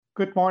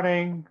Good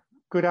morning,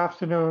 good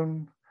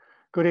afternoon,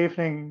 good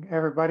evening,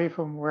 everybody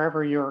from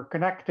wherever you're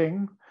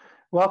connecting.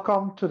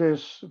 Welcome to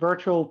this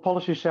virtual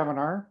policy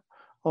seminar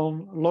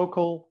on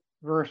local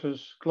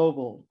versus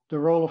global, the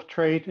role of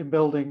trade in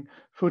building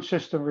food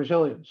system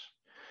resilience.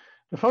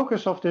 The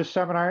focus of this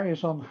seminar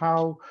is on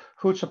how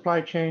food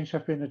supply chains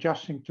have been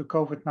adjusting to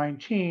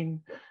COVID-19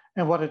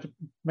 and what it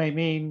may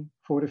mean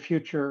for the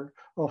future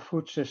of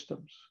food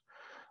systems.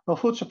 While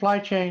food supply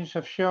chains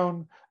have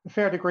shown a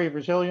fair degree of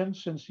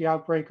resilience since the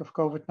outbreak of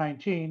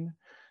COVID-19,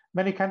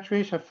 many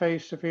countries have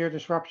faced severe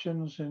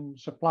disruptions in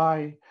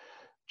supply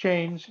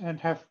chains and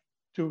had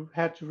to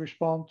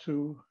respond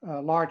to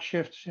large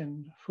shifts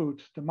in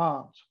food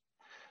demand.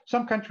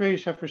 Some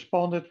countries have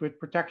responded with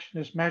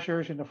protectionist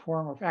measures in the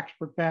form of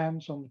export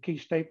bans on key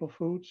staple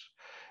foods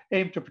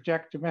aimed to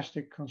protect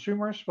domestic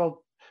consumers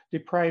while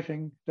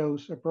depriving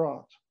those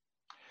abroad.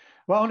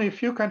 While only a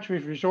few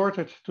countries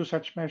resorted to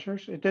such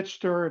measures, it did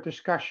stir a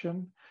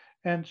discussion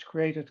and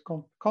created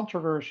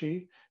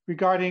controversy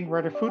regarding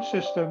whether food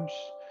systems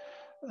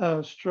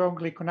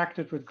strongly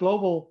connected with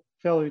global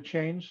value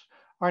chains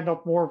are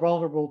not more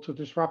vulnerable to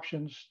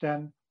disruptions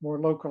than more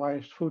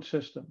localized food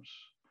systems.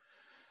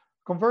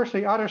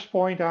 Conversely, others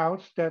point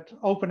out that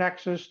open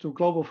access to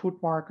global food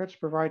markets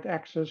provide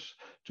access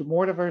to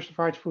more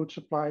diversified food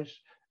supplies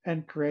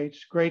and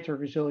creates greater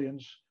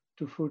resilience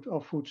to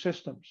food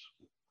systems.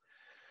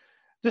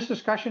 This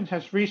discussion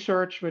has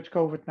research with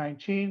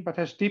COVID-19, but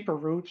has deeper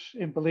roots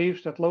in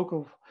beliefs that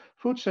local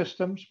food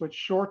systems with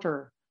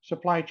shorter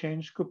supply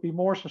chains could be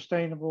more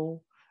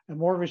sustainable and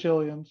more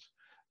resilient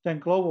than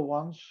global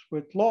ones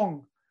with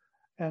long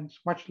and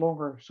much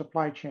longer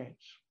supply chains.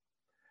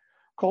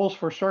 Calls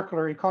for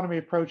circular economy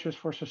approaches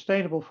for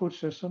sustainable food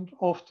systems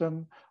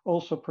often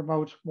also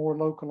promote more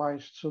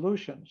localized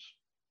solutions.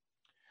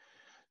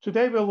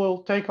 Today, we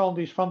will take on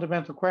these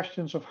fundamental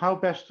questions of how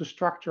best to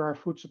structure our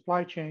food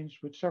supply chains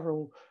with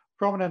several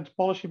prominent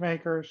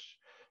policymakers,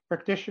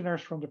 practitioners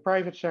from the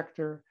private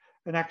sector,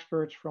 and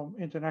experts from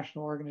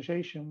international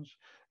organizations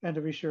and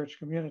the research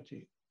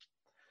community.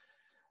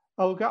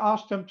 I will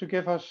ask them to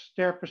give us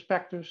their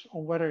perspectives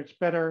on whether it's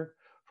better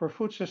for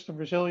food system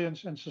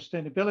resilience and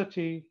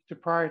sustainability to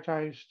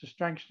prioritize the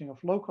strengthening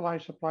of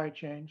localized supply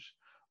chains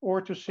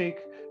or to seek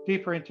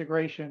deeper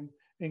integration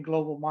in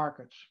global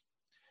markets.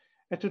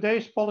 At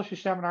today's policy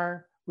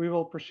seminar, we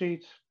will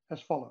proceed as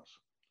follows.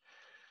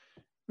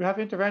 We have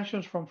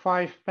interventions from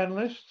 5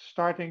 panelists,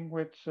 starting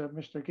with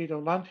Mr.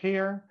 Guido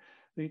Landheer,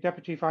 the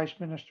Deputy Vice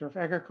Minister of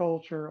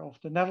Agriculture of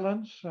the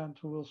Netherlands, and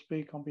who will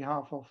speak on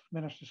behalf of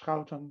Minister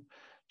Schouten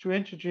to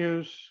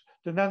introduce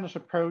the Netherlands'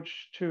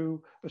 approach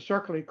to a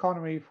circular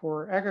economy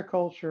for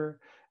agriculture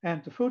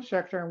and the food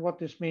sector and what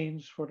this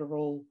means for the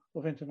role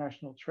of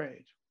international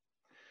trade.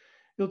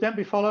 It will then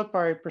be followed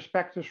by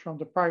perspectives from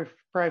the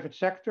private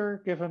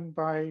sector given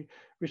by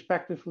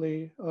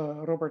respectively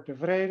Robert de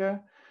Vrede,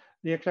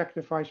 the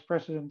Executive Vice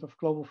President of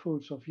Global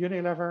Foods of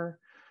Unilever,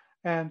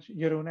 and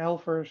Jeroen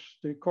Elvers,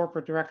 the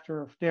Corporate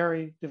Director of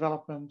Dairy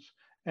Development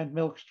and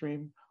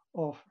Milkstream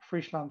of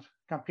Friesland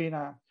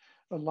Campina,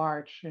 a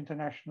large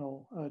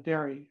international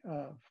dairy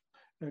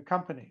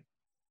company.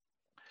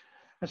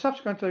 And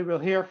subsequently, we'll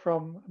hear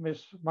from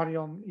Ms.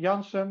 Marion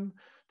Jansen,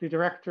 the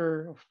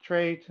Director of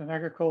Trade and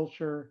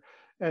Agriculture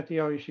at the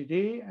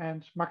OECD,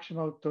 and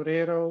Maximo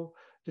Torero,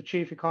 the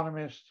Chief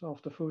Economist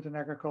of the Food and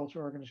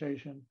Agriculture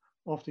Organization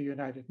of the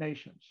United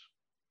Nations.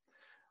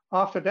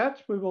 After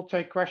that, we will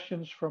take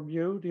questions from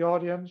you, the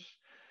audience,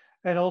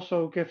 and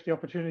also give the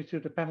opportunity to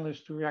the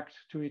panelists to react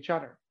to each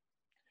other.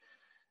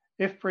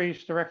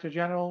 IFPRI's Director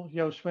General,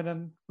 Jo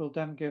Swinnen, will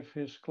then give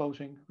his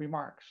closing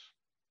remarks.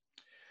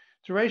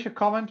 To raise a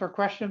comment or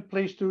question,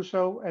 please do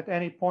so at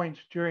any point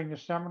during the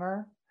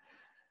seminar.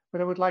 But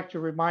I would like to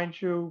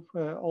remind you,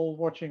 all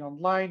watching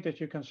online,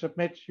 that you can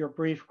submit your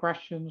brief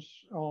questions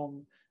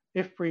on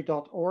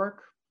ifpri.org,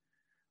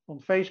 on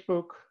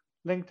Facebook,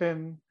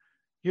 LinkedIn,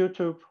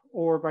 YouTube,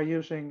 or by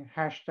using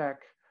hashtag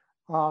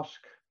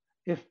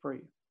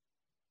AskIFPRI.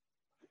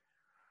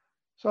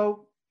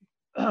 So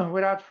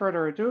without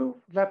further ado,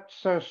 let's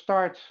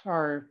start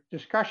our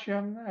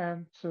discussion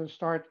and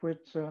start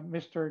with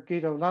Mr.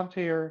 Guido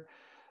Landheer,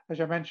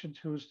 as I mentioned,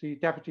 who's the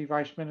Deputy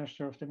Vice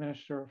Minister of the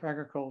Minister of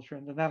Agriculture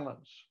in the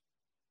Netherlands.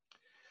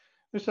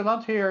 Mr.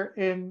 Landheer,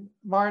 in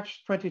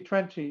March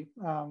 2020,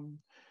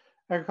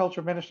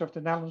 Agriculture Minister of the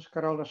Netherlands,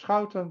 Carola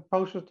Schouten,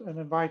 posted an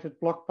invited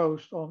blog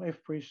post on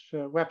IFPRI's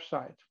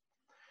website.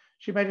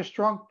 She made a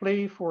strong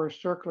plea for a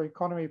circular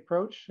economy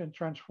approach in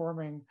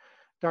transforming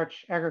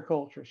Dutch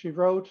agriculture. She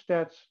wrote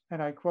that,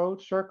 and I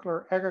quote,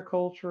 circular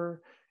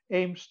agriculture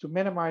aims to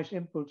minimize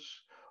inputs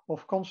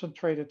of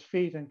concentrated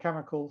feed and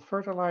chemical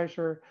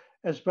fertilizer,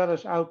 as well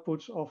as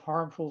outputs of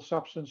harmful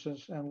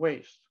substances and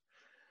waste.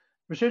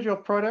 Residual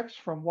products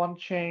from one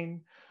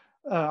chain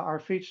are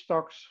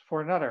feedstocks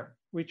for another.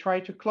 We try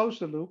to close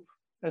the loop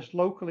as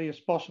locally as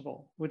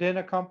possible within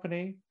a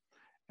company,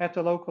 at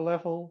the local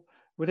level,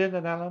 within the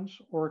Netherlands,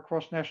 or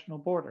across national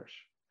borders.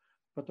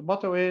 But the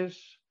motto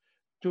is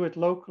do it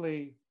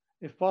locally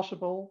if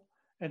possible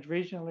and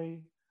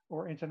regionally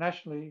or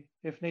internationally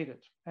if needed.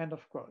 End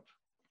of quote.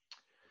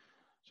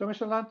 So,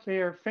 Mr.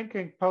 Landweer,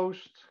 thinking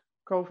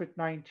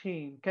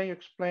post-COVID-19, can you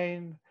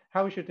explain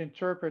how we should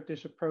interpret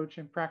this approach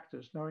in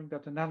practice, knowing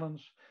that the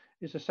Netherlands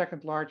is the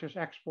second largest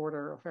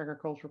exporter of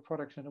agricultural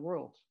products in the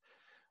world?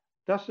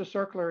 Does the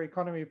circular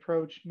economy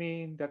approach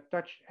mean that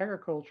Dutch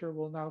agriculture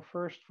will now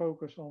first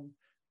focus on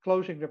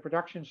closing the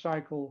production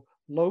cycle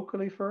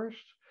locally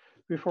first,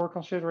 before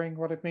considering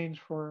what it means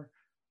for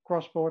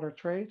cross-border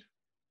trade?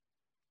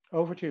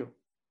 Over to you.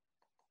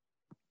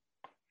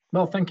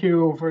 Well, thank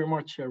you very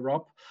much,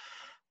 Rob.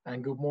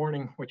 And good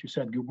morning, what you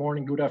said. Good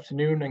morning, good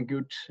afternoon, and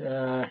good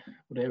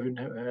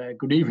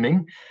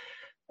evening.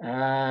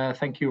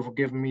 Thank you for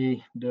giving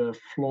me the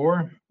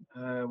floor.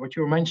 What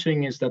you're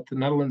mentioning is that the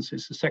Netherlands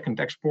is the second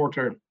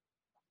exporter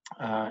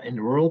in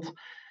the world.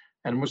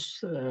 And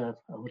I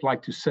would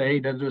like to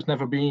say that there's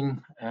never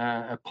been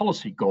a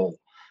policy goal.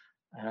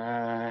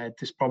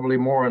 It is probably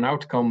more an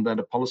outcome than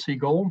a policy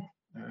goal.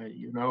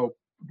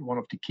 One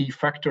of the key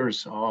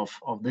factors of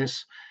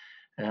this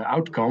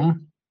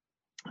outcome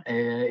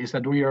is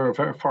that we are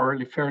a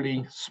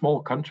fairly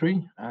small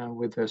country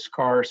with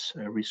scarce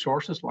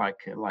resources like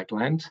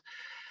land,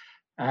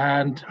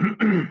 and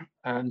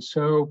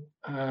so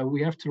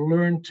we have to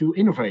learn to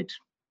innovate,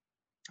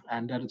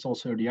 and that is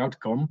also the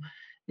outcome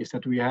is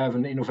that we have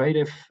an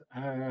innovative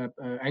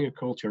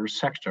agriculture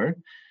sector.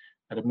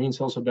 And it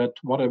means also that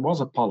what it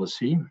was a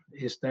policy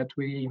is that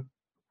we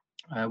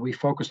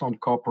focused on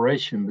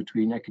cooperation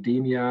between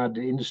academia,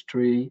 the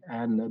industry,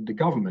 and the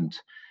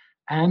government.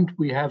 And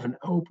we have an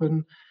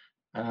open,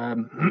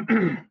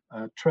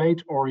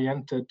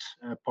 trade-oriented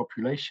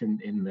population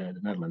in the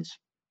Netherlands.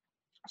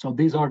 So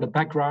these are the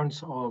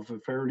backgrounds of a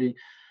fairly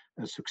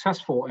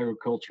successful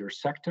agriculture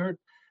sector.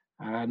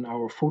 And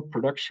our food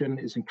production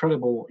is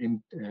incredible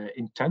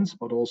intense,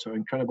 but also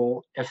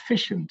incredible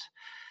efficient.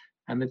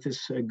 And it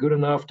is good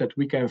enough that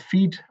we can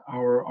feed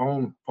our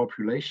own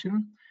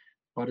population,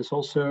 but it's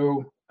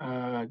also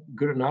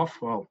good enough.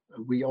 Well,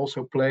 we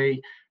also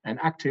play an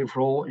active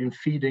role in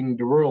feeding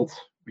the world,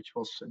 which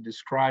was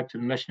described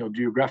in National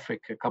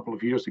Geographic a couple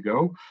of years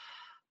ago.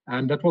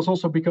 And that was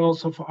also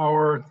because of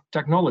our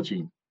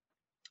technology.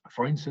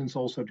 For instance,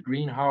 also the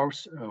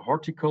greenhouse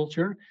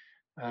horticulture,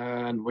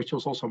 and which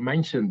was also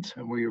mentioned,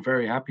 and we are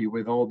very happy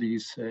with all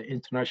these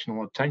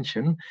international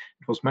attention.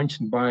 It was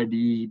mentioned by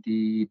the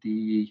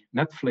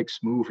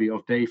Netflix movie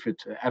of David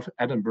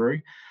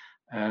Attenborough,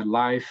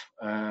 Life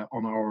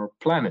on Our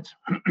Planet.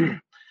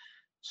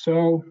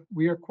 So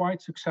we are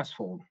quite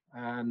successful,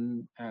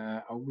 and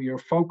we are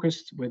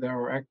focused with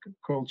our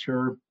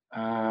agriculture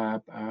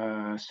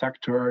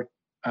sector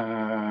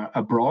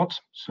abroad.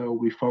 So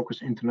we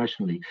focus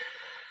internationally.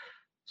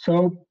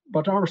 So,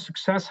 but our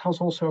success has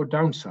also a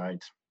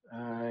downside.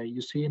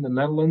 You see in the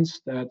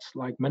Netherlands that,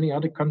 like many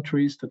other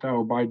countries, that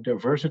our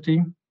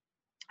biodiversity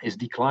is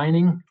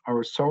declining,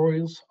 our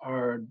soils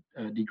are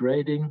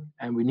degrading,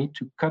 and we need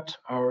to cut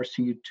our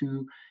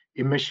CO2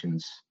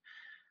 emissions.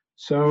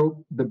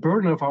 So the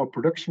burden of our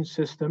production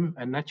system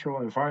and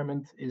natural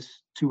environment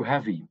is too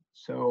heavy.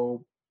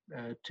 So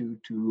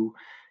to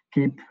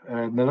keep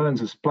the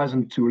Netherlands as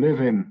pleasant to live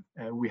in,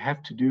 we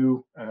have to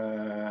do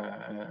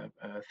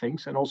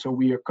things. And also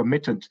we are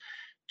committed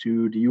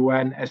to the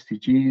UN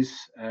SDGs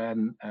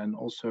and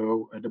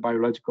also the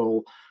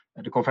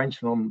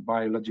Convention on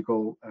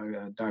Biological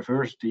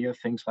Diversity,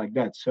 things like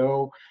that.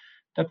 So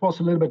that was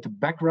a little bit the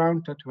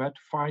background, that we had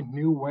to find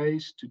new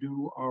ways to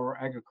do our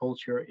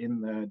agriculture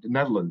in the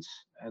Netherlands.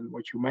 And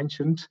what you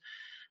mentioned,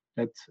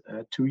 that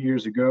 2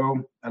 years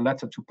ago, a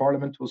letter to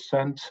Parliament was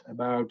sent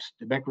about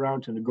the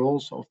background and the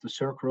goals of the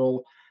circular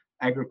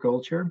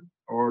agriculture,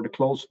 or the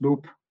closed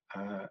loop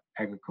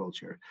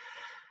agriculture.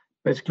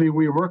 Basically,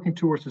 we are working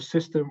towards a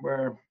system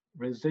where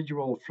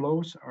residual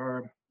flows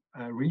are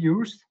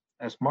reused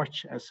as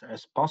much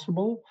as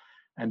possible,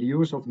 and the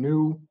use of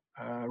new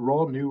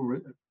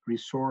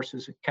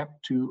resources are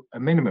kept to a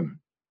minimum.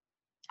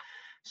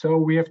 So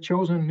we have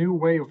chosen a new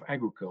way of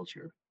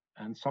agriculture.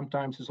 And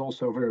sometimes it's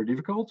also very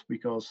difficult,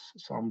 because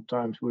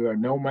sometimes we are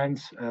no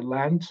man's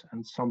land,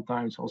 and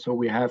sometimes also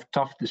we have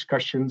tough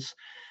discussions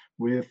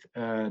with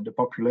the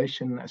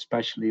population,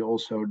 especially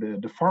also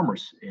the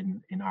farmers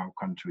in our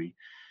country.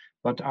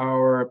 But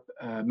our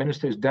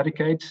minister is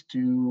dedicated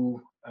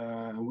to,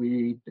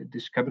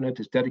 this cabinet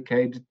is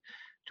dedicated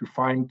to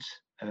find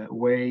a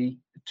way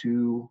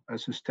to a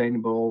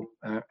sustainable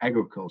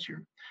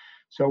agriculture.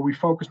 So we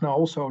focus now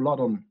also a lot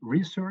on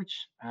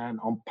research and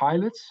on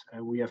pilots.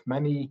 We have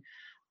many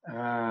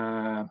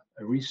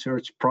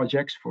research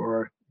projects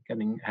for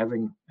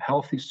having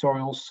healthy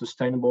soils,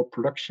 sustainable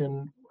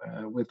production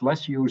with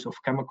less use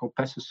of chemical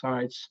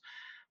pesticides,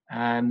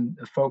 and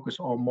a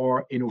focus on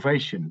more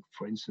innovation.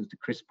 For instance, the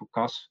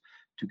CRISPR-Cas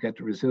to get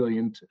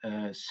resilient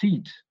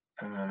seed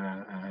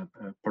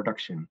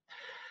production.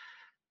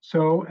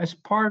 So as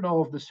part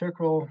of the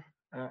circular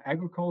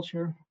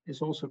agriculture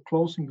is also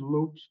closing the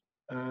loops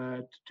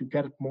to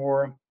get it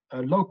more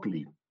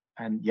locally.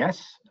 And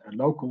yes,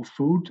 local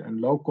food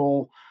and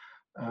local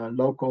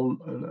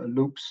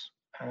loops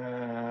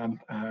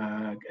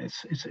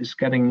is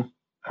getting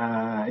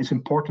is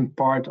important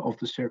part of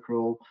the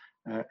circular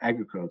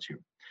agriculture.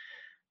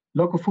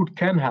 Local food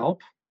can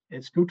help.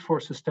 It's good for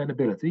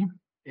sustainability.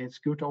 It's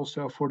good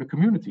also for the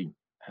community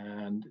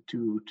and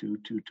to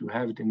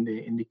have it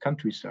in the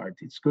countryside.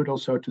 It's good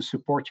also to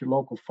support your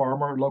local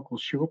farmer, local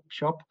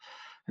shop,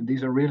 and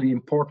these are really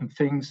important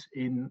things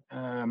in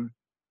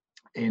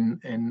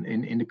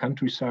the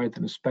countryside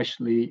and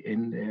especially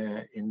in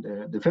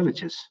the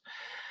villages.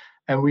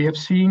 And we have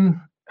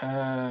seen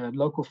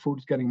local food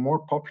is getting more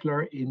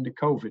popular in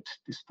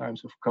these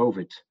times of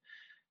COVID.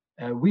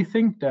 We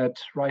think that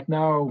right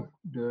now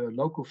the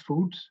local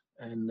food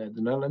and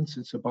the Netherlands,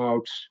 it's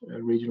about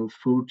regional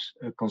food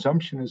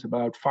consumption is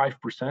about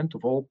 5%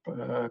 of all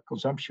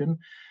consumption.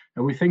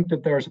 And we think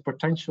that there's a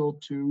potential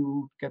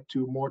to get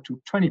to more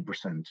to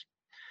 20%.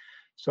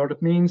 So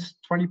that means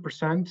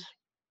 20%,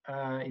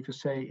 if you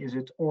say, is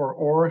it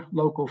or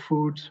local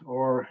food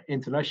or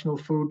international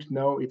food?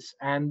 No, it's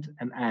and.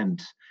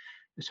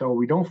 So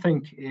we don't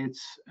think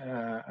it's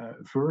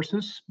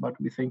versus, but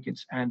we think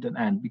it's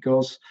and,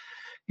 because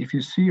if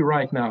you see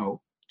right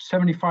now,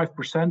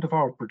 75% of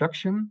our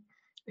production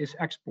is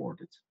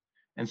exported,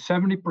 and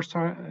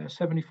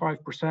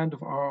 75%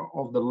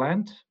 of the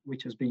land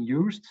which has been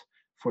used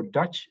for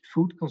Dutch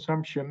food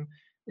consumption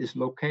is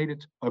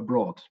located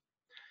abroad.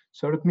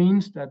 So that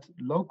means that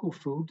local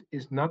food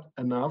is not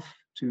enough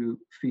to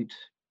feed,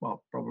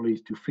 well, probably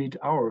to feed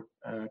our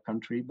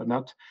country, but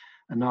not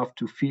enough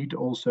to feed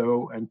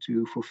also and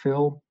to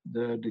fulfill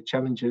the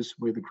challenges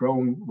with the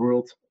growing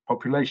world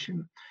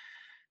population.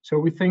 So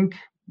we think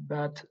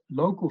that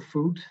local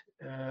food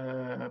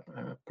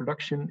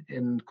production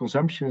and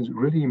consumption is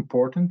really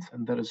important,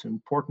 and that is an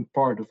important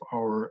part of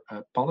our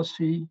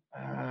policy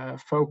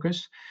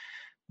focus.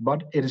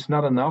 But it is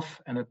not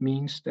enough, and it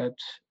means that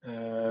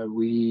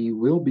we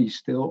will be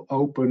still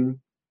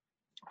open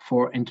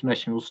for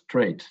international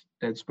trade.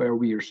 That's where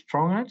we are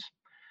strong at.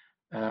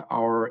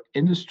 Our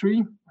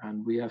industry,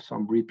 and we have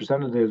some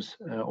representatives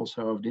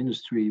also of the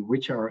industry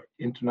which are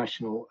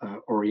international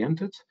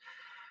oriented,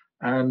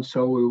 and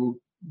so we will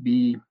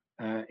be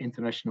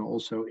international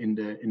also in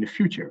the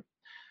future.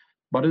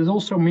 But it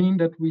also means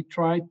that we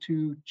try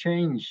to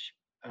change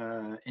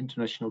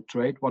international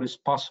trade, what is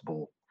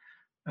possible.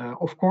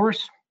 Of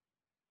course,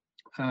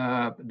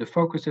 the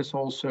focus is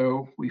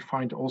also, we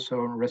find also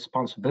a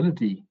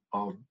responsibility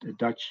of the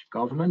Dutch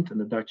government and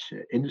the Dutch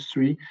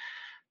industry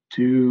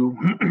to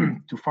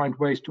find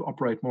ways to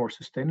operate more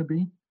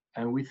sustainably.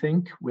 And we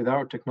think with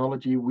our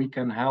technology, we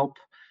can help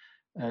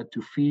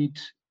to feed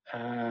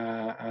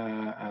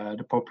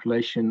the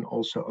population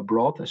also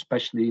abroad,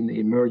 especially in the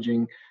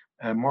emerging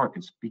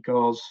markets,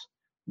 because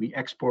we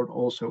export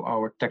also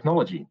our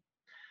technology.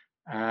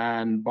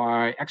 And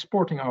by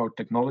exporting our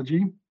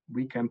technology,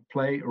 we can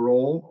play a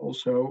role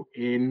also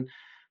in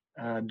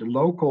the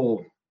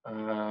local,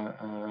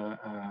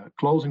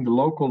 closing the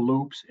local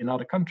loops in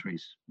other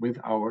countries with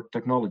our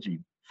technology.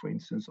 For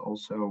instance,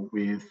 also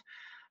with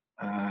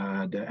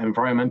the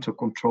environmental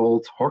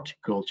controlled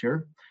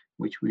horticulture,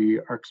 which we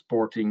are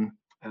exporting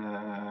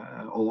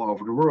all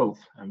over the world.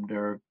 And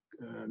there are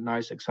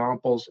nice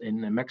examples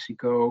in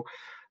Mexico,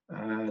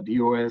 the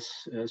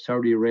US,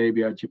 Saudi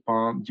Arabia,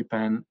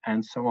 Japan,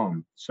 and so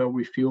on. So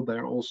we feel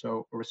there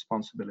also a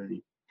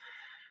responsibility.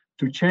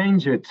 To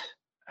change it,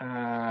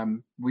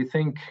 we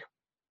think,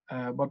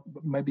 but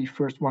maybe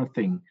first one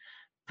thing,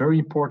 very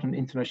important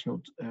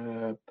international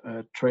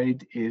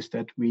trade is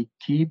that we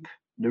keep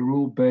the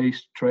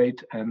rule-based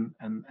trade and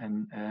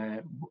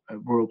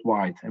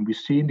worldwide. And we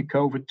see in the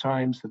COVID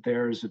times that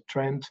there is a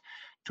trend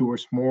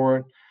towards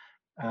more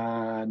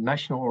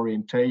national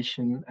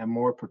orientation and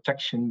more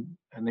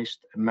protectionist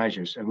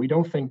measures. And we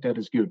don't think that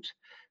is good.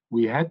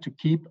 We had to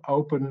keep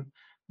open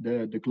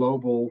the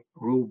global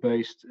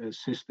rule-based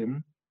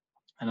system.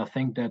 And I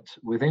think that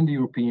within the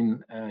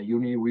European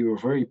Union, we were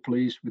very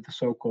pleased with the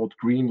so-called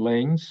green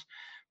lanes,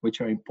 which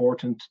are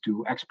important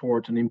to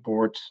export and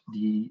import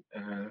the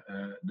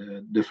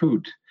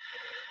food.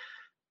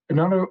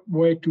 Another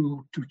way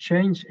to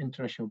change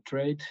international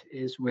trade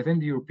is within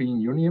the European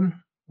Union.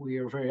 We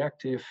are very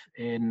active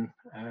in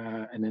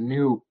a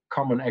new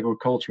common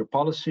agriculture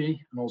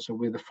policy and also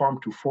with the farm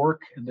to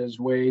fork. And this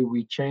way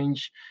we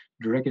change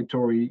the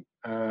regulatory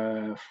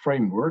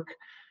framework.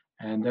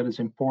 And that is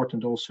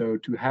important also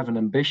to have an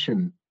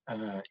ambition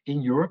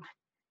in Europe.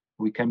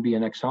 We can be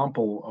an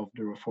example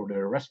for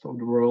the rest of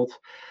the world.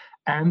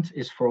 And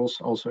it's for us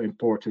also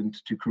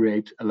important to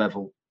create a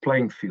level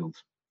playing field.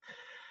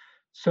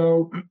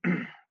 So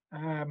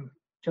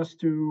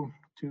just to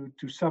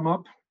sum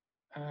up,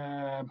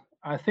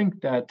 I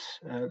think that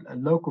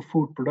local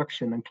food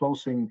production and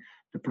closing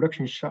the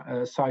production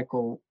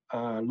cycle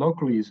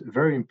locally is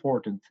very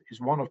important,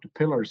 is one of the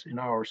pillars in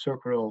our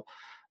circular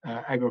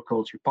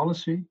agriculture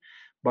policy.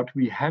 But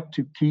we have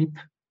to keep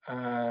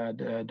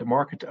the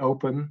market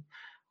open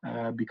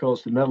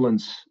because the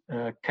Netherlands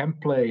can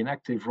play an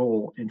active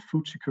role in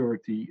food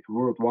security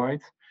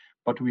worldwide.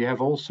 But we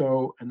have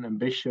also an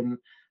ambition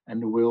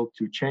and the will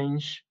to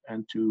change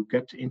and to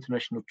get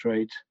international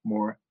trade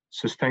more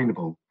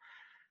sustainable.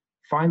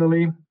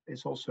 Finally,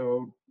 it's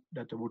also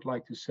that I would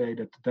like to say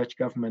that the Dutch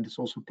government is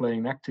also playing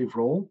an active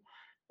role,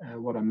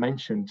 what I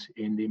mentioned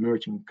in the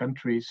emerging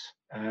countries,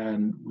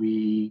 and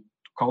we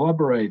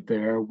collaborate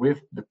there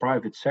with the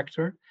private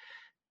sector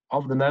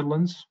of the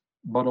Netherlands,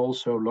 but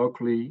also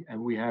locally, and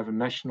we have a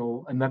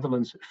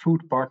Netherlands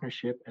Food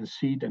Partnership and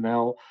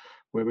Seed&L,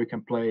 where we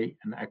can play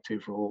an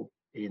active role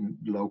in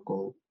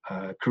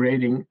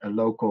creating a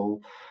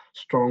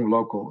strong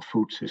local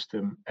food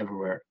system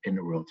everywhere in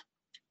the world.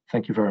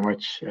 Thank you very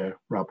much,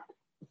 Rob.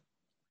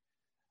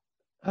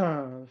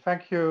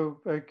 Thank you,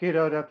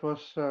 Guido. That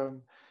was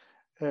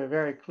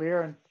very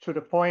clear and to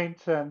the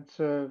point, and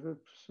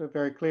it's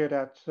very clear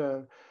that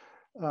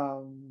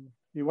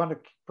you want to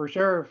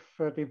preserve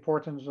the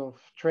importance of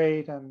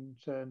trade and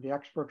the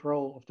export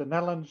role of the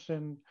Netherlands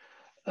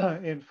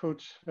in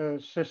food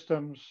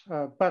systems,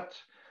 but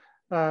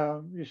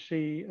you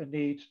see a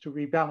need to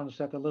rebalance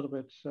that a little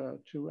bit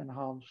to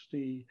enhance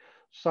the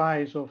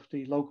size of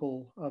the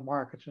local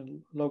markets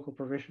and local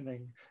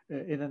provisioning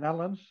in the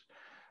Netherlands,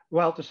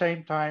 while at the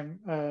same time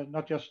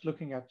not just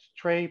looking at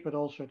trade, but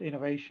also at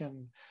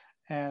innovation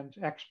and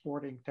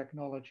exporting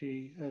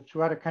technology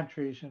to other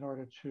countries in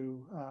order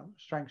to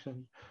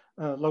strengthen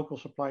local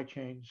supply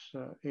chains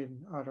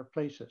in other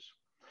places.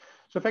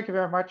 So thank you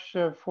very much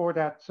for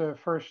that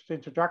first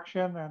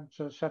introduction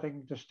and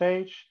setting the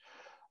stage.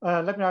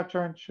 Let me now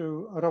turn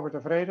to Robert de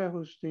Vrede,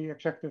 who's the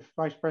Executive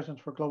Vice President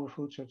for Global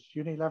Foods at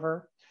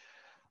Unilever.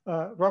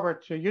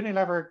 Robert,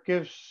 Unilever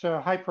gives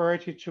high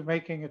priority to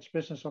making its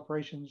business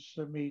operations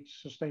meet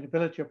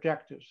sustainability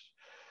objectives.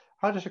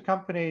 How does a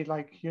company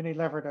like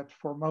Unilever, that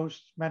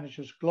foremost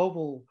manages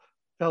global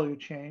value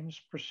chains,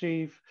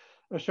 perceive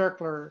a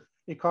circular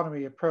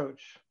economy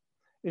approach?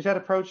 Is that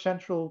approach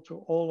central to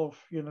all of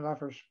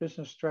Unilever's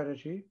business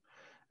strategy?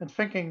 And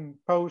thinking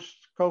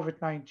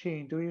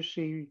post-COVID-19, do you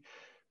see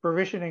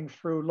provisioning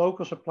through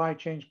local supply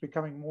chains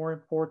becoming more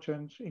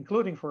important,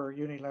 including for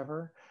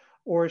Unilever,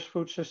 or is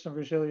food system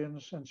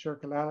resilience and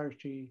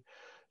circularity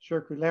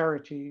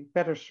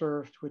better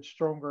served with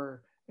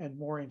stronger and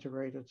more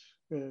integrated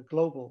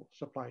global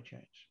supply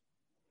chains?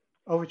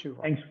 Over to you,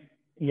 Rob. Thanks.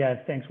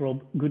 Yeah, thanks,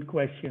 Rob. Good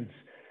questions.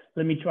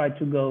 Let me try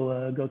to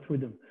go through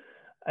them.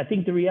 I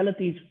think the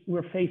reality is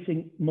we're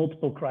facing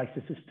multiple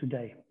crises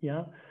today.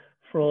 Yeah,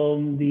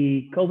 from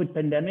the COVID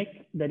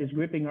pandemic that is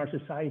gripping our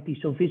society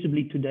so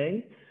visibly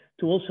today,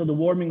 to also the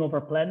warming of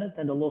our planet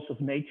and the loss of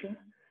nature,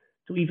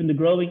 to even the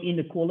growing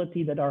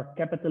inequality that our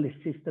capitalist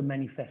system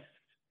manifests.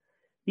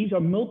 These are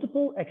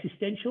multiple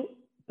existential,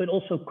 but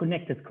also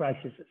connected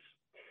crises.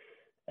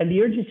 And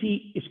the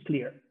urgency is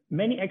clear.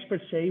 Many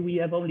experts say we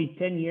have only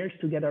 10 years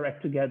to get our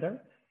act together,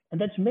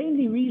 and that's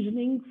mainly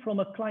reasoning from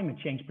a climate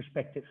change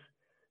perspective.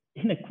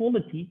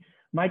 Inequality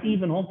might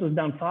even hunt us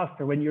down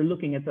faster when you're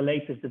looking at the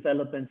latest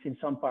developments in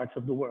some parts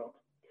of the world.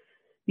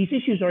 These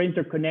issues are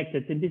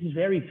interconnected, and this is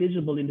very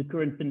visible in the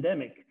current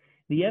pandemic.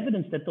 The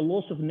evidence that the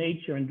loss of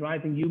nature and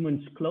driving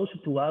humans closer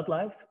to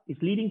wildlife is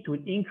leading to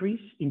an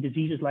increase in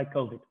diseases like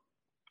COVID.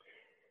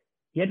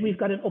 Yet we've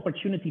got an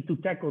opportunity to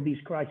tackle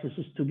these crises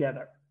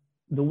together.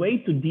 The way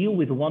to deal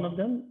with one of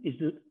them is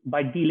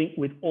by dealing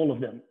with all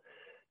of them,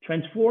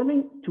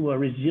 transforming to a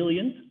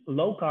resilient,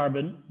 low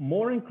carbon,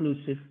 more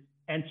inclusive,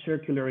 and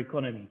circular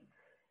economy.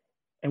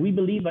 And we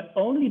believe that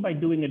only by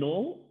doing it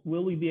all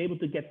will we be able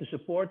to get the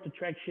support, the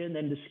traction,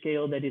 and the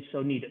scale that is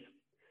so needed.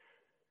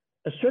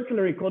 A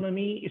circular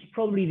economy is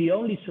probably the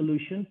only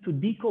solution to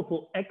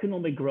decouple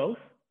economic growth,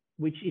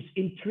 which is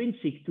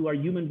intrinsic to our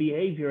human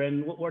behavior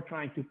and what we're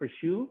trying to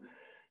pursue,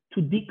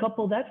 to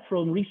decouple that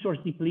from resource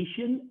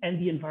depletion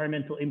and the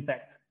environmental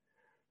impact.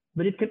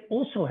 But it can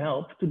also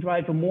help to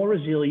drive a more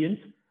resilient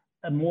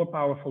and more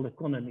powerful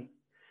economy.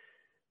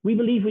 We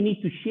believe we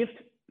need to shift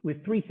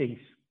with three things: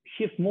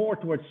 shift more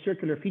towards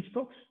circular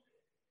feedstocks,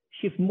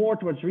 shift more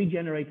towards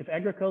regenerative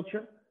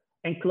agriculture,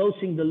 and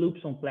closing the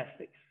loops on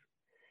plastics.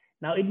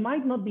 Now, it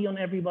might not be on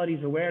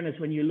everybody's awareness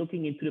when you're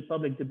looking into the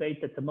public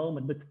debate at the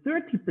moment, but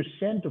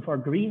 30% of our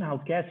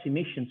greenhouse gas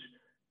emissions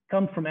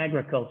come from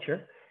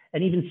agriculture,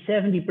 and even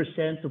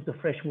 70% of the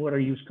freshwater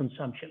use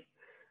consumption.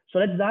 So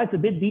let's dive a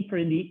bit deeper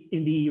in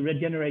the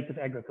regenerative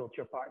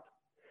agriculture part.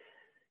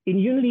 In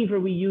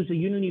Unilever, we use a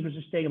Unilever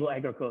Sustainable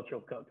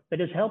Agricultural Code that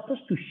has helped us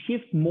to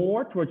shift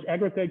more towards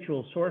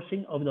agricultural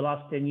sourcing over the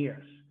last 10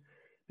 years.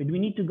 But we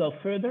need to go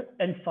further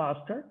and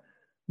faster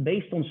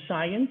based on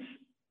science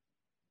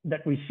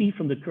that we see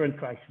from the current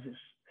crises.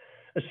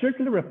 A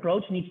circular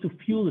approach needs to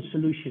fuel the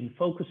solution,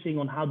 focusing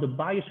on how the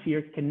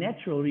biosphere can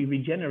naturally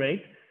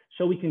regenerate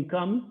so we can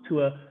come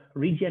to a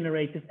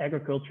regenerative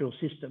agricultural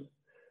system.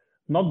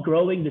 Not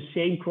growing the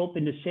same crop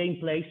in the same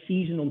place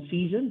season on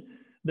season,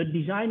 but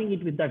designing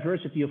it with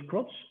diversity of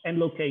crops and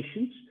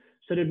locations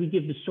so that we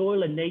give the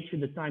soil and nature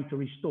the time to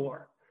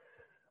restore.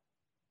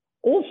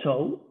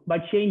 Also, by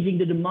changing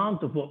the demand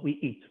of what we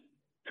eat.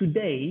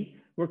 Today,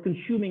 we're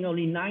consuming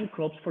only 9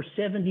 crops for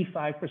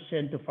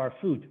 75% of our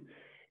food.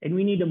 And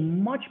we need a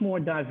much more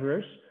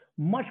diverse,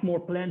 much more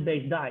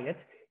plant-based diet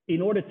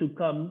in order to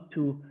come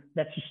to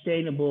that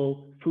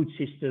sustainable food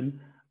system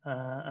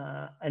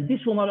And this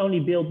will not only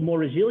build more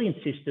resilient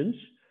systems,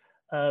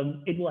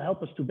 it will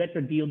help us to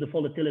better deal the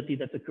volatility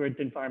that the current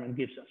environment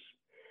gives us.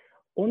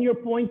 On your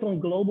point on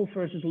global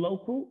versus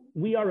local,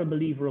 we are a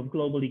believer of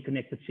globally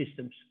connected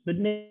systems, but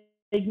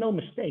make no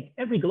mistake,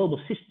 every global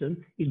system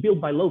is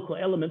built by local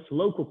elements,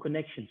 local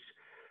connections,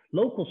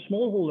 local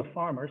smallholder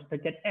farmers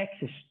that get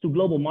access to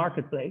global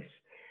marketplace,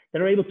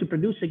 that are able to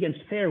produce against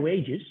fair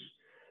wages,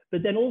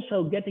 but then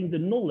also getting the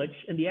knowledge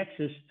and the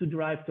access to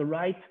drive the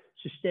right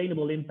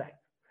sustainable impact.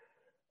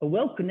 A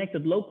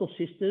well-connected local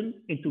system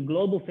into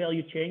global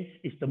value chains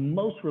is the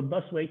most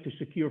robust way to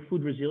secure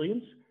food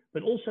resilience,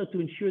 but also to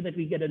ensure that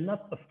we get enough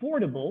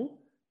affordable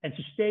and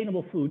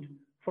sustainable food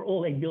for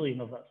all 8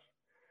 billion of us.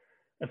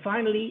 And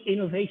finally,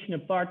 innovation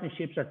and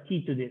partnerships are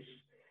key to this.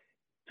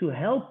 To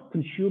help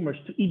consumers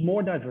to eat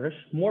more diverse,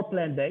 more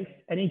plant-based,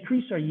 and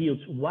increase our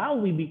yields while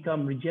we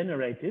become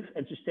regenerative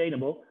and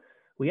sustainable,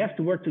 we have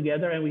to work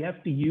together and we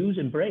have to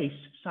embrace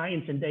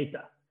science and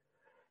data.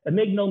 And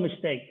make no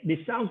mistake,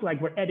 this sounds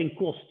like we're adding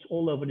costs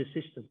all over the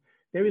system.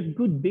 There is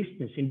good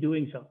business in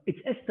doing so. It's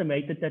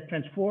estimated that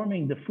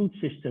transforming the food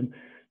system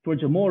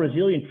towards a more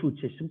resilient food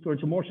system,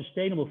 towards a more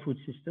sustainable food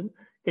system,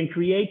 can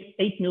create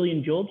 8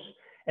 million jobs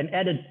and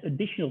add an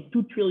additional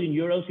 2 trillion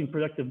euros in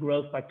productive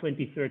growth by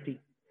 2030.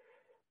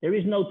 There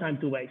is no time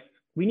to waste.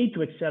 We need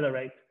to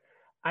accelerate.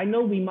 I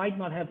know we might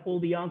not have all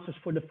the answers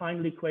for the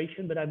final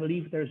equation, but I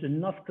believe there's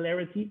enough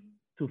clarity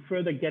to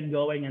further get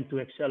going and to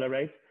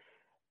accelerate.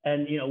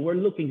 And we're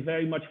looking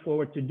very much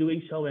forward to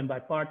doing so, and by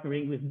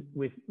partnering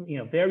with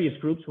various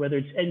groups, whether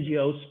it's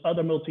NGOs,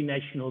 other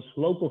multinationals,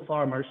 local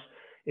farmers,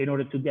 in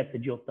order to get the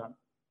job done.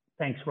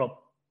 Thanks, Rob.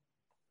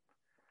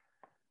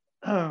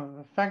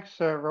 Thanks,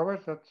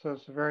 Robert. That's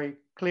a very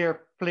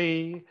clear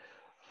plea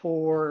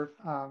for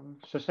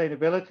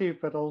sustainability,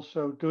 but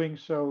also doing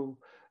so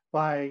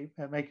by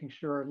making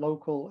sure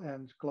local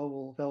and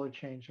global value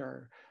chains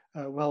are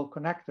well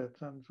connected.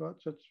 And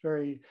it's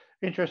very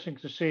interesting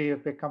to see a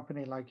big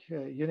company like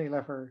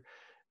Unilever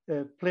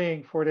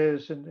playing for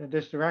this in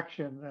this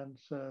direction.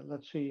 And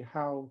let's see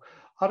how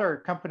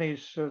other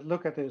companies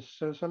look at this.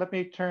 So let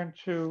me turn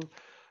to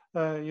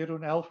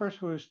Jeroen Elvers,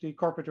 who is the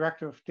Corporate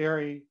Director of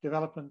Dairy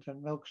Development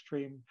and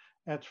Milkstream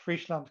at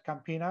Friesland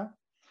Campina.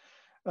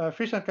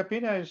 Friesland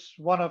Campina is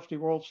one of the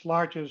world's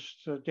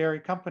largest dairy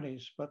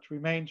companies, but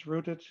remains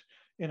rooted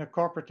in a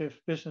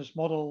cooperative business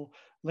model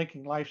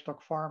linking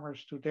livestock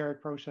farmers to dairy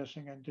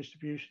processing and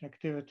distribution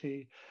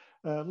activity,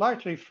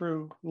 largely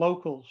through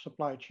local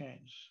supply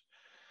chains.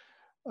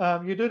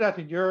 You do that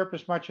in Europe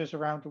as much as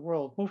around the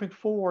world. Moving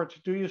forward,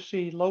 do you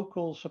see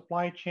local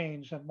supply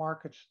chains and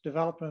market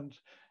development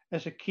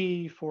as a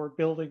key for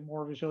building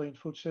more resilient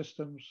food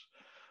systems?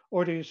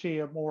 Or do you see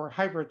a more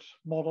hybrid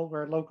model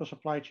where local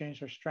supply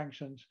chains are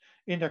strengthened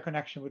in their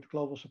connection with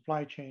global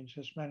supply chains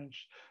as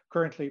managed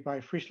currently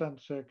by Friesland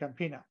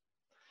Campina?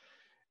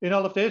 In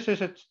all of this,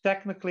 is it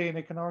technically and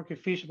economically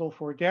feasible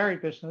for a dairy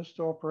business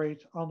to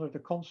operate under the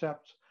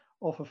concept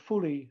of a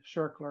fully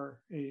circular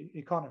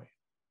economy?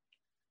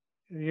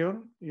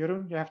 Jeroen,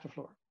 you have the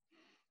floor.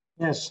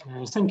 Yes,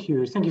 thank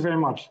you. Thank you very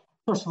much.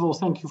 First of all,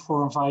 thank you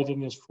for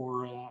inviting us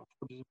for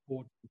this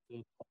important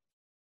topic.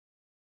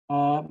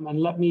 And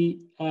let me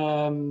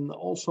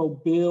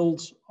also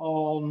build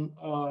on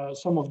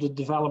some of the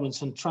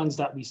developments and trends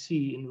that we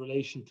see in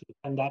relation to the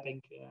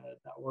pandemic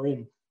that we're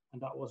in,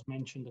 and that was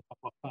mentioned a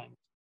couple of times.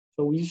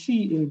 So we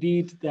see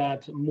indeed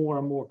that more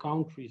and more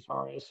countries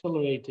are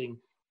accelerating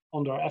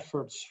on their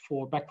efforts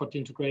for backward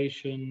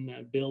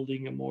integration,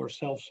 building a more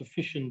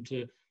self-sufficient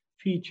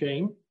feed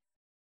chain.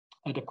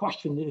 The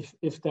question is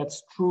if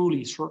that's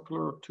truly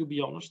circular, to be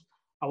honest.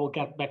 I will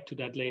get back to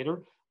that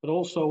later. But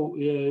also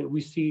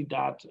we see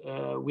that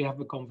we have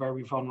become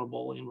very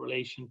vulnerable in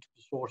relation to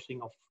the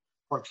sourcing of,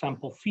 for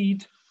example,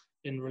 feed,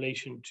 in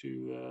relation to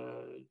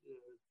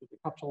the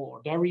cattle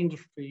or dairy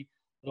industry,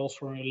 but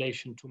also in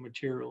relation to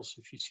materials.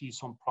 If you see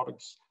some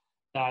products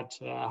that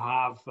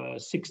have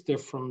 6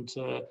 different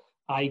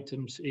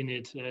items in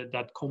it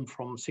that come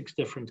from 6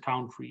 different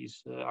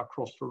countries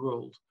across the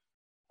world.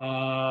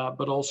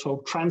 But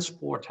also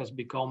transport has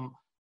become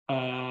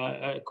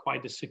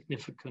quite a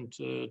significant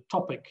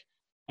topic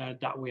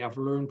that we have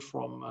learned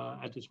from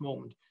at this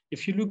moment.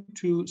 If you look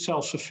to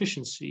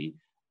self-sufficiency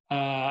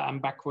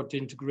and backward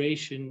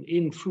integration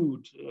in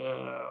food,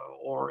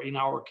 or in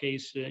our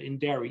case in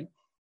dairy,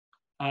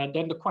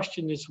 then the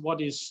question is,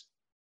 what is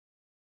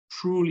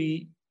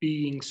truly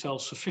being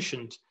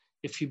self-sufficient?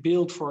 If you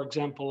build, for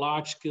example,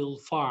 large-scale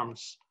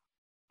farms,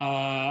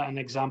 an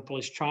example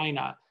is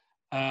China,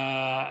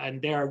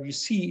 and there you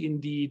see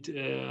indeed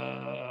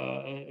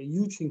a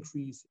huge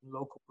increase in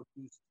local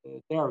produced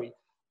dairy,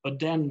 but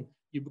then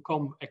you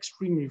become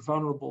extremely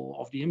vulnerable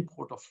of the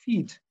import of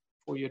feed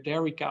for your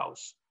dairy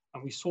cows.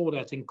 And we saw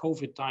that in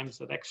COVID times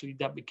that actually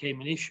that became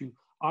an issue.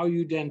 Are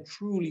you then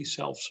truly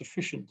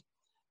self-sufficient?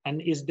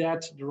 And is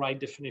that the right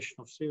definition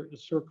of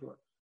circular?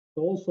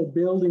 So also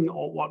building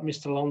on what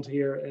Mr. Land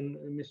here and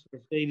Mr.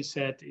 Vrede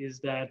said is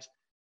that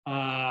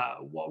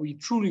what we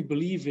truly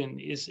believe in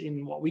is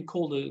in what we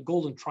call the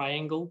golden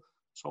triangle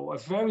So a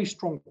very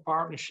strong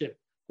partnership,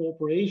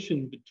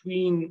 cooperation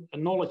between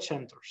knowledge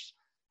centers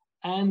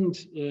and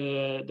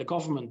the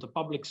government, the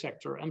public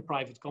sector, and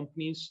private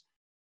companies.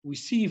 We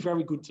see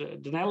very good,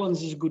 the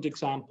Netherlands is a good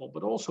example,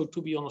 but also,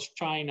 to be honest,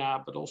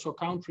 China, but also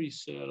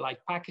countries like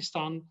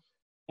Pakistan.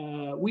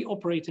 We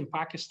operate in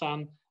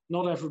Pakistan.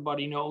 Not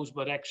everybody knows,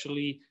 but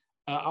actually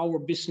our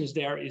business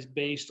there is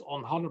based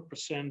on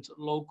 100%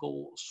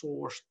 local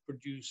sourced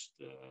produced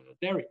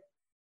dairy.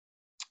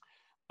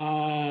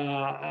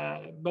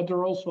 But there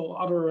are also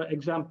other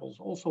examples.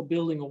 Also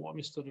building on what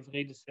Mr. De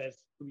Vrede says,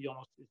 to be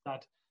honest, is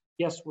that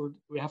yes,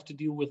 we have to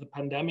deal with a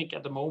pandemic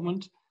at the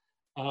moment,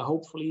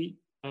 hopefully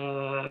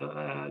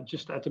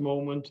just at the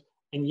moment.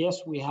 And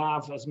yes, we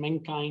have, as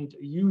mankind,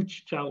 a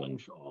huge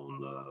challenge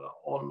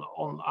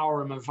on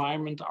our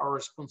environment, our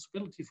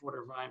responsibility for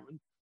the environment.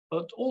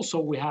 But also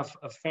we have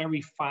a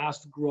very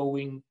fast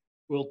growing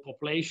world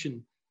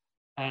population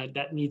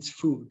that needs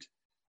food.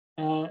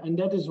 And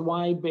that is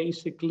why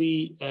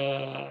basically,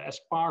 as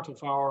part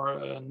of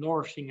our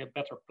Nourishing a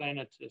Better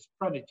Planet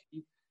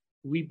strategy,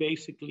 we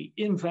basically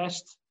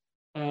invest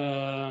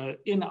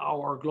in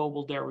our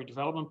global dairy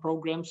development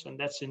programs, and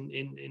that's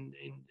in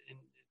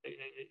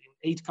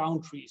 8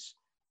 countries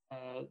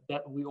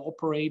that we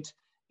operate.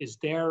 Is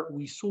there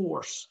we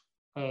source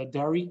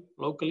dairy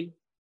locally,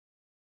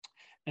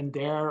 and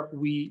there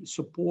we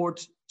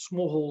support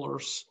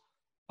smallholders,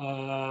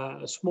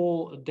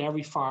 small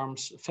dairy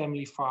farms,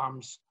 family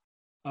farms,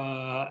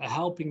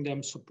 helping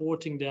them,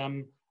 supporting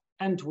them,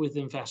 and with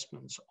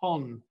investments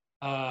on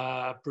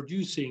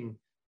producing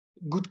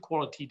good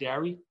quality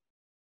dairy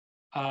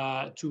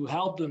to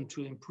help them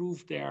to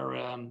improve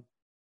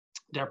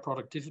their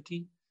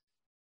productivity.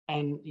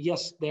 And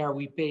yes, there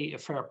we pay a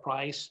fair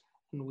price,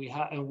 and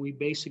we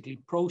basically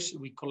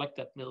collect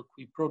that milk,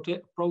 we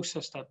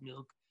process that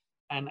milk,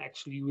 and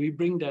actually we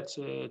bring that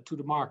to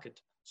the market.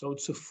 So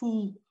it's a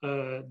full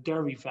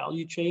dairy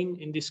value chain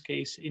in this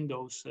case in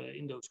those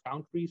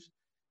countries,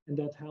 and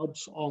that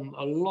helps on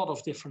a lot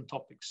of different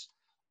topics.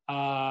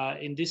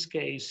 In this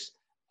case,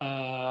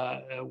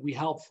 we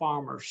help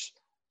farmers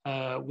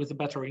with a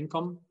better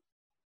income.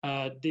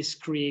 This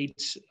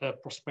creates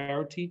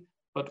prosperity,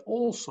 but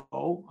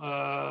also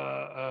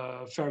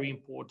very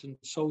important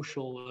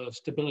social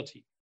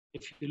stability.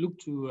 If you look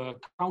to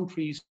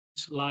countries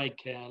like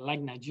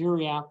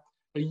Nigeria,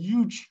 a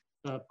huge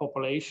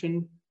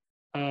population,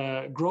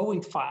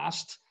 growing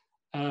fast,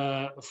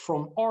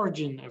 from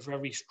origin a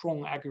very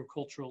strong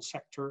agricultural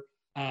sector,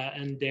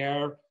 and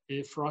there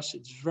for us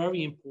it's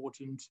very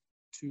important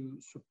to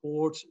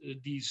support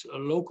these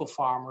local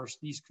farmers,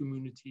 these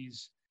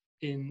communities,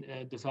 in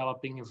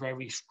developing a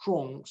very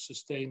strong,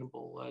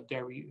 sustainable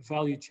dairy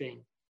value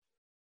chain.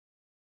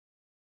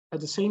 At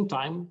the same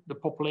time, the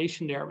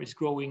population there is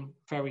growing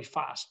very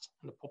fast,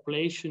 and the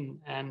population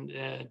and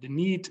the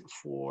need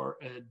for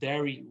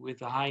dairy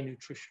with a high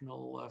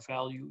nutritional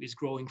value is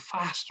growing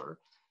faster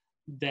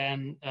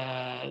than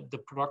the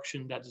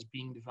production that is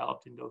being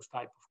developed in those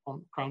type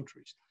of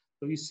countries.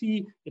 So you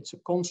see, it's a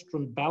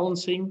constant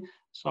balancing.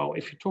 So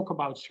if you talk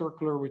about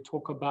circular, we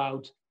talk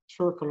about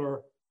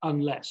circular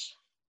unless.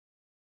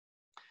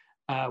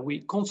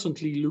 We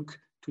constantly look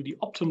to the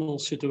optimal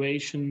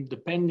situation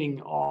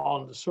depending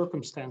on the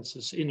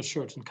circumstances in a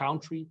certain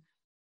country.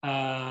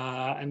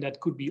 And that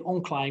could be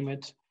on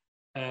climate,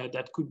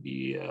 that could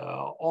be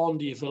on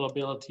the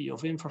availability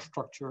of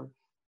infrastructure,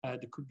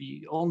 that could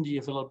be on the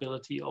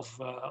availability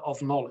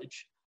of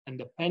knowledge. And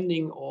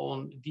depending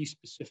on these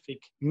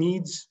specific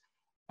needs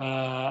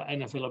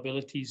and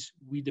availabilities,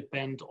 we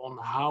depend on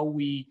how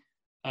we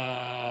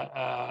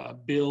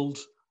build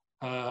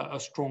a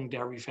strong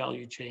dairy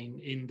value chain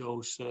in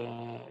those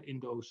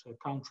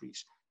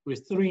countries,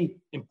 with 3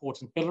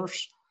 important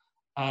pillars: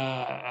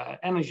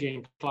 energy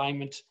and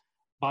climate,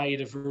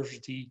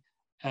 biodiversity,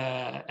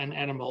 and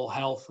animal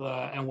health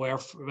and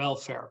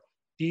welfare.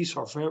 These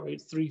are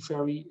 3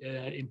 very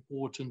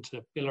important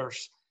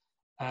pillars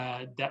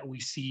that we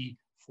see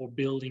for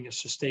building a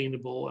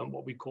sustainable and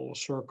what we call a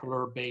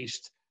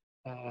circular-based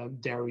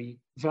dairy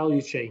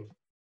value chain.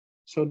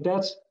 So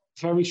that's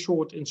very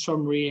short in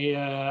summary,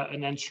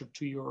 an answer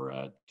to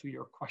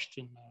your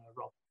question,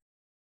 Rob.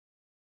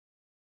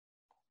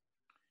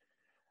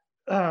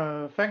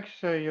 Thanks,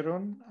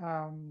 Jeroen.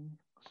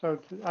 So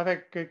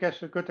I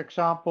guess a good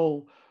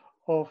example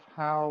of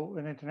how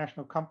an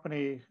international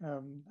company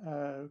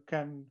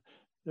can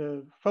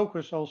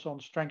focus also on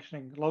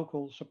strengthening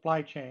local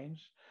supply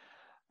chains.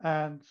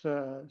 And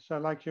so I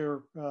like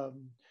your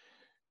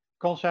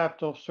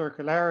concept of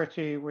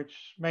circularity,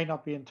 which may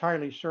not be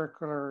entirely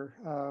circular.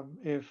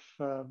 If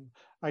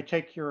I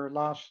take your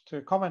last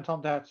comment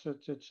on that,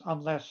 it's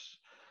unless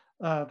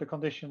the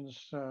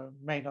conditions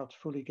may not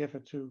fully give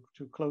it to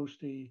close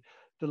the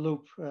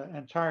loop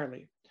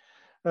entirely.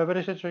 But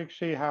it's interesting to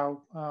see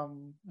how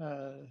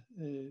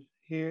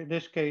here in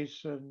this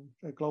case,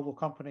 a global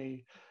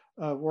company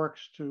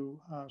works to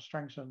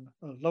strengthen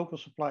local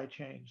supply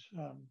chains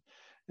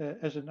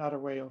as another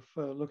way of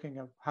looking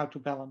at how to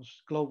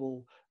balance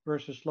global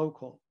versus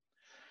local.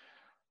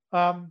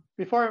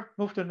 Before I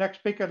move to the next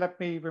speaker, let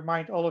me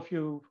remind all of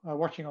you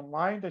watching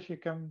online that you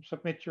can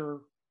submit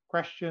your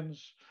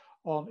questions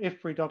on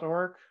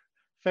ifpri.org,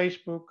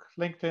 Facebook,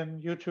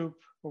 LinkedIn, YouTube,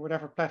 or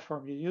whatever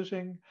platform you're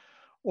using,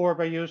 or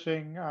by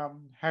using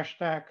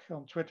hashtag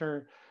on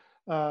Twitter,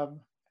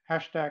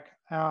 hashtag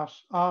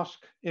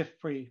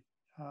AskIfPri.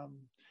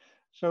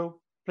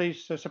 So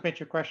please submit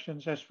your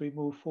questions as we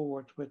move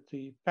forward with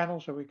the panel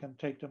so we can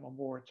take them on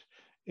board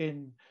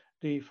in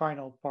the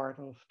final part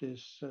of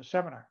this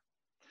seminar.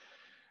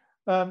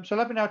 So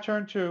let me now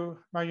turn to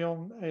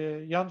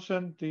Marion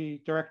Jansen,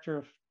 the Director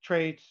of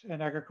Trade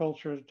and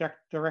Agriculture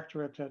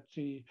Directorate at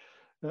the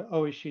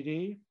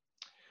OECD.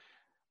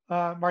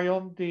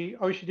 Marion, the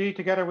OECD,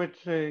 together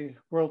with the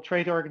World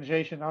Trade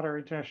Organization and other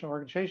international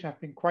organizations, have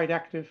been quite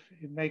active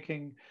in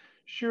making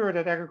sure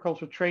that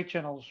agricultural trade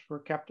channels were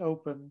kept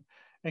open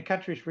and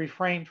countries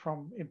refrained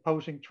from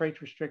imposing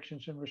trade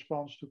restrictions in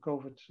response to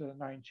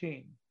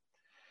COVID-19.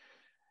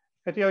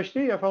 At the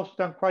OECD, I've also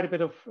done quite a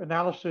bit of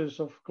analysis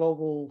of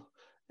global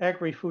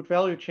agri-food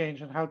value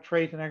chains and how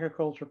trade and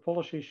agriculture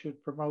policy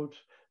should promote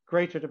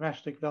greater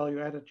domestic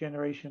value-added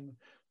generation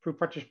through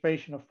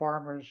participation of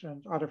farmers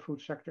and other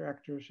food sector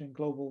actors in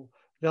global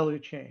value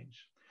chains.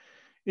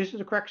 Is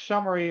it a correct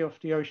summary of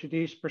the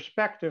OECD's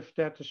perspective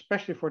that,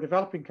 especially for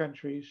developing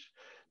countries,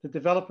 the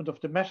development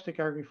of domestic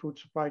agri-food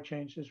supply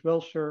chains is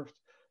well served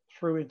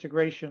through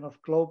integration of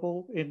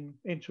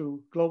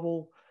into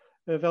global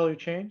value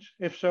chains?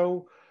 If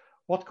so,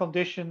 what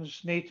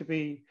conditions need to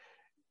be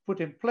put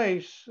in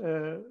place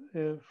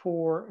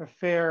for a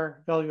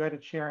fair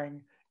value-added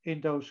sharing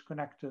in those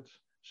connected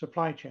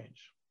supply chains?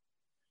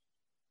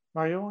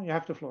 Marion, you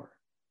have the floor.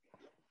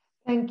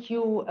 Thank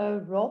you,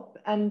 Rob,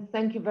 and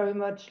thank you very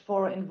much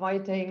for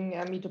inviting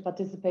me to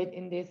participate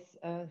in this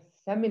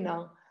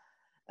seminar.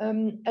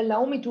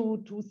 Allow me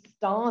to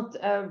start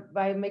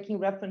by making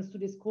reference to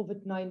this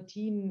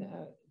COVID-19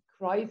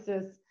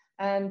 crisis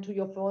and to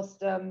your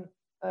first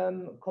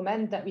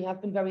comment that we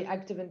have been very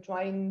active in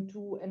trying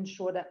to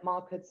ensure that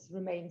markets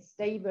remain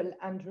stable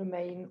and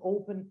remain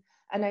open.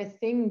 And I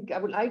think I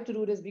would like to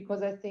do this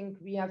because I think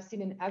we have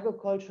seen in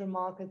agricultural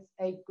markets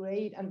a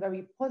great and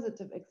very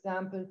positive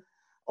example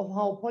of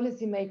how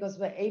policymakers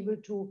were able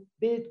to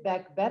build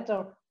back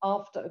better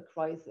after a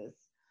crisis.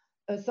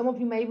 Some of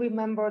you may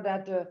remember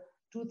that the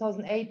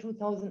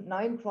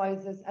 2008-2009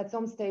 crisis at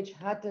some stage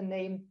had the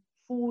name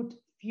food,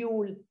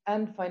 fuel,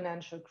 and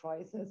financial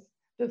crisis.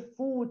 The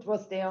food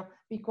was there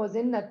because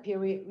in that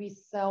period we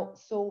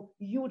saw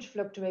huge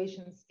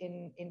fluctuations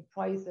in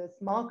prices,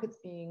 markets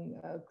being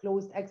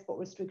closed, export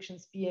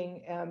restrictions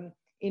being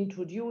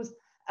introduced,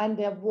 and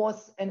there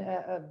was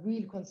a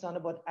real concern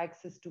about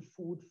access to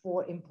food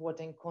for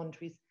importing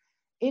countries.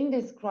 In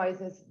this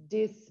crisis,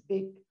 this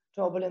big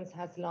turbulence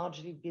has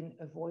largely been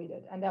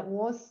avoided, and that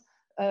was,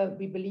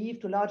 we believe,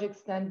 to a large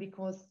extent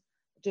because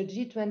the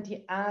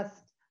G20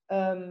 asked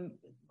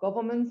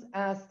governments,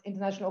 asked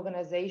international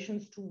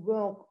organizations to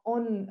work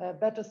on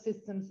better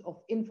systems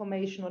of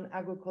information on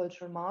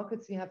agricultural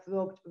markets. We have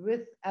worked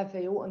with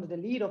FAO, under the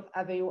lead of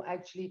FAO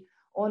actually,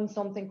 on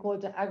something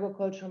called the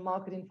Agricultural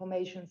Market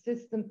Information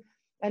System.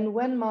 And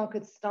when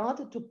markets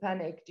started to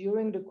panic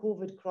during the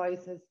COVID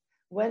crisis,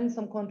 when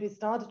some countries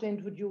started to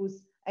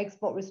introduce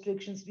export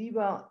restrictions, we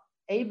were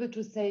able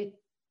to say,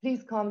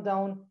 please calm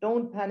down,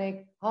 don't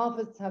panic,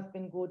 harvests have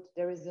been good,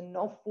 there is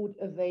enough food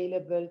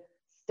available,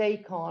 stay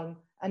calm.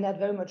 And that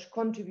very much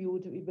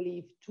contributed, we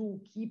believe,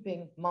 to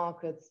keeping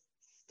markets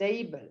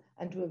stable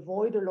and to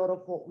avoid a lot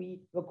of what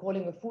we were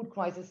calling a food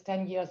crisis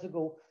 10 years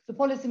ago. So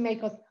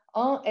policymakers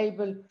are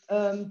able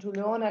to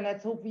learn, and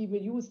let's hope we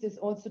will use this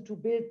also to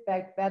build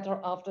back better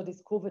after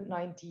this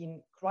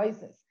COVID-19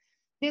 crisis.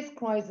 This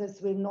crisis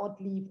will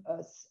not leave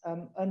us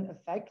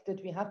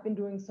unaffected. We have been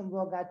doing some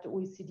work at the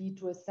OECD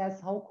to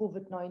assess how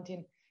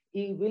COVID-19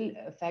 will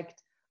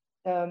affect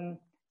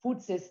food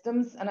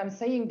systems. And I'm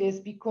saying this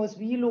because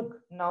we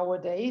look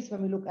nowadays,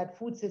 when we look at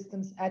food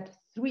systems, at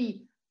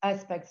three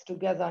aspects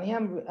together. And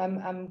here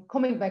I'm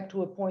coming back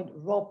to a point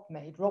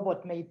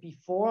Robert made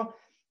before.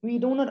 We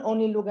do not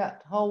only look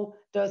at how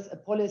does a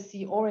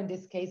policy, or in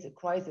this case, a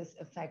crisis,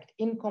 affect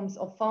incomes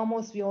of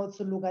farmers, we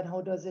also look at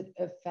how does it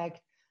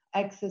affect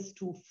access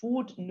to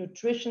food,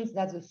 nutrition,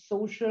 that's a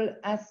social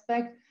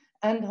aspect,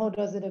 and how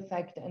does it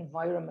affect the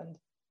environment.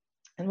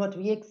 And what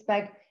we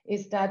expect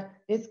is that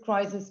this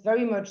crisis,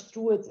 very much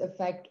through its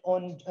effect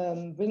on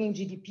bringing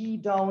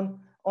GDP down,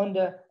 on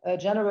the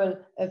general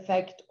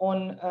effect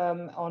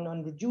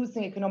on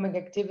reducing economic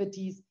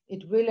activities,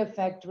 it will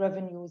affect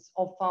revenues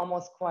of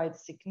farmers quite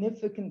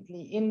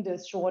significantly in the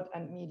short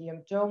and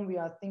medium term. We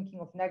are thinking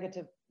of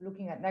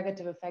looking at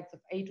negative effects of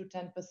 8 to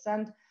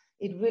 10%.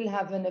 It will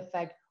have an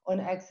effect on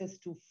access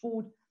to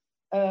food.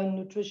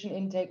 Nutrition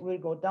intake will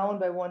go down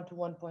by 1 to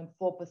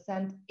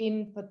 1.4%,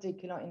 in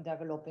particular in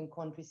developing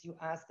countries. You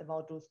asked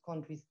about those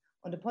countries.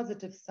 On the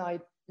positive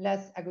side,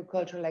 less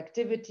agricultural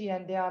activity,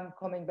 and there I'm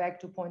coming back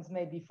to points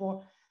made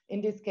before.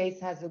 In this case,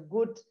 has a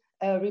good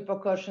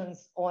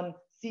repercussions on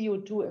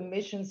CO2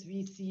 emissions,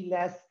 we see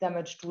less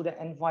damage to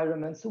the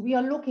environment. So we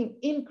are looking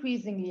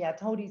increasingly at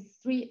how these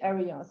three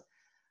areas,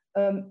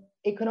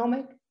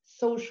 economic,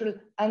 social,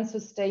 and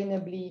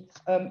sustainably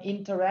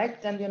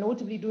interact. And we are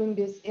notably doing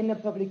this in a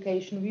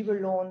publication we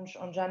will launch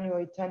on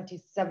January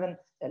 27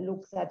 that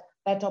looks at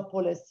better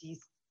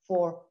policies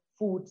for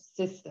food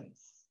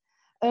systems.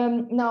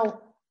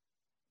 Now,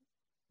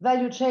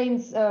 value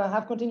chains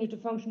have continued to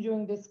function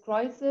during this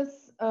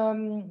crisis.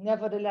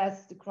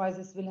 Nevertheless, the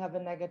crisis will have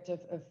a negative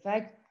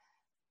effect.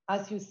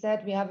 As you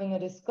said, we're having a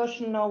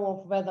discussion now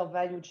of whether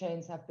value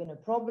chains have been a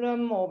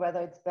problem or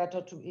whether it's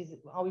better to,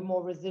 are we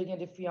more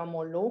resilient if we are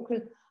more local?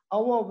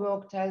 Our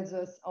work tells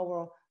us,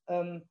 our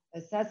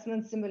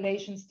assessment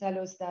simulations tell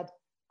us that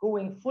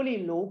going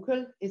fully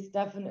local is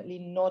definitely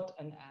not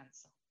an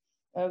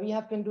answer. We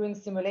have been doing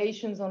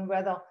simulations on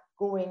whether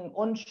going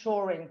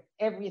onshoring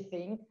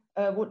everything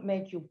would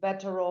make you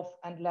better off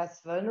and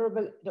less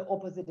vulnerable. The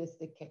opposite is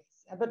the case.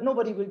 But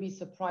nobody will be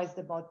surprised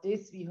about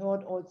this. We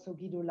heard also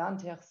Guido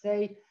Landher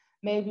say,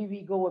 maybe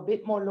we go a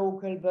bit more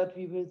local, but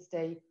we will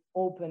stay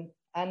open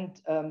and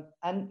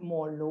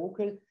more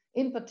local.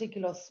 In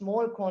particular,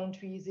 small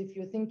countries, if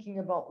you're thinking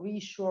about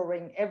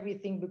reshoring,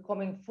 everything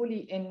becoming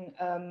fully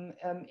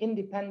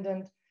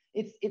independent,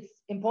 it's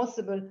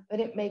impossible, but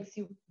it makes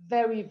you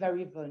very,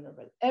 very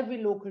vulnerable. Every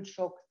local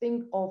shock,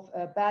 think of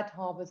a bad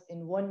harvest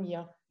in 1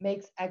 year,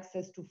 makes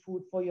access to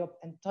food for your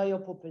entire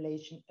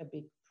population a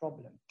big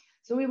problem.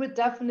 So we would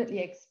definitely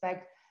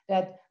expect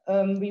that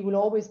we will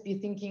always be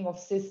thinking of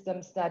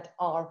systems that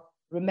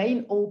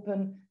remain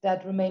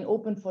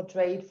open for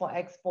trade, for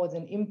exports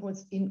and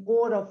imports, in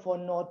order for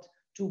not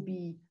to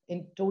be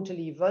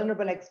totally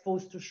vulnerable,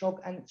 exposed to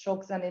shocks,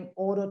 and in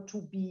order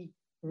to be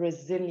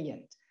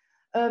resilient.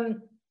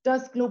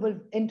 Does global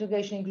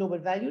integration in global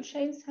value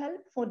chains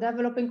help for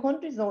developing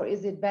countries, or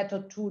is it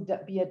better to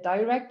be a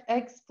direct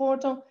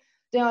exporter?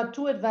 There are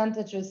two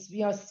advantages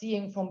we are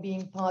seeing from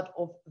being part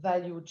of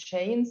value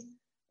chains.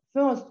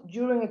 First,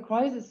 during a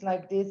crisis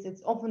like this,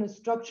 it's often a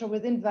structure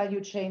within value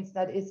chains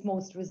that is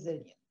most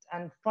resilient.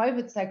 And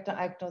private sector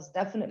actors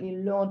definitely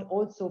learned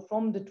also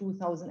from the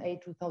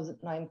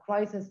 2008-2009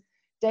 crisis.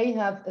 They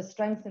have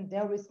strengthened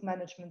their risk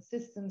management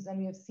systems, and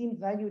we have seen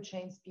value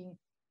chains being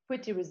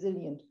pretty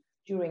resilient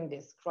during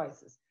this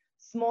crisis.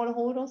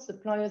 Smallholders,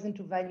 suppliers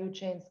into value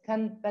chains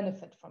can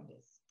benefit from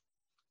this.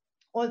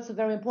 Also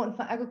very important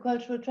for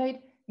agricultural trade,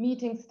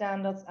 meeting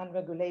standards and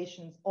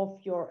regulations of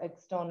your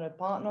external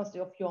partners,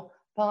 of your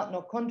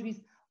partner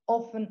countries.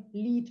 Often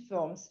lead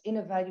firms in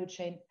a value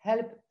chain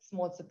help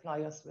small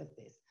suppliers with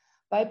this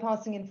by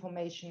passing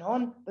information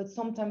on, but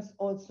sometimes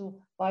also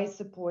by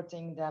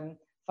supporting them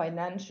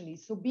financially.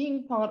 So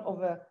being part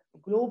of a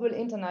global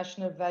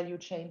international value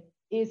chain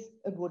is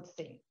a good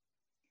thing.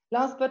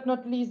 Last but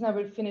not least, and I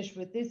will finish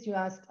with this, you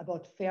asked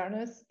about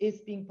fairness.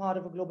 Is being part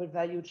of a global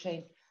value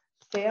chain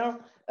fair?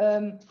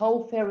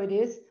 How fair it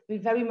is will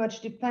very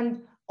much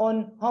depend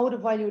on how the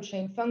value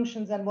chain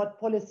functions and what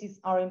policies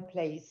are in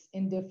place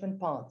in different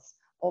parts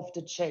of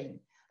the chain.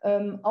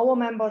 Our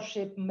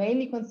membership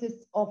mainly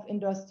consists of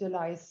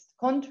industrialized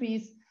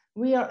countries.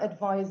 We are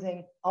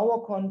advising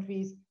our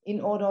countries in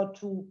order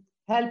to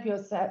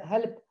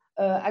help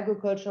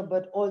agriculture,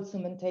 but also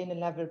maintain a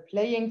level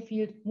playing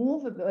field,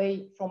 move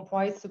away from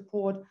price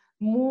support,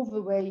 move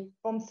away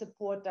from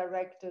support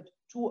directed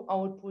to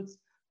outputs,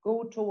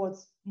 go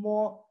towards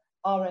more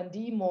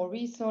R&D, more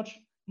research,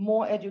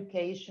 more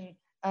education,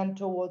 and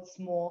towards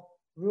more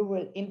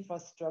rural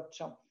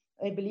infrastructure.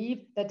 I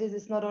believe that this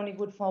is not only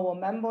good for our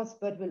members,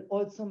 but will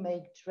also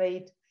make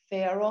trade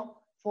fairer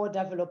for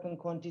developing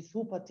countries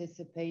who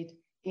participate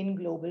in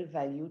global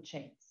value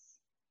chains.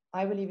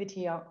 I will leave it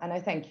here, and I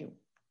thank you.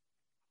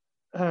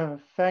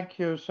 Thank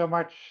you so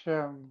much,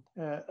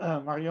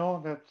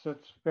 Marion. That's a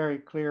very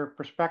clear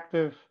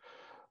perspective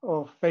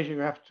of basically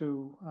you have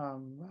to,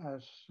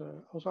 as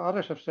also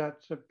others have said,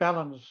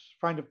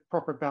 find a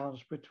proper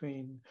balance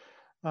between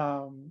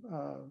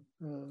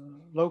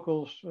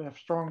locals, have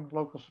strong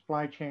local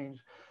supply chains,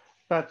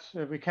 but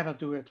we cannot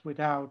do it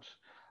without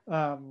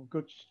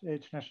good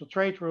international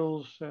trade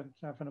rules and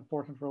have an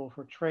important role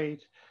for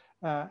trade,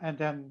 and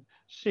then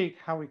seek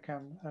how we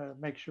can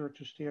make sure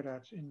to steer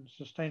that in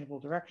sustainable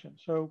direction.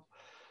 So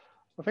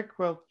I think,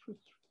 well, we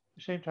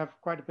seem to have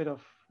quite a bit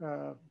of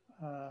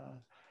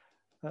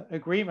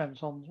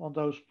agreements on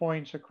those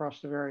points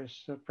across the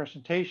various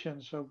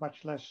presentations, so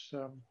much less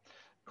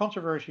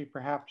controversy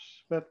perhaps,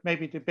 but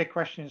maybe the big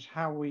question is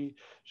how we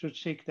should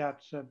seek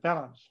that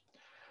balance.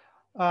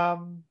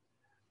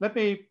 Let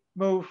me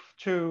move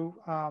to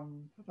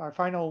our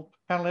final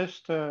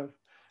panelist,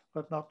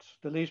 but not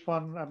the least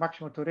one,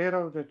 Maximo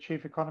Torero, the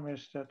Chief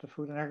Economist at the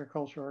Food and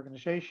Agriculture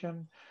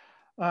Organization.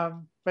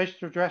 Basically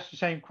to address the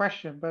same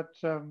question, but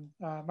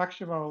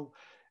Maximo,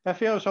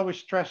 FAO has always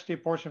stressed the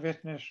importance of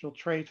international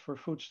trade for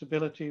food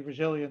stability,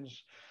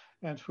 resilience,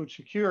 and food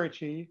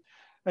security,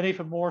 and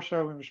even more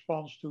so in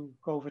response to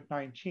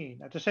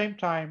COVID-19. At the same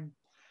time,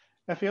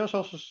 FAO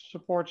also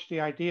supports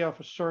the idea of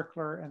a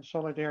circular and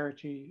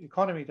solidarity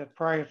economy that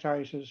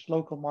prioritizes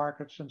local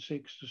markets and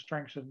seeks to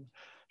strengthen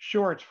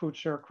short food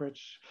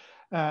circuits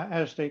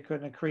as they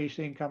can increase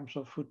the incomes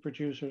of food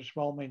producers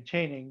while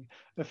maintaining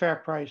a fair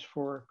price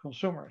for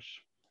consumers.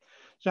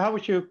 So how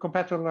would you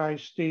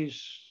compatibilize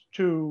these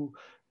two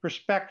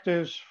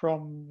perspectives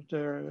from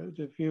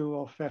the view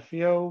of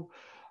FAO?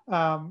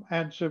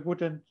 And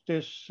wouldn't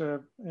this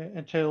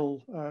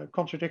entail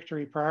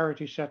contradictory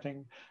priority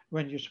setting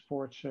when you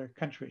support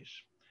countries?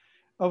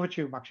 Over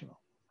to you, Maximo.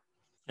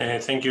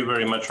 Thank you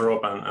very much,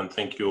 Rob, and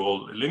thank you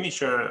all. Let me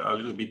share a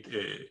little bit,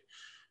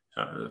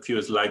 a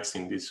few slides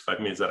in these 5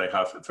 minutes that I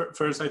have.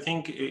 First, I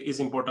think it's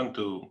important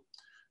to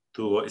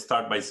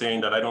start by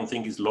saying that I don't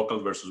think it's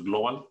local versus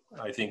global.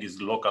 I think it's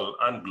local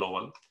and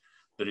global.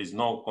 There is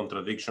no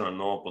contradiction and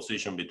no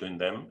opposition between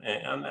them.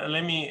 And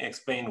let me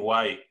explain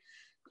why.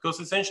 Because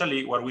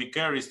essentially what we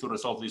care is to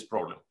resolve this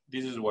problem.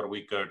 This is what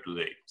we care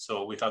today.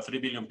 So we have 3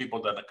 billion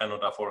people that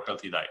cannot afford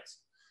healthy diets.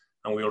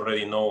 And we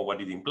already know what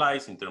it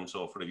implies in terms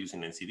of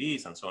reducing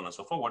NCDs and so on and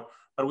so forth.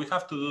 But we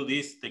have to do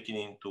this taking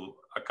into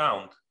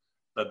account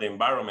that the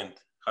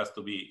environment has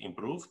to be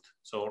improved,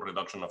 so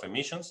reduction of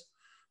emissions,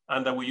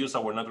 and that we use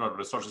our natural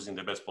resources in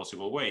the best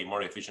possible way,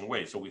 more efficient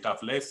way. So we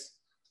have less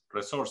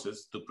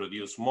resources to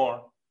produce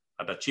more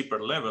at a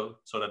cheaper level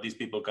so that these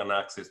people can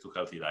access to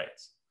healthy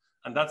diets.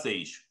 And that's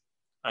the issue.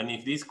 And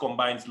if this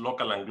combines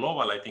local and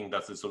global, I think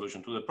that's the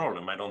solution to the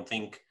problem. I don't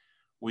think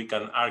we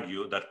can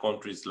argue that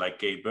countries like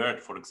Cape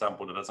Verde, for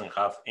example, that doesn't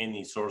have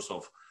any source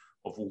of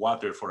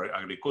water for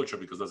agriculture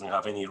because it doesn't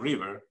have any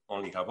river,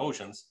 only have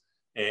oceans,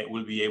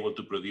 will be able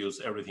to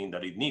produce everything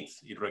that it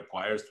needs. It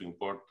requires to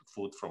import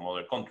food from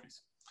other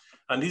countries.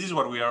 And this is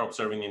what we are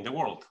observing in the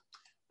world.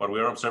 What we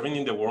are observing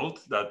in the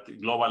world that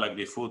global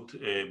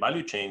agri-food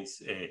value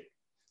chains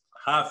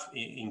have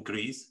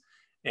increased.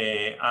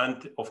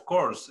 And of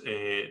course,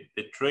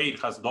 the trade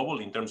has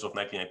doubled in terms of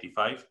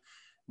 1995.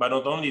 But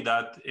not only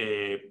that,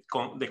 the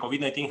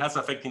COVID-19 has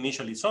affected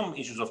initially some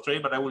issues of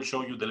trade, but I will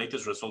show you the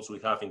latest results we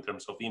have in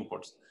terms of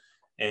imports.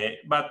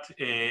 But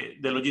the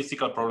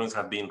logistical problems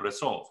have been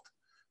resolved.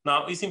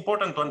 Now, it's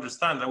important to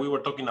understand that we were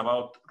talking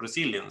about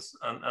resilience,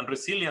 and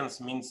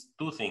resilience means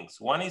 2 things.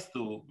 One is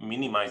to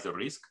minimize the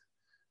risk,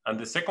 and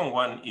the second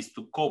one is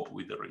to cope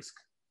with the risk.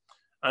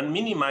 And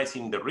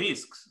minimizing the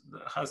risks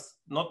has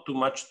not too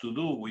much to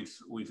do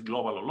with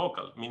global or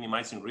local.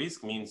 Minimizing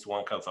risk means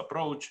One Health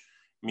approach,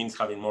 means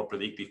having more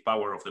predictive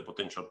power of the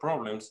potential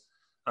problems,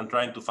 and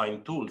trying to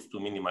find tools to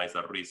minimize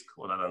that risk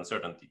or that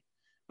uncertainty.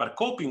 But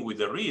coping with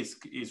the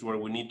risk is where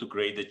we need to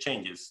create the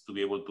changes to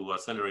be able to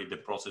accelerate the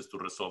process to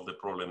resolve the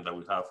problem that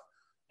we have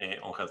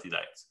on healthy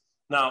diets.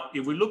 Now,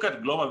 if we look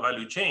at global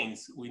value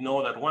chains, we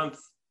know that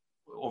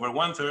over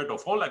 1/3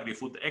 of all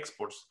agri-food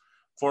exports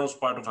forms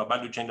part of a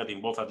value chain that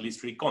involves at least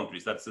 3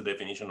 countries. That's the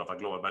definition of a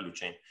global value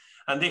chain.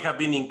 And they have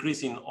been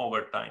increasing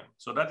over time.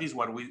 So that is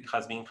what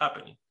has been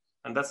happening.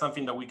 And that's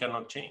something that we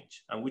cannot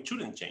change, and we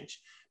shouldn't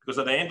change. Because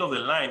at the end of the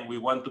line, we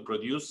want to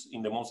produce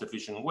in the most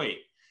efficient way.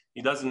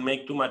 It doesn't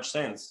make too much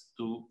sense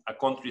to a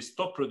country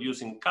stop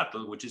producing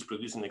cattle, which is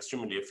producing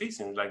extremely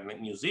efficient, like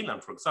New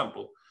Zealand, for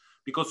example,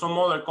 because some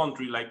other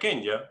country like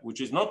Kenya,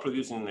 which is not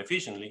producing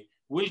efficiently,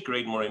 will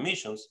create more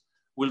emissions,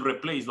 will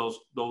replace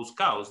those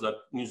cows that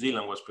New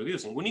Zealand was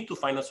producing. We need to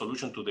find a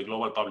solution to the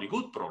global public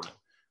good problem,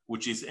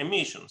 which is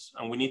emissions,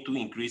 and we need to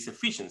increase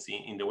efficiency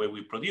in the way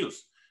we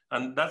produce.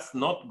 And that's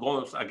not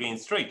goes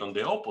against trade. On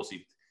the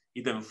opposite,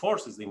 it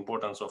enforces the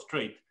importance of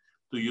trade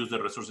to use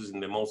the resources in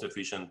the most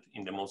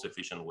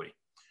efficient way.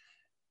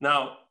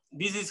 Now,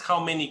 this is how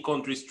many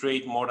countries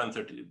trade more than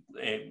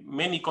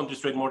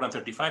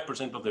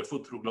 35% of their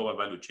food through global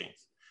value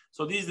chains.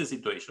 So this is the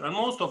situation. And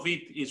most of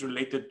it is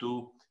related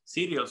to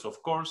cereals,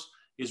 of course,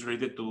 is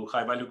related to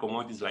high value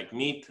commodities like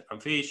meat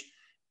and fish.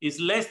 It's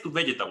less to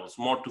vegetables,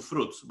 more to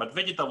fruits, but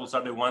vegetables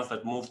are the ones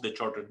that move the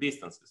shorter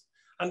distances.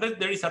 And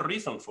there is a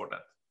reason for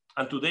that.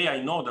 And today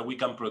I know that we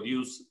can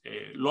produce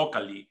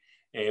locally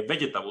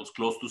vegetables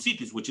close to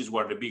cities, which is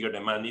where the bigger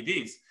demand it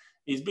is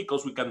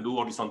because we can do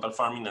horizontal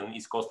farming and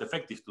it's cost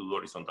effective to do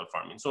horizontal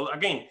farming. So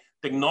again,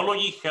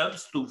 technology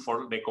helps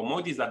for the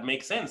commodities that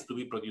make sense to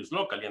be produced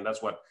locally, and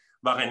that's what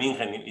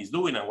Wageningen is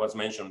doing and was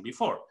mentioned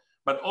before.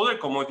 But other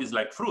commodities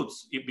like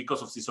fruits,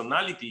 because of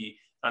seasonality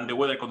and the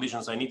weather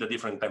conditions I need at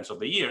different times of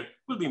the year,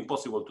 will be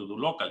impossible to do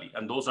locally.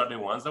 And those are the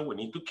ones that we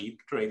need to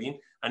keep trading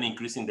and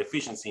increasing the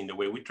efficiency in the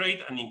way we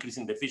trade and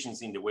increasing the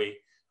efficiency in the way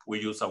we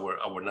use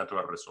our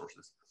natural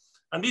resources.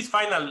 And this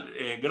final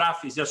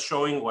graph is just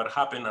showing what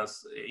happened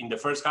in the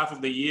first half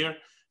of the year,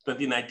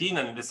 2019,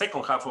 and in the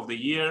second half of the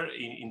year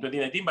in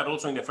 2019, but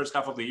also in the first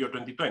half of the year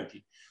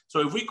 2020.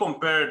 So if we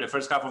compare the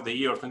first half of the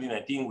year of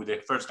 2019 with the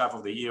first half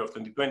of the year of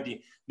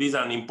 2020, this is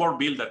an import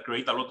bill that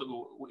created a lot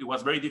of, it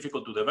was very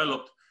difficult to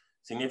develop,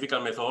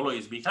 significant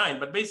methodologies behind,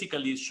 but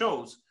basically it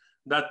shows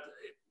that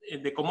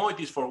the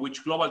commodities for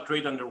which global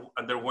trade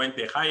underwent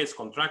the highest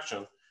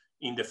contraction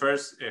in the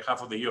first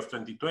half of the year of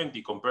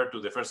 2020 compared to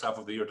the first half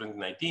of the year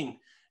 2019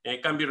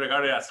 can be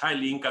regarded as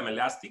highly income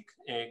elastic,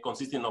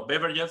 consisting of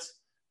beverages,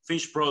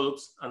 fish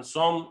products, and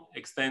some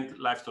extent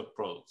livestock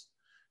products.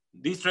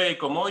 These traded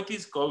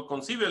commodities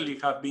conceivably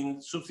have been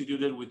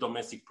substituted with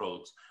domestic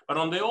products. But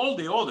on all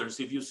the others,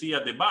 if you see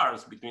at the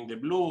bars between the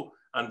blue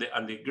and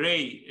the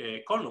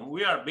gray column,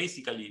 we are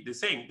basically the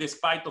same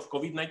despite of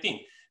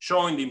COVID-19,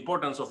 showing the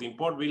importance of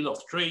import bill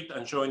of trade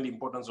and showing the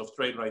importance of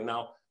trade right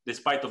now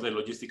despite of the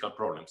logistical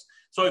problems.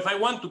 So if I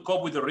want to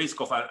cope with the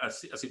risk of a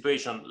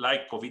situation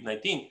like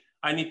COVID-19,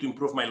 I need to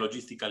improve my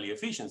logistical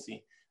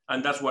efficiency.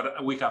 And that's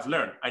what we have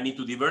learned. I need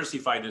to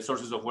diversify the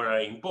sources of where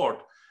I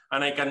import,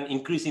 and I can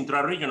increase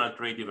intra-regional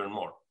trade even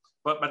more.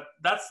 But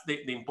that's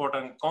the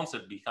important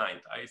concept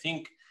behind. I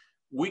think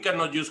we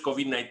cannot use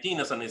COVID-19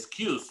 as an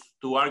excuse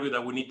to argue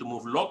that we need to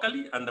move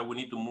locally and that we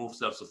need to move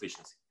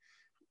self-sufficiency.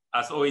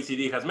 As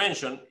OECD has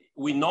mentioned,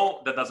 we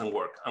know that doesn't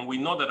work. And we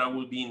know that I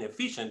will be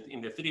inefficient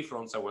in the three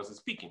fronts I was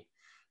speaking.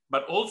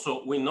 But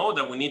also we know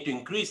that we need to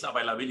increase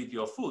availability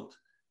of food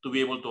to be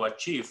able to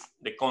achieve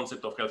the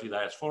concept of healthy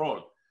diets for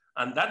all.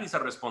 And that is a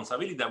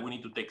responsibility that we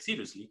need to take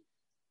seriously,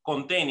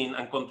 containing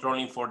and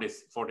controlling for the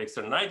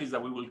externalities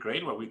that we will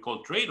create, what we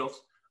call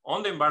trade-offs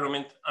on the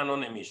environment and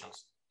on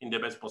emissions in the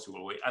best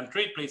possible way. And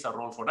trade plays a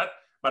role for that.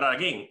 But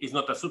again, it's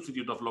not a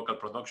substitute of local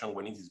production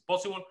when it is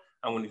possible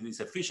and when it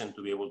is efficient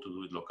to be able to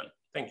do it locally.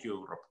 Thank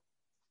you, Rob.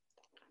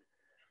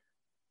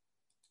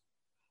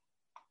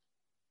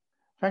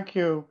 Thank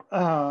you,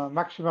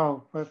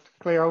 Maximo, with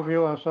clear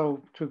overview,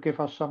 also to give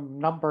us some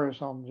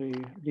numbers on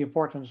the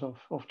importance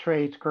of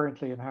trade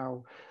currently and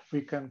how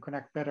we can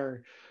connect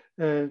better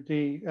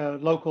the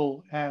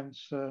local and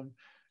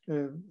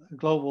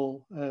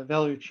global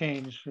value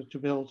chains to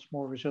build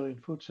more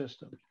resilient food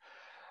systems.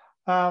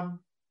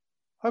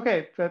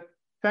 Okay, but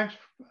thanks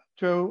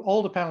to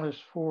all the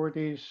panelists for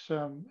these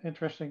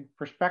interesting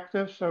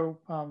perspectives. So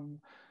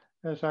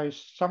as I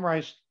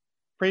summarized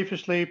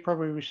previously,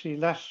 probably we see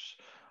less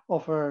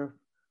of a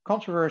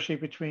controversy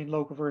between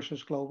local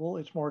versus global.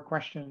 It's more a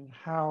question,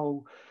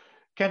 how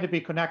can it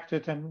be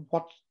connected and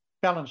what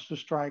balance to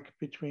strike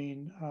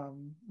between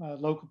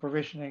local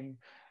provisioning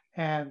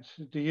and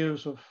the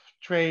use of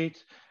trade,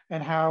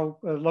 and how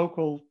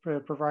local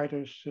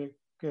providers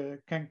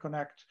can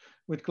connect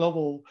with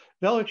global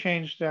value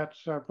chains that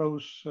are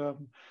both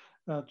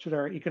to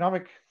their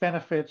economic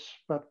benefits,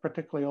 but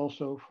particularly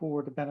also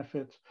for the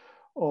benefit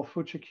of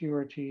food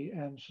security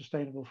and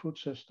sustainable food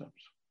systems.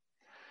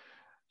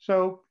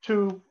 So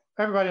to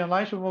everybody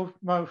online, so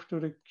move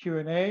to the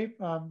Q&A.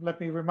 Let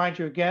me remind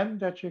you again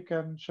that you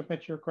can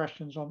submit your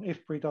questions on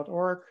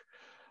ifpri.org,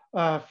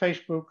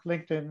 Facebook,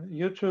 LinkedIn,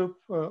 YouTube,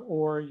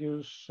 or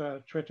use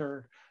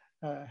Twitter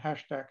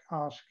hashtag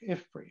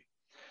AskIFPRI.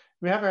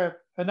 We have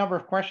a number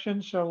of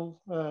questions, so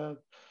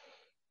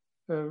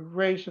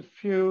raise a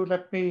few.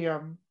 Let me,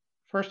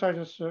 first I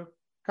just a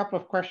couple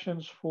of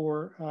questions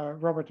for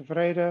Robert de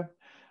Vrede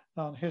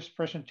on his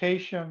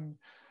presentation.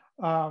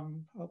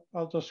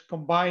 I'll just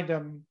combine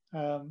them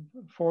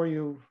for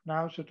you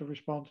now, so to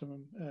respond to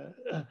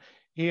them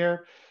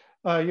here.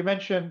 You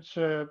mentioned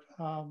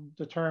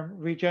the term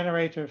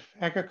regenerative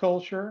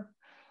agriculture,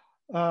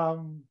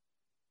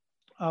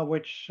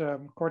 which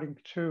according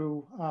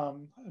to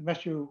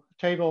Matthew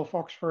Table of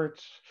Oxford,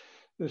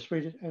 the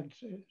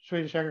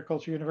Swedish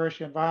Agricultural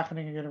University and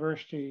Wageningen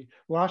University,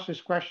 who asked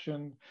this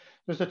question,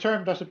 does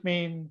it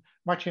mean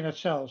much in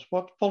itself?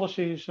 What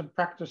policies and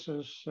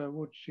practices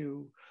would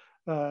you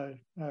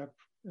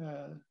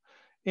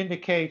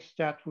indicate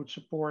that would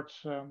support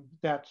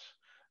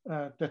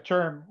the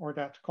term or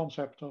that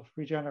concept of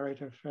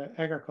regenerative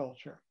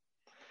agriculture?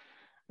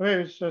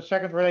 There's a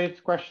second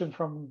related question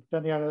from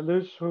Daniela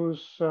Luz,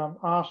 who's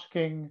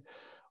asking,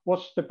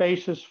 what's the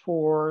basis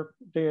for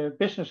the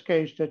business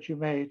case that you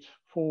made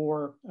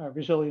for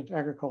resilient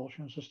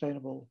agriculture and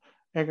sustainable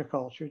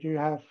agriculture? Do you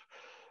have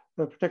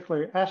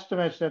particular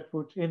estimates that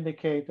would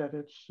indicate that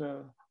it's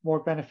more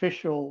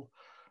beneficial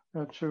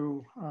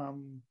to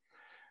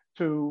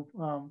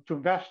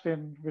invest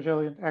in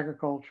resilient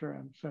agriculture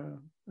and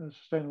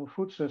sustainable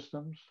food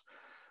systems?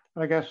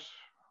 I guess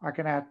I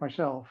can add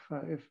myself,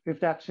 if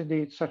that's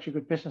indeed such a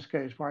good business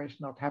case, why is it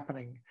not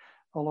happening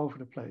all over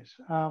the place?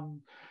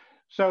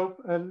 So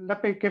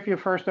let me give you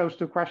first those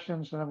two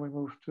questions, and then we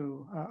move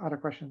to other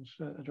questions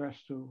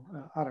addressed to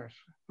others.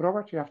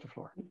 Robert, you have the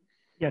floor.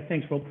 Yeah,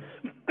 thanks, Rob.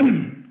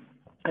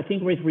 I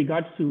think with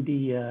regards to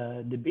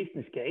the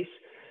business case,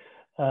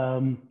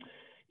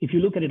 if you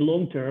look at it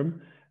long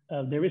term,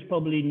 there is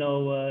probably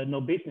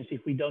no business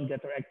if we don't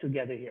get our act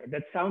together here.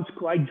 That sounds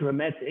quite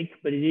dramatic,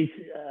 but it is,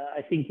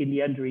 I think, in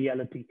the end,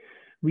 reality.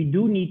 We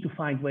do need to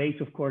find ways,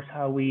 of course,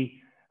 how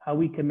we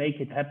can make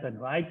it happen,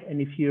 right?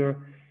 And if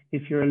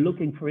you're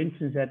looking, for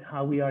instance, at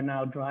how we are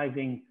now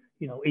driving,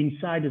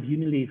 inside of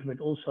Unilever, but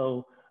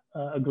also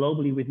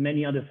globally with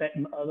many other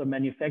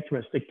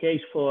manufacturers, the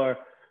case for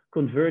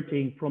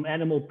converting from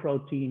animal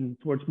protein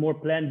towards more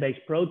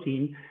plant-based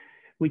protein,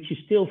 which is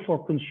still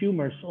for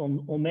consumers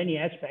on many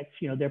aspects,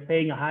 they're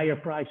paying a higher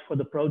price for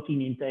the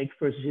protein intake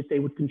versus if they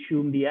would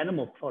consume the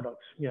animal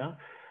products, yeah?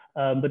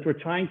 But we're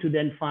trying to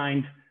then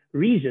find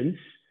reasons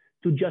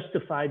to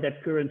justify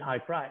that current high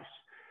price.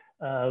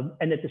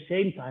 And at the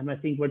same time, I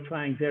think we're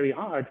trying very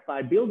hard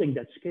by building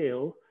that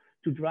scale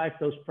to drive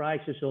those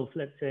prices of,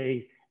 let's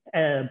say,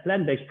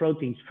 plant-based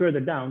proteins further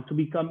down to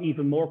become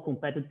even more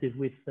competitive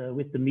with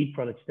the meat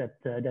products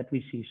that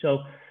we see. So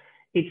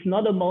it's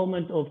not a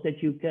moment of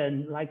that you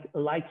can, like a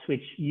light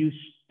switch, you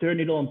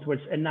turn it on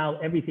towards, and now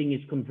everything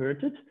is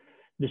converted.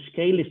 The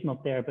scale is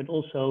not there, but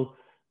also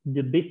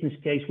the business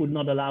case would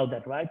not allow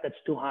that, right? That's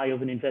too high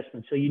of an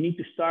investment. So you need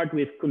to start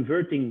with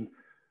converting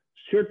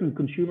certain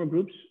consumer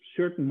groups,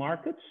 certain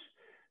markets,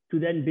 to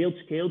then build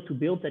scale, to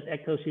build that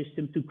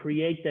ecosystem, to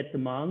create that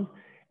demand.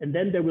 And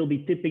then there will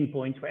be tipping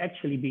points where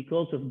actually,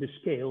 because of the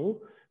scale,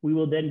 we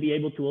will then be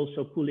able to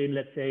also pull in,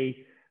 let's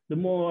say, the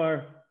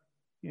more,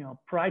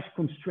 price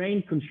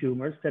constrained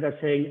consumers that are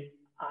saying,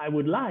 I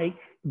would like,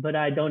 but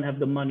I don't have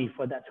the money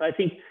for that. So I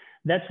think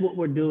that's what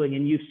we're doing.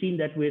 And you've seen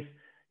that with,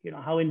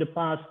 how in the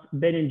past,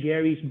 Ben &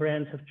 Jerry's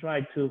brands have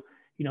tried to,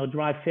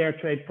 drive fair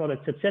trade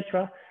products,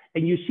 etc.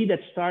 And you see that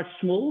start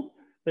small,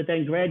 but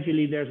then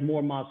gradually there's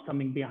more mass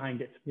coming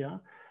behind it. Yeah.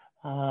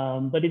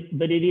 But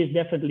it is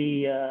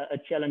definitely a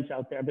challenge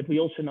out there. But we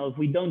also know if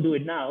we don't do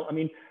it now, I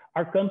mean,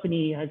 our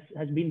company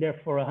has been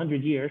there for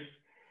 100 years.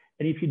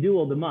 And if you do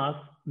all the math,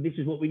 this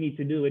is what we need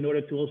to do in order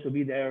to also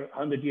be there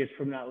 100 years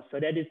from now. So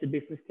that is the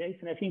business case.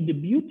 And I think the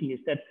beauty is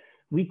that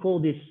we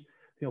call this,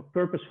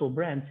 purposeful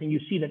brands. And you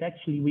see that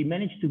actually we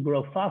managed to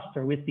grow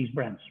faster with these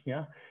brands.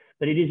 Yeah.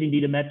 But it is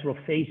indeed a matter of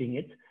phasing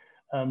it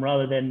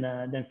rather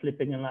than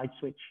flipping a light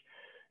switch.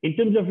 In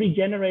terms of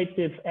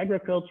regenerative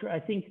agriculture, I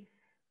think,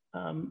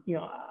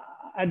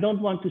 I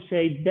don't want to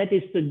say that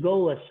is the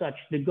goal as such.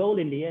 The goal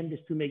in the end is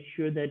to make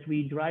sure that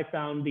we drive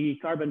down the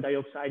carbon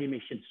dioxide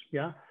emissions.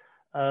 Yeah.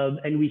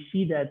 And we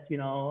see that,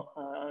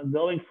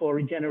 going for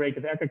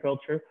regenerative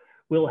agriculture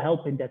will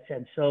help in that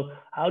sense. So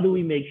how do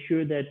we make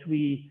sure that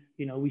we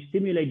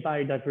stimulate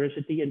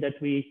biodiversity and that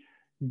we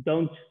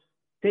don't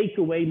take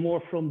away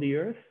more from the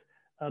earth,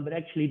 but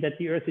actually that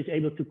the earth is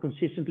able to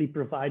consistently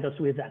provide us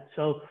with that.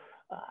 So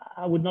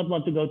I would not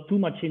want to go too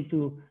much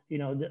into,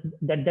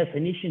 that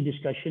definition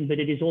discussion, but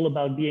it is all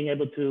about being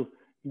able to,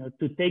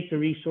 to take the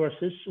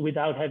resources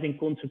without having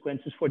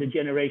consequences for the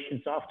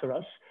generations after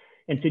us,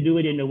 and to do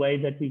it in a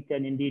way that we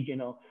can indeed,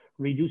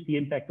 reduce the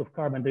impact of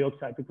carbon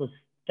dioxide, because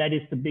that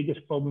is the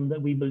biggest problem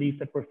that we believe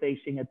that we're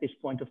facing at this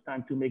point of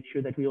time, to make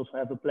sure that we also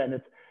have a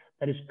planet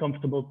that is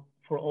comfortable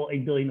for all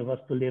 8 billion of us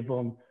to live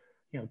on,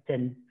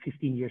 10,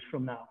 15 years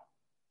from now.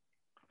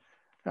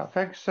 Yeah,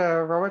 thanks,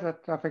 Robert.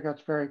 I think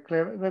that's very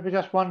clear. Maybe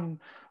just one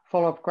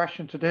follow-up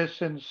question to this,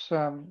 since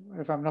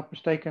if I'm not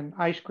mistaken,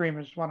 ice cream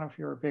is one of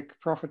your big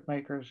profit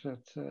makers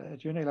at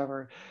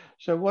Unilever.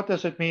 So what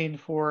does it mean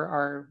for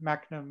our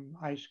Magnum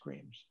ice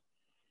creams?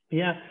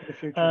 Yeah,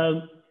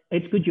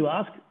 it's good you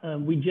ask.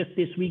 We just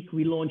this week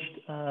we launched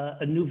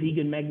a new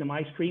vegan Magnum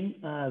ice cream,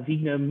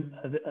 vegan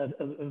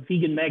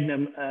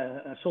Magnum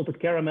salted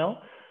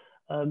caramel.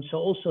 So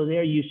also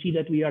there you see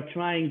that we are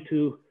trying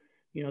to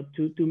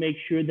make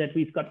sure that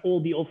we've got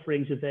all the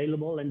offerings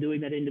available and doing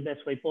that in the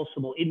best way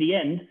possible. In the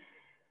end,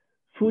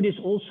 food is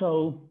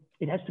also,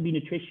 it has to be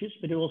nutritious,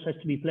 but it also has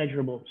to be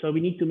pleasurable. So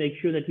we need to make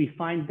sure that we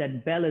find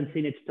that balance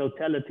in its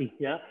totality.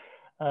 Yeah.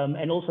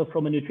 And also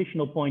from a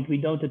nutritional point, we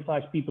don't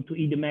advise people to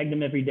eat a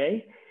Magnum every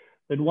day,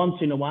 but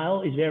once in a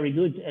while is very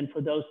good. And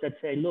for those that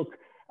say, look,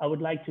 I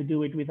would like to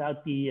do it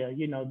without the,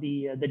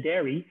 the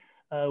dairy,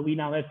 we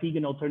now have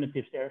vegan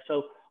alternatives there.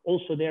 So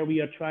also there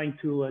we are trying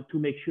to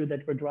make sure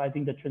that we're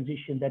driving the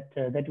transition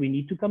that we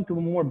need to come to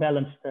a more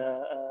balanced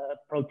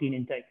protein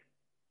intake.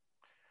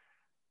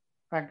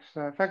 Thanks,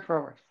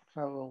 Robert.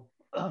 So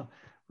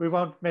we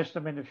won't miss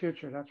them in the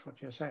future. That's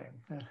what you're saying.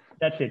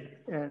 That's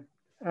it.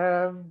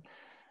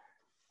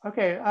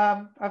 Okay,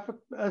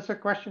 there's a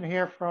question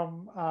here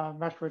from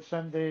Mashwar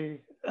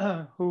Sendi,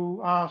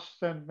 who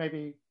asked, and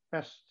maybe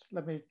best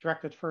let me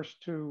direct it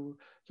first to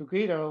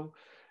Guido,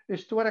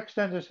 is to what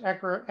extent is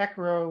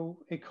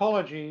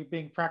agroecology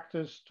being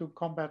practiced to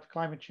combat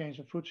climate change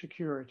and food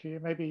security?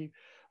 And maybe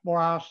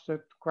more asked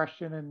the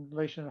question in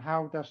relation to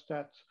how does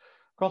that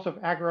concept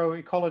of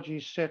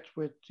agroecology sit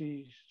with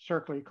the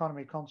circular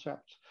economy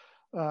concept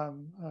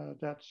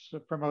that's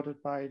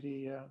promoted by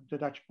the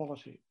Dutch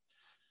policy?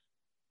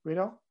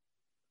 Guido?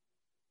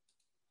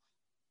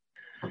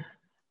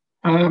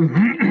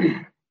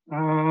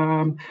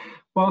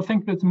 Well, I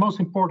think that the most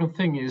important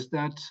thing is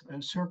that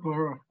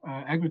circular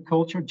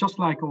agriculture, just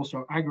like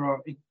also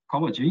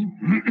agroecology,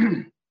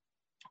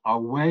 are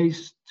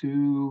ways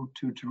to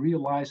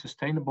realize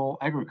sustainable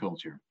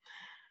agriculture.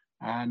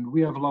 And we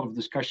have a lot of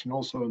discussion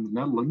also in the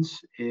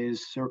Netherlands.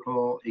 Is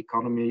circular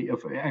economy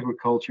of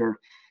agriculture,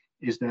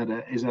 is that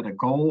a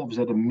goal, or is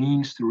that a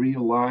means to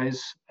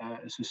realize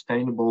a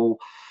sustainable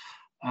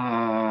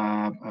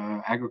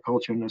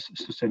agriculture in a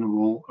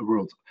sustainable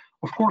world?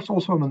 Of course,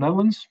 also in the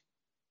Netherlands,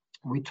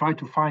 we try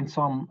to find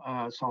some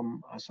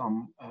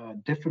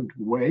different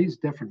ways,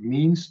 different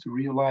means to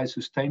realize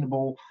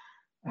sustainable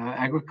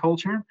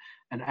agriculture,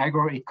 and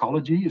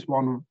agroecology is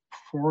one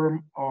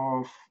form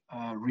of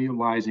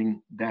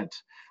realizing that.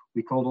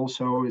 We call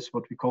also is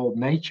what we call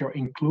nature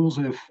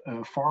inclusive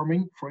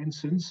farming, for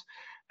instance,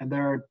 and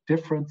there are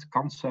different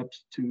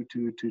concepts to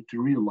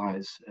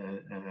realize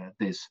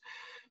this.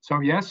 So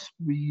yes,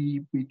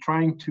 we're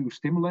trying to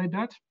stimulate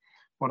that.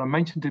 What I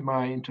mentioned in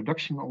my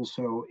introduction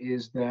also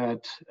is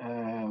that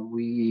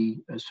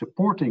we are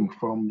supporting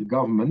from the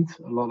government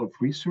a lot of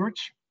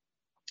research.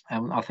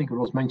 And I think it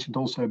was mentioned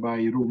also by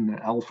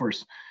Jeroen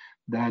Elvers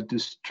that the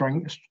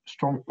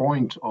strong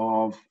point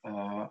of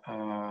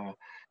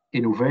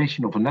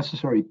innovation, of a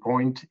necessary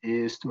point,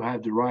 is to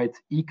have the right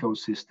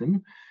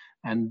ecosystem,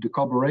 and the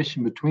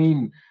collaboration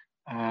between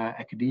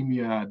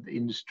academia, the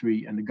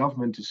industry, and the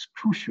government is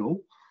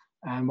crucial.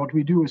 And what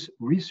we do is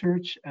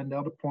research, and the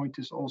other point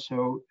is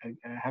also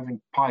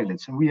having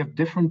pilots. And we have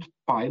different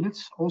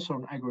pilots also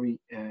in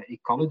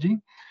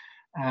agroecology.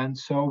 And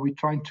so we're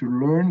trying to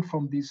learn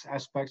from these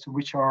aspects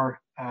which are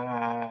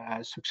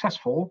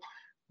successful.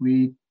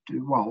 We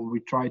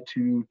try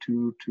to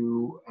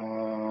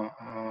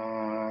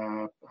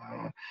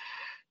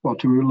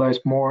realize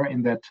more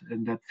in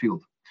that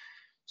field.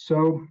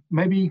 So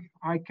maybe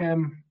I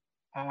can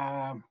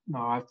now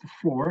I have the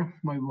floor.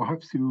 Maybe we'll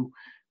have to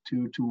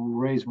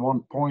raise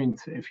one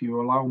point, if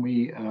you allow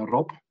me,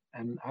 Rob.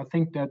 And I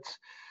think that's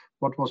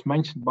what was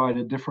mentioned by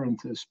the different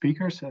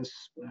speakers, as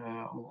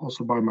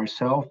also by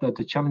myself, that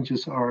the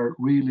challenges are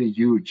really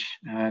huge.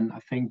 And I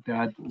think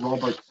that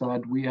Robert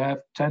said we have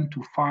 10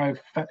 to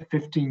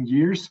 15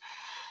 years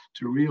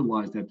to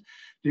realize that.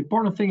 The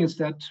important thing is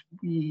that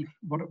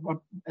what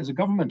as a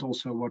government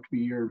also, what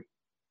we are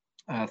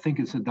think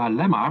is a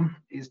dilemma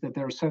is that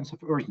there's a sense of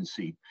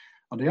urgency.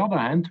 On the other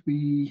hand,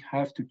 we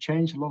have to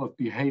change a lot of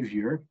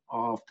behavior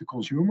of the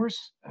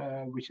consumers,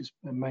 which is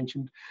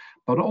mentioned,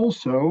 but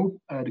also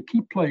the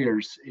key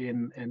players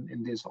in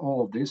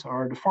all of this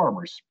are the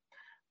farmers.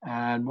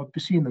 And what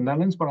we see in the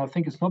Netherlands, but I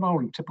think it's not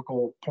only a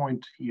typical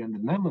point here in the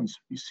Netherlands,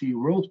 we see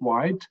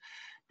worldwide,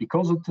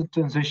 because of the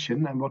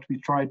transition and what we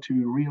try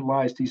to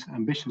realize these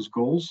ambitious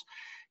goals,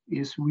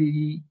 is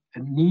we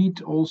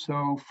need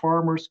also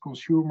farmers,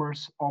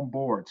 consumers on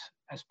board,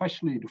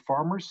 especially the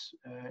farmers.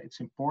 It's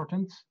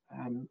important,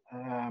 and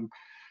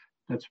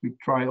that we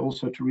try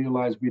also to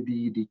realize with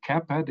the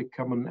CAP, the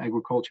Common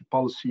Agriculture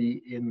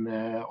Policy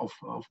of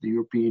the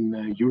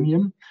European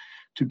Union,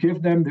 to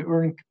give them the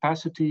earning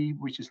capacity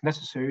which is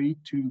necessary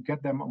to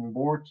get them on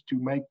board to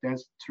make that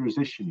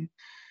transition.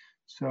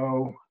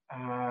 So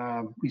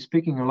we're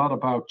speaking a lot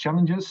about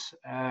challenges,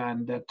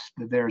 and that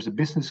there's a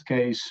business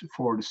case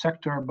for the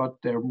sector,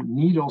 but there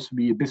need also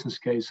be a business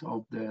case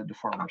of the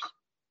farmers.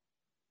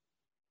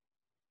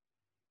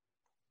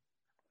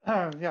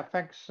 Yeah,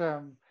 thanks,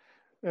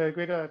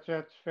 Guido.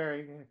 That's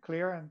very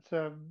clear, and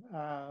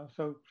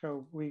so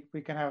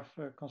we can have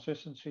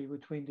consistency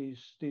between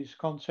these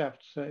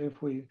concepts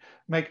if we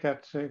make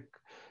that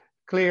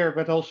clear,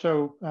 but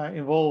also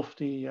involve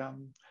the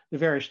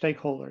various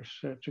stakeholders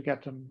to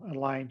get them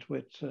aligned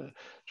with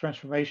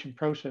transformation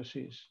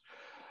processes.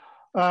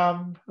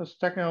 Let's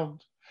take a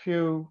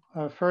few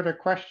further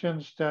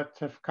questions that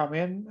have come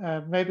in.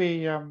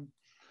 Maybe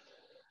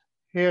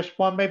here's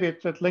one, maybe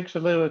it links a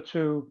little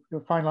to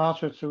your final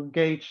answer to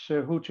engage,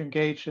 who to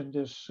engage in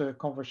this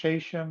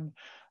conversation.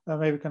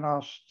 Maybe we can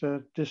ask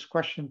this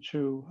question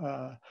to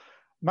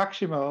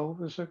Maximo.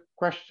 There's a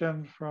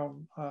question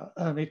from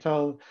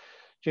Nital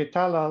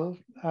Jetalal,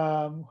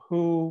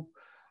 who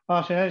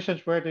asked in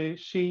essence where the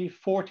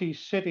C40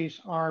 cities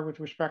are with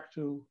respect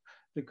to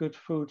the Good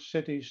Food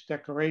Cities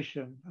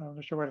Declaration. I'm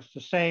not sure whether it's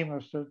the same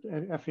as the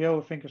FAO,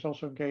 I think, is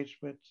also engaged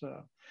with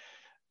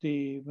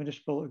the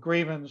municipal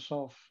agreements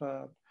of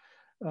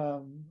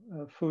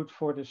food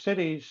for the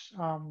cities,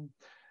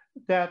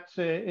 that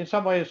in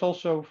some ways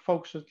also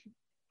focuses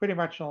pretty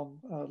much on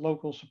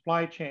local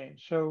supply chain.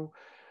 So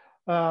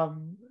are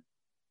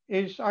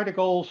the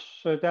goals,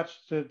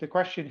 that's the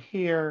question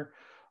here,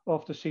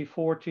 of the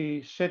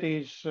C40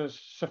 cities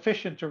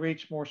sufficient to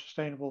reach more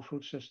sustainable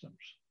food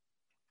systems?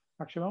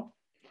 Maximo?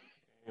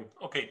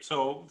 Okay,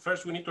 so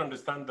first we need to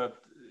understand that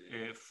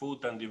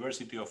food and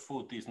diversity of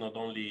food is not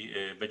only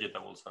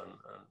vegetables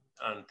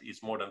and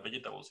it's more than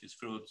vegetables, it's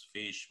fruits,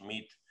 fish,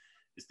 meat,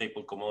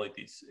 staple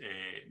commodities.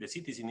 The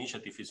cities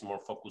initiative is more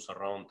focused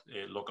around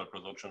local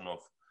production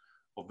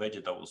of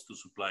vegetables to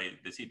supply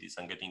the cities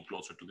and getting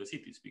closer to the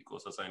cities,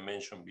 because as I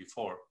mentioned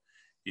before,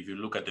 if you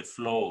look at the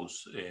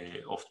flows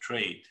of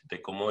trade, the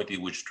commodity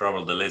which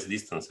travel the less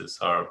distances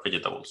are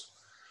vegetables.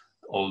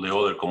 All the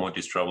other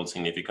commodities travel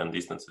significant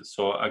distances.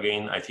 So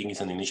again, I think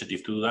it's an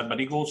initiative to do that,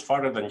 but it goes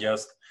farther than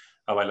just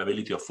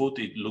availability of food.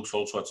 It looks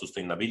also at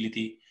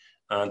sustainability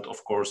and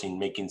of course in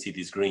making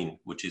cities green,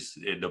 which is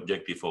the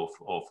objective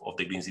of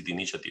the Green City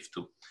Initiative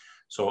too.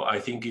 So I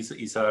think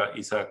it's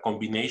a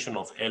combination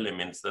of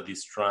elements that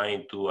is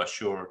trying to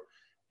assure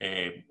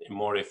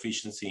more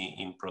efficiency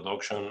in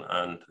production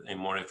and a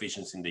more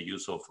efficiency in the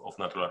use of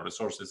natural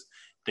resources,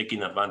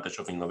 taking advantage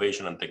of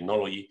innovation and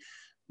technology.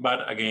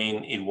 But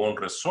again, it won't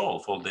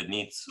resolve all the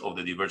needs of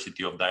the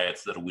diversity of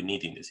diets that we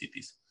need in the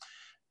cities.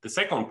 The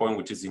second point,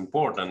 which is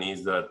important,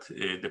 is that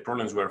the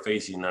problems we are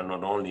facing are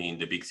not only in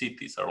the big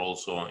cities, are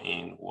also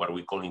in what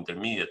we call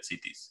intermediate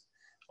cities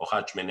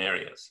catchment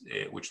areas,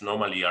 which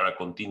normally are a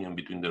continuum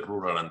between the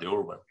rural and the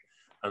urban.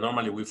 And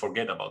normally we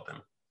forget about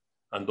them.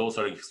 And those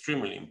are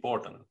extremely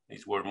important.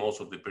 It's where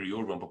most of the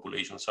peri-urban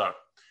populations are.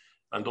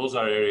 And those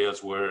are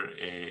areas where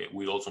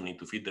we also need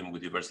to feed them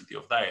with diversity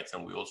of diets,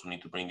 and we also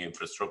need to bring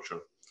infrastructure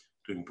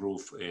to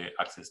improve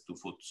access to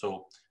food.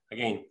 So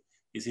again,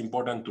 it's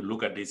important to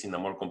look at this in a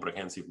more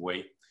comprehensive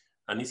way.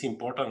 And it's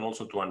important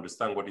also to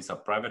understand what is a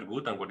private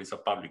good and what is a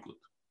public good.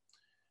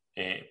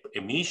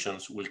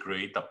 Emissions will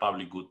create a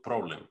public good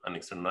problem, an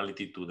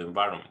externality to the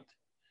environment.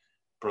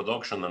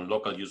 Production and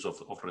local use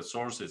of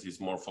resources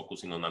is more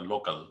focusing on a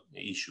local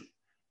issue,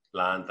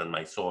 land and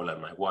my soil and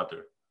my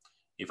water.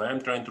 If I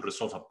am trying to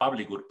resolve a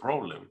public good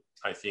problem,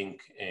 I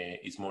think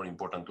it's more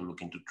important to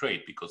look into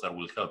trade, because that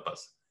will help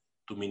us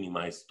to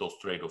minimize those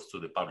trade-offs to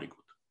the public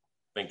good.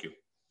 Thank you.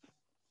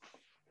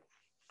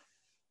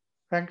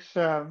 Thanks,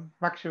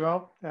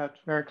 Maximo. That's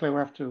very clear. We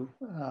have to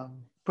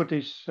put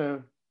these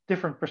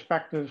different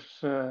perspectives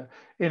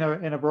in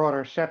a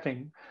broader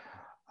setting.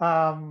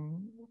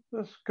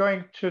 Let's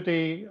going to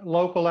the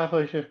local level.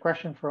 Is a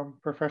question from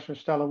Professor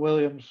Stella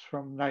Williams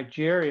from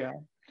Nigeria.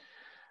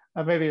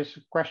 Maybe this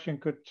question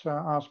could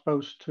ask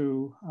both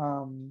to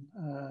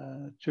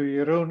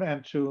Jeroen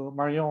and to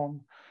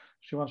Marion.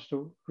 She wants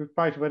to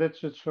reply to it.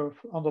 It's sort of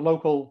on the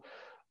local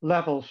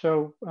level.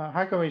 So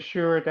how can we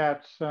ensure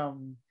that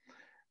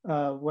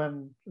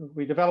when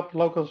we develop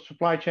local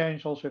supply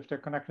chains, also if they're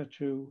connected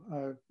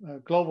to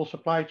global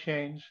supply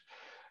chains,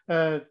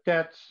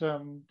 that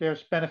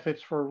there's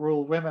benefits for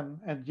rural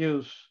women and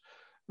youth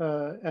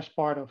as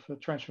part of the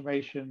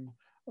transformation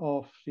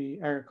of the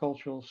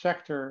agricultural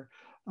sector,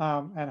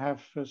 and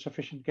have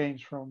sufficient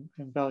gains from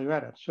in value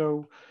added.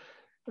 So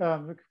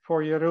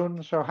for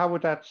Jeroen, so how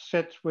would that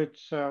sit with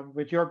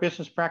your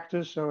business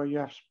practice? So you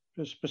have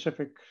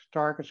specific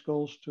targets,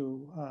 goals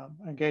to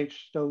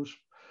engage those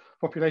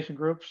population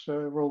groups,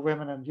 rural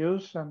women and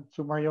youth. And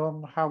to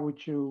Marion, how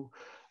would you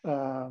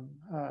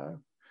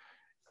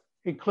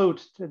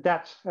include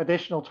that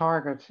additional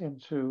target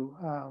into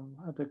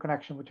the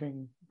connection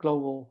between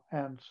global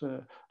and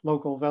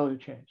local value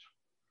chains?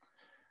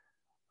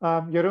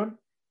 Jeroen?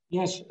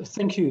 Yes,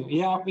 thank you.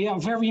 Yeah,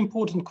 very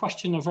important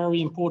question, a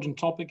very important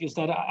topic is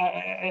that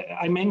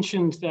I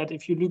mentioned that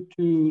if you look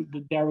to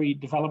the dairy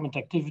development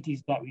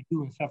activities that we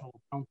do in several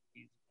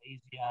countries,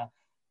 Asia,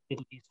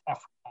 Middle East,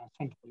 Africa, and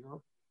Central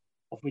Europe,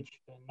 of which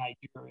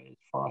Nigeria is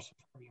for us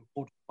a very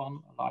important one,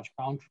 a large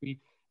country,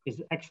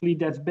 is actually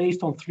that's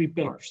based on 3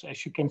 pillars.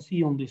 As you can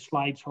see on these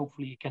slides,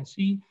 hopefully you can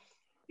see,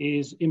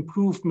 is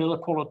improved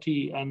milk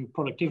quality and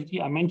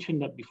productivity. I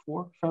mentioned that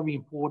before, very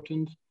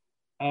important.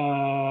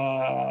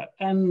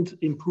 And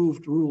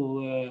improved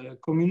rural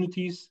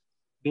communities,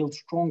 build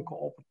strong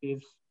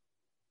cooperatives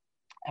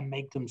and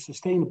make them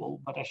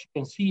sustainable. But as you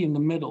can see in the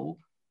middle,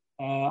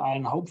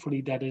 and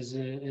hopefully that is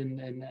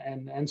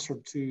an answer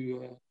to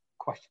a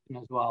question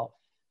as well,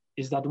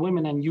 is that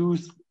women and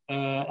youth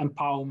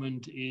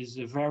empowerment is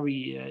a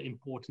very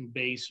important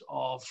base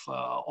of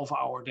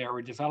our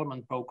dairy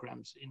development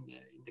programs in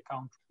the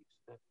countries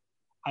that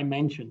I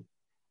mentioned.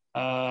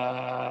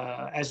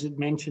 As it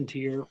mentioned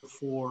here,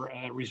 for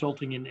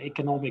resulting in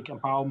economic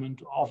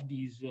empowerment of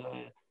these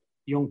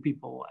young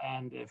people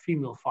and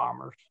female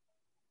farmers,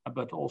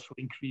 but also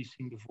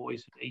increasing the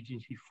voice and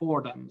agency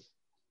for them,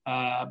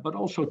 but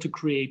also to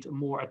create a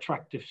more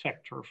attractive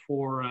sector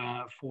for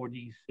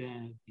these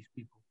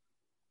people.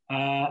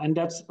 And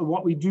that's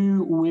what we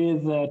do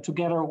with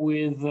together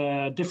with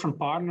different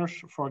partners,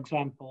 for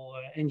example,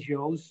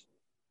 NGOs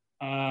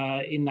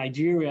in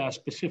Nigeria,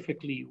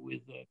 specifically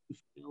with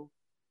Kuspil.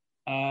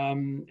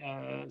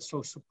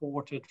 So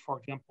supported, for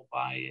example,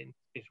 by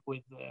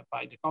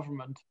the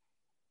government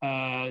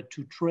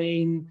to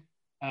train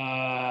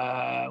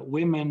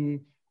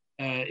women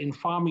in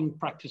farming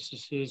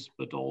practices,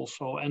 but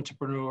also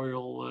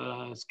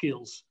entrepreneurial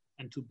skills,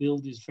 and to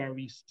build this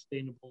very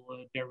sustainable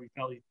dairy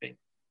value chain.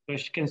 So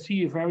as you can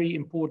see, a very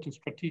important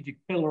strategic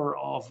pillar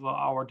of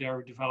our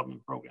dairy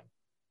development program.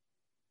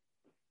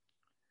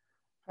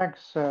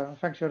 Thanks,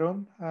 thanks,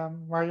 Jeroen.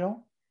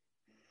 Marion?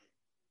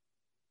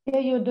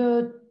 Yeah,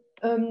 the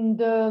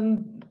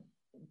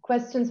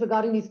questions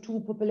regarding these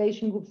 2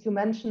 population groups you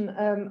mentioned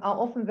are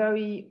often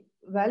very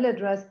well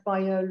addressed by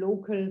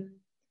local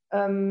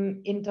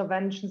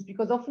interventions,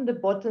 because often the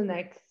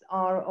bottlenecks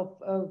are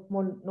of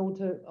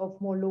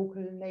more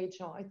local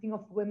nature. I think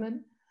of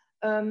women.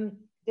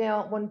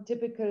 One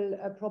typical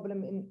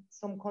problem in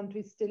some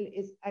countries still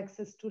is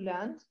access to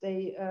land.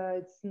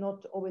 It's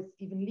not always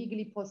even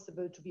legally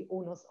possible to be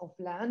owners of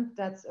land.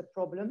 That's a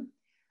problem.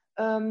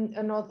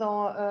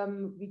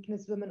 Another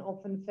weakness women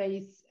often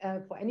face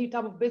for any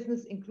type of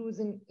business,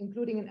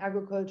 including in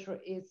agriculture,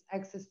 is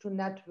access to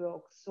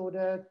networks. So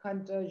the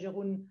kind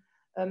Jeroen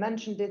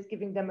mentioned this,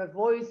 giving them a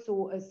voice,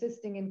 so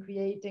assisting in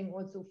creating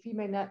also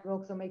female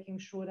networks, or making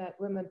sure that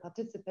women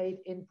participate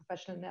in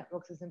professional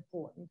networks is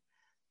important.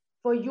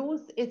 For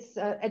youth, it's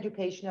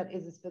education that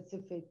is a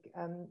specific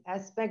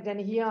aspect. And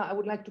here I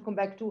would like to come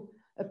back to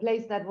a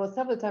place that was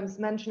several times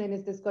mentioned in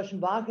this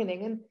discussion,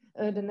 Wageningen,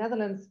 the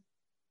Netherlands.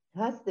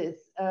 has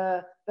this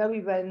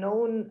very well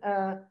known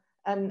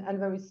and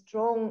very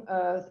strong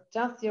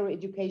tertiary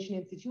education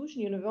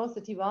institution,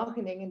 University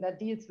Wageningen, that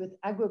deals with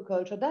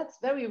agriculture. That's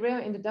very rare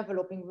in the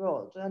developing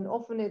world. And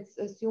often it's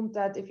assumed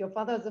that if your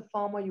father is a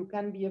farmer, you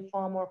can be a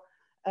farmer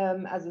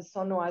as a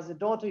son or as a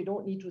daughter. You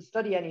don't need to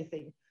study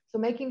anything. So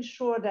making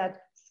sure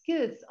that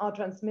skills are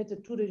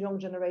transmitted to the young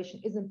generation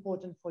is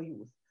important for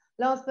youth.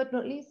 Last but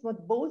not least,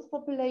 what both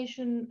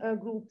population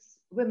groups,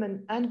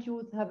 women and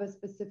youth, have a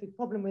specific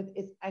problem with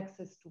is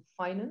access to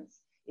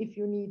finance. If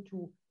you need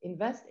to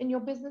invest in your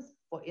business,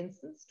 for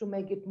instance, to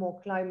make it more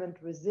climate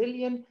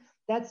resilient,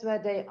 that's where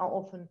they are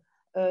often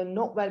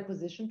not well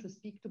positioned to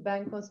speak to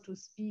bankers, to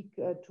speak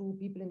to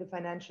people in the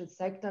financial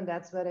sector, and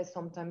that's where they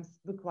sometimes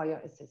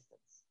require assistance.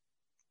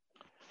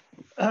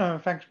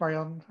 Thanks,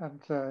 Marianne,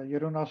 and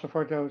Jeroen also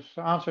for those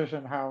answers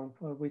and how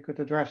we could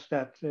address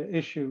that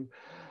issue.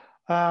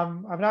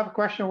 I have a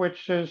question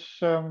which is,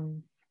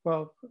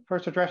 well,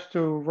 first addressed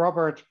to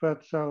Robert,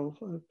 but so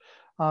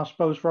I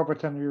suppose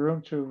Robert and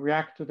Jeroen to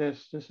react to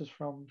this. This is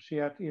from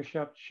Syed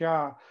Irshad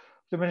Shah,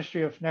 the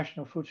Ministry of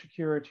National Food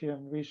Security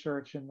and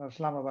Research in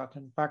Islamabad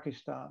in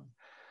Pakistan.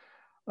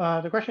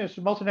 The question is,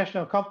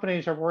 multinational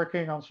companies are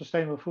working on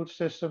sustainable food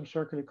systems,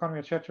 circular economy,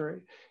 etc.,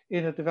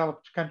 in a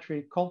developed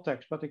country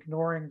context, but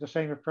ignoring the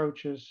same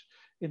approaches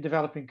in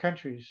developing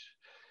countries.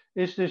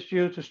 Is this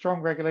due to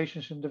strong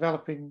regulations in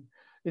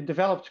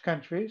developed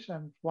countries,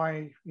 and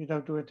why you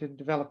don't do it in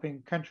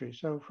developing countries?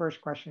 So first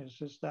question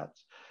is that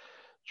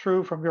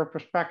true from your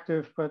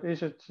perspective, but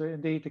is it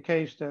indeed the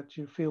case that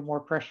you feel more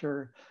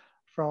pressure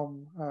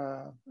from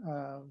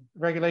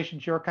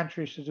regulations your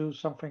countries to do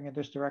something in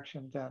this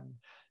direction than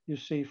you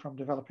see from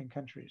developing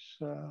countries?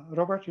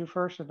 Robert, you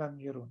first, and then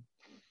Jeroen.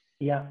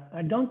 Yeah,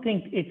 I don't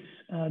think it's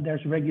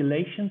there's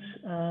regulations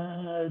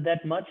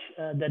that much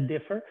that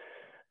differ.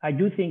 I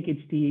do think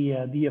it's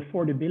the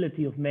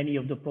affordability of many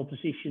of the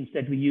propositions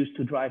that we use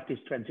to drive this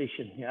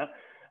transition. Yeah,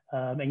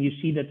 and you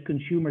see that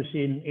consumers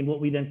in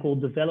what we then call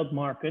developed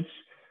markets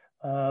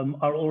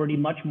are already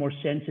much more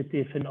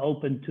sensitive and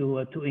open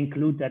to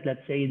include that,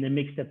 let's say, in the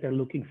mix that they're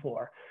looking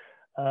for.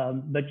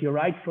 But you're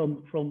right,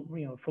 from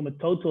a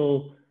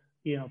total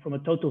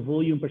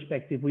volume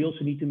perspective, we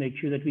also need to make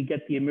sure that we get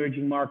the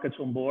emerging markets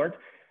on board.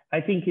 I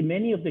think in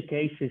many of the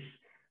cases,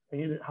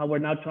 how we're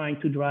now trying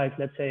to drive,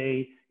 let's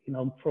say,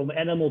 from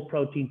animal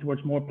protein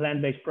towards more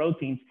plant-based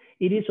proteins,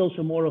 it is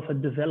also more of a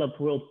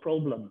developed world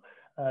problem.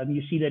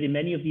 You see that in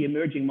many of the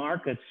emerging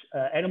markets,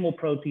 animal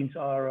proteins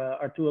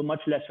are to a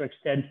much lesser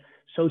extent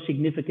so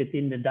significant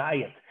in the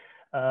diet.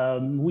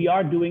 We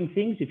are doing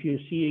things. If you're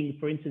seeing,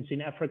 for instance,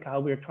 in Africa,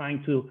 how we're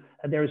trying to,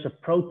 there is a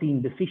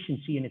protein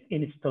deficiency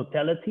in its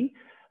totality,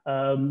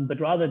 but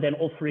rather than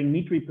offering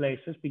meat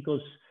replacers,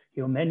 because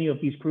many of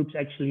these groups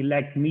actually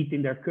lack meat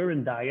in their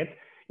current diet,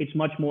 it's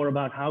much more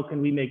about how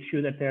can we make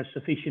sure that there's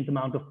sufficient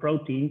amount of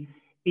protein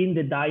in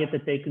the diet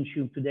that they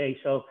consume today.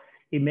 So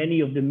in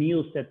many of the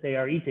meals that they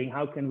are eating,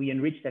 how can we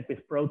enrich that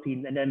with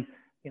protein? And then,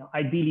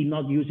 ideally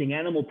not using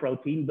animal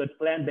protein, but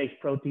plant-based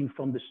protein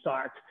from the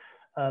start.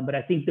 But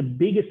I think the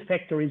biggest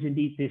factor is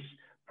indeed this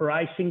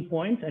pricing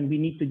point, and we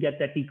need to get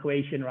that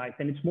equation right.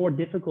 And it's more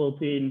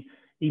difficult in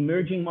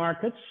emerging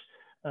markets,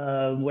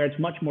 where it's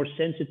much more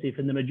sensitive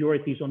and the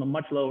majority is on a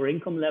much lower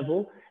income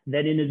level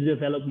than in a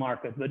developed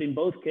market. But in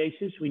both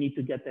cases, we need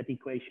to get that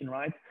equation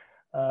right.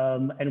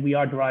 And we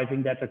are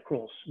driving that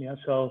across. Yeah,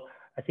 so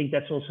I think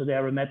that's also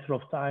there a matter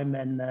of time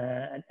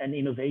and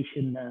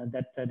innovation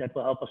that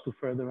will help us to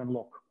further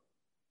unlock.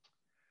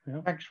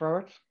 Yeah. Thanks,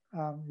 Robert.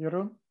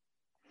 Jeroen?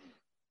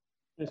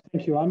 Yes,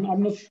 thank you. I'm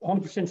not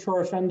 100%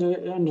 sure if I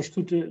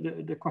understood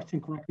the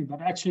question correctly,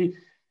 but actually,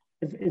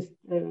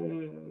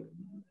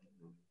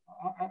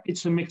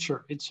 it's a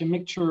mixture. It's a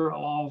mixture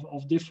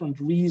of different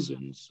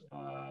reasons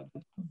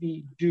that could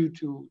be due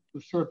to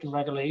certain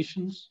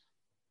regulations,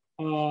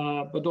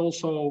 but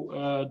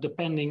also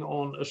depending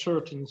on a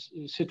certain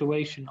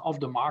situation of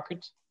the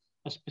market,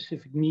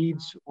 specific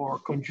needs or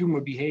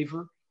consumer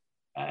behavior.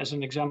 As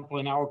an example,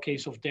 in our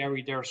case of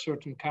dairy, there are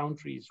certain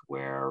countries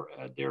where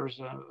there's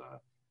a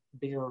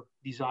bigger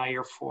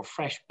desire for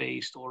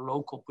fresh-based or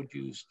local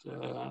produced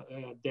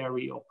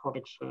dairy or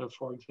products,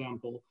 for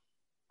example.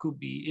 Could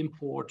be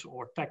import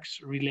or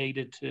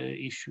tax-related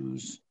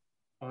issues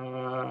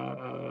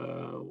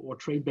or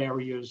trade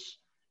barriers,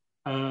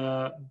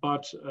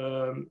 but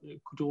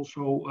could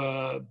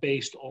also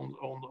based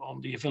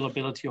on the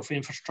availability of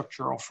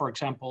infrastructure, or for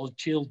example,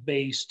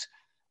 chilled-based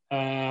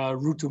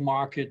route to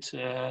market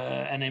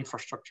and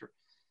infrastructure.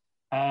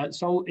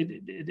 So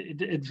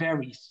it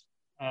varies,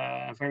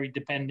 very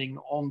depending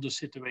on the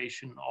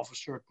situation of a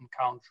certain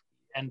country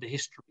and the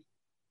history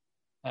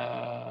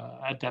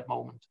at that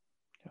moment.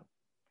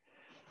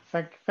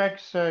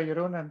 Thanks,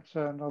 Jeroen,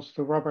 and also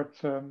to Robert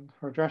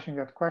for addressing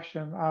that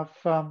question.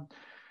 I've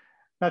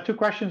now two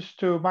questions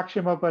to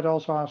Maximo, but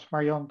also ask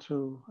Marianne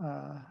to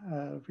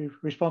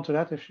respond to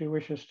that if she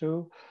wishes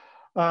to.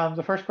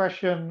 The first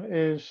question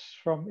is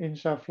from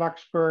Insa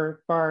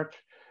Flaxbart,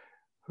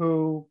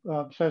 who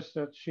says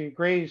that she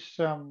agrees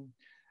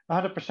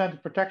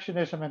 100%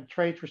 protectionism and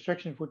trade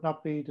restrictions would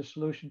not be the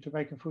solution to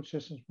making food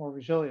systems more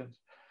resilient.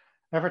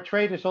 However,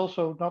 trade is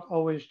also not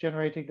always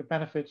generating the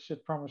benefits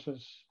it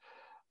promises.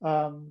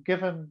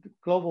 Given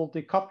global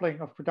decoupling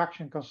of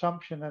production,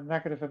 consumption, and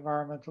negative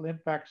environmental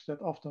impacts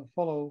that often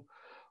follow,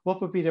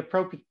 what would be the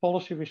appropriate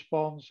policy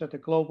response at the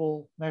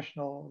global,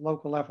 national,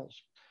 local levels?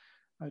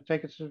 I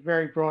take it's a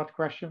very broad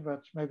question,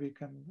 but maybe you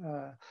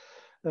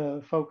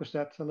can focus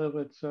that a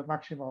little bit,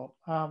 Maximo.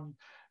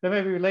 Then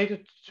maybe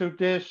related to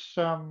this,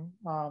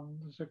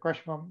 there's a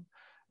question from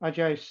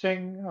Ajay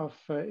Singh of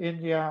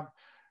India,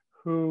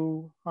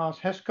 who asks,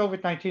 has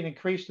COVID-19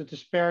 increased the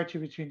disparity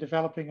between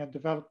developing and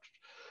developed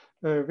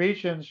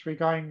regions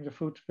regarding the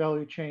food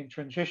value chain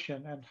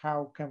transition, and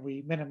how can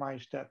we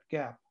minimize that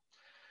gap?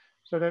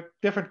 So they're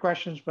different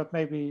questions, but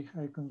maybe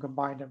you can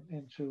combine them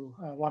into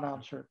one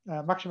answer.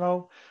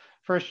 Maximo,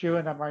 first you,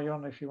 and then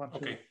Marion, if you want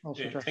to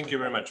also address. Thank you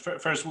very much.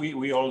 First,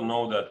 we all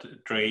know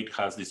that trade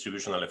has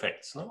distributional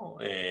effects. No?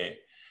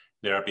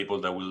 There are people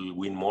that will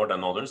win more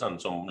than others,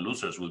 and some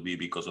losers will be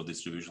because of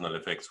distributional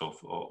effects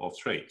of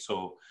trade.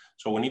 So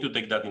we need to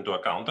take that into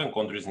account, and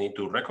countries need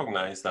to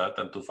recognize that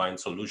and to find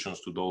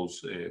solutions to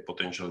those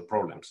potential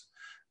problems.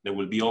 There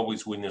will be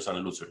always winners and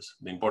losers.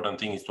 The important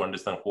thing is to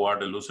understand who are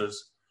the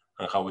losers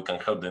and how we can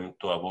help them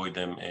to avoid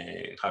them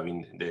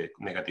having the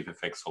negative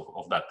effects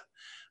of that.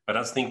 But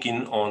that's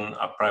thinking on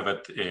a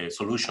private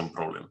solution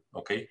problem,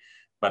 okay?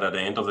 But at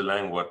the end of the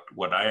line,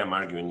 what I am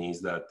arguing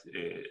is that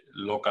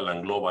local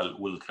and global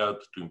will help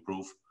to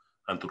improve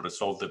and to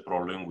resolve the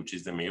problem, which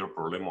is the major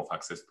problem of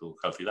access to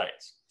healthy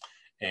diets.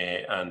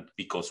 And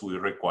because we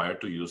require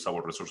to use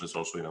our resources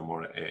also in a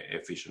more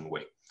efficient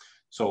way.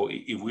 So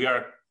if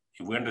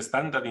we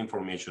understand that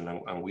information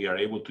and we are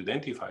able to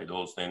identify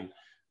those, then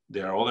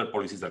there are other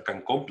policies that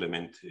can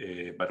complement,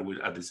 but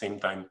will at the same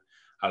time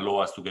allow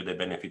us to get the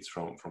benefits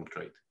from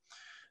trade.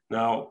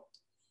 Now,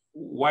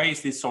 why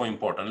is this so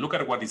important? Look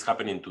at what is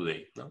happening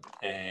today. No?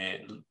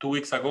 2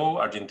 weeks ago,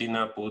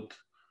 Argentina put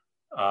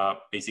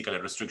basically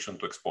a restriction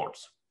to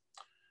exports.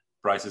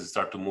 Prices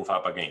start to move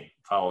up again.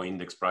 FAO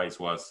index price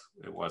was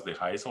the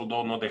highest,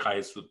 although not the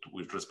highest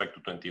with respect to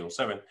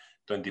 2007,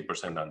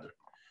 20% under.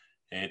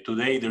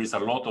 Today, there is a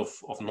lot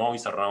of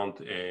noise around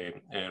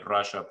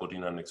Russia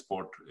putting an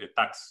export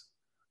tax,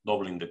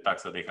 doubling the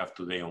tax that they have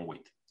today on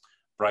wheat.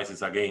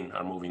 Prices again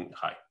are moving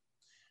high.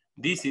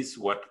 This is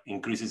what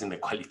increases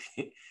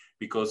inequality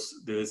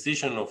because the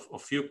decision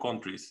of few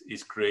countries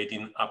is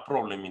creating a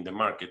problem in the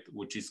market,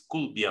 which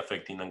could be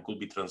affecting and could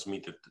be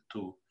transmitted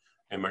to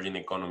emerging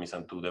economies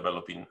and to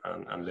developing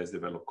and less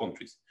developed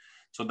countries.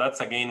 So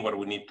that's again what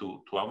we need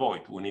to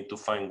avoid. We need to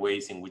find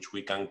ways in which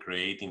we can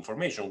create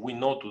information. We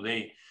know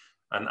today,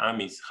 and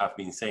AMIS have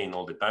been saying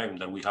all the time,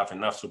 that we have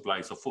enough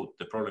supplies of food.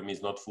 The problem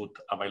is not food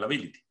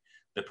availability.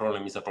 The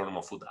problem is a problem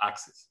of food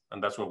access.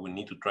 And that's what we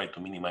need to try to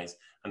minimize.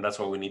 And that's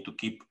why we need to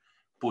keep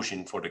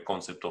pushing for the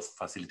concept of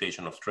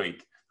facilitation of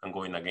trade and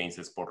going against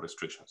export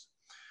restrictions.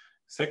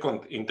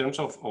 Second, in terms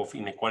of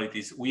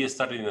inequalities, we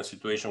started in a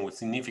situation with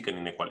significant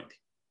inequality.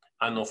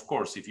 And of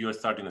course, if you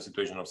start in a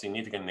situation of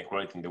significant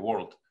inequality in the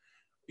world,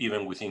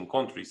 even within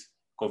countries,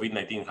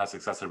 COVID-19 has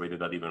exacerbated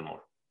that even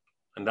more.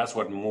 And that's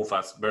what moves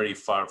us very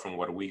far from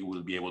what we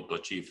will be able to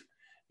achieve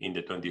in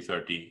the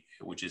 2030,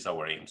 which is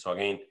our aim. So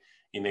again,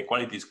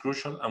 inequality is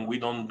crucial, and we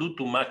don't do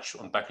too much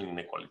on tackling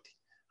inequality.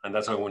 And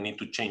that's why we need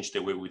to change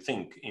the way we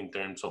think in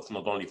terms of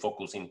not only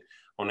focusing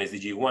on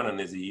SDG 1 and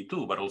SDG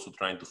 2, but also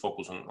trying to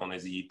focus on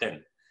SDG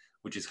 10,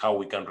 which is how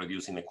we can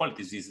reduce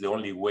inequalities. This is the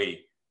only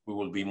way we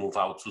will be moved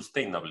out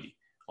sustainably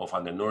of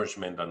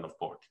undernourishment and of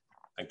poverty.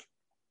 Thank you.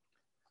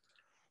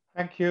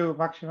 Thank you,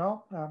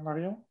 Maximo.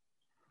 Marion?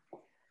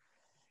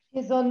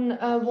 Is on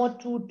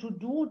what to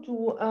do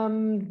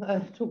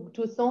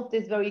to solve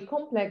this very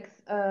complex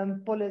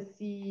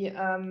policy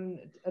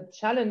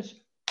challenge.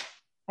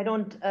 I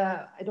don't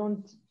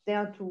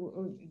dare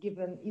to give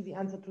an easy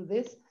answer to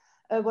this.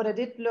 What I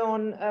did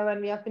learn when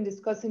we have been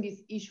discussing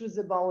these issues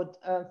about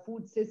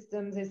food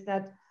systems is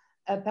that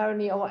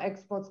apparently our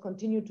experts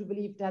continue to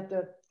believe that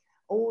the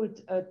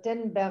old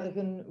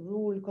Ten-Bergen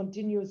rule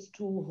continues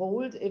to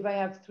hold. If I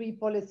have 3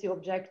 policy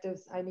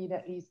objectives, I need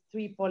at least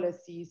 3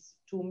 policies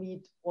to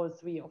meet all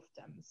 3 of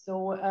them.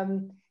 So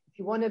if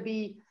you want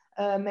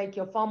to make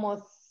your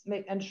farmers,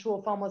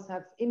 ensure farmers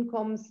have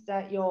incomes,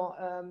 that your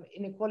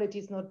inequality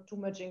is not too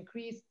much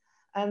increased,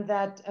 and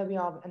that we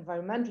are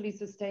environmentally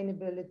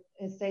sustainable,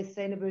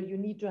 you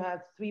need to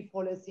have 3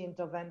 policy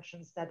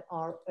interventions that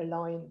are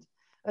aligned.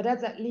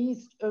 That's at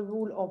least a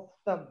rule of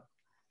thumb.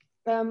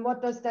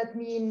 What does that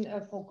mean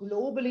for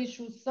global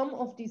issues? Some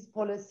of these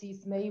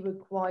policies may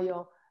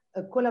require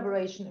a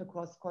collaboration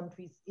across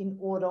countries in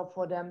order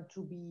for them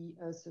to be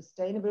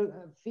sustainable,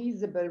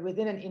 feasible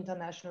within an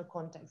international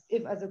context.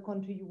 If as a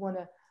country you want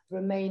to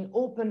remain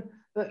open,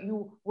 but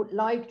you would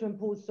like to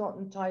impose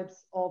certain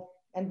types of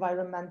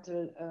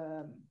environmental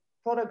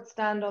product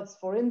standards,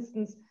 for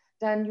instance,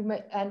 then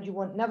you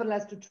want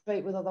nevertheless to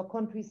trade with other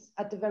countries,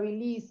 at the very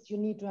least, you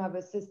need to have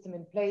a system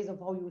in place of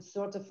how you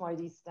certify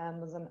these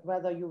standards and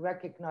whether you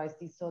recognize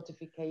these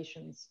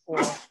certifications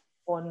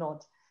or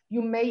not.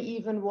 You may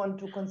even want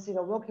to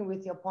consider working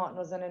with your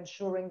partners and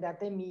ensuring that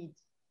they meet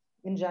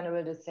in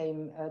general the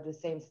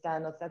same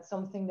standards. That's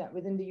something that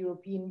within the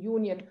European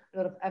Union, a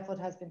lot of effort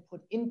has been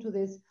put into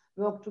this,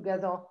 work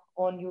together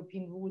on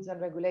European rules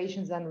and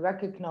regulations and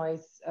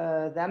recognize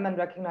them and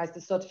recognize the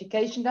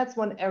certification. That's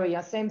one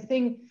area. Same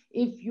thing,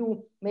 if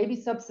you maybe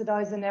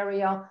subsidize an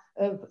area,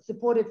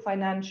 support it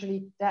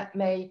financially, that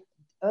may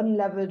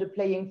unlevel the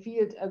playing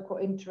field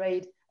in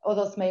trade.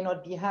 Others may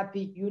not be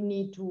happy. You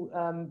need to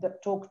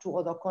talk to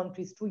other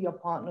countries, to your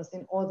partners,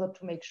 in order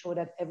to make sure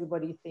that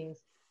everybody thinks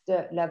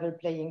the level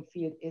playing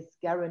field is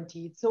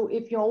guaranteed. So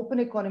if you're open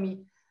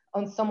economy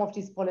on some of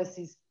these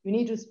policies, you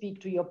need to speak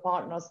to your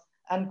partners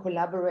and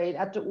collaborate.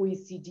 At the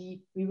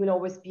OECD, we will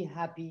always be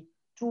happy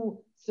to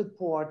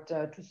support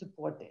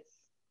this.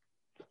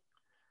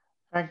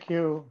 Thank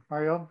you,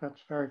 Marion.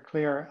 That's very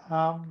clear.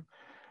 I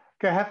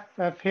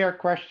have here a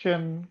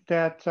question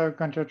that I'm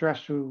going to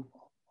address to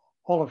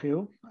all of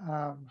you.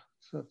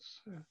 So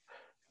it's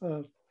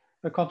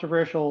a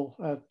controversial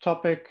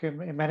topic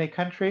in many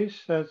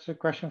countries. It's a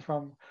question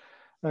from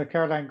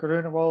Caroline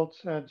Grunewald,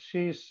 and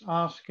she's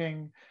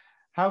asking,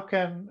 how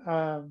can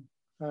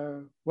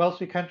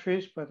wealthy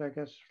countries, but I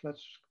guess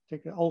let's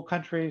take all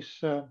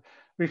countries,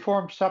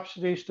 reform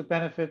subsidies to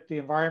benefit the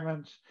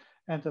environment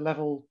and the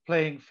level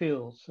playing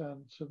fields?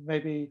 And so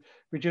maybe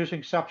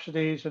reducing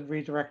subsidies and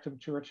redirect them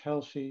towards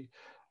healthy,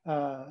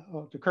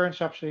 or the current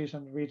subsidies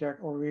and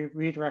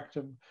redirect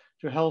them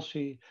to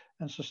healthy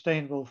and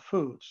sustainable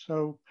food.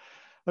 So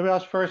let me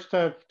ask first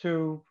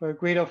to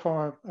Guido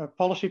from a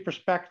policy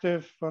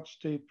perspective, what's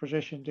the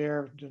position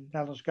there, the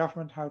Netherlands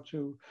government, how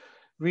to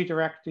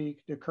redirect the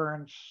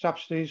current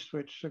subsidies,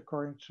 which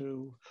according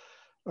to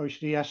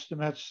OECD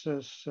estimates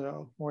is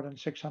more than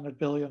 $600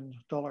 billion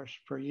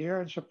per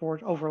year in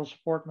overall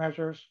support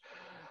measures.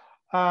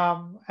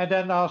 And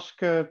then ask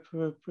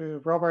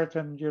Robert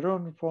and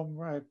Jeroen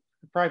from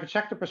private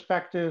sector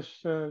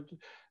perspectives,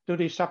 do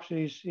these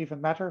subsidies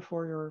even matter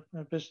for your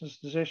business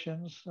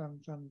decisions,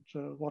 and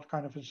what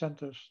kind of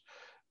incentives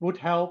would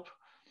help?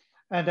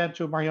 And then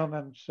to Marion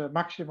and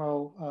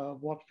Maximo,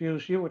 what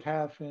views you would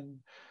have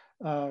in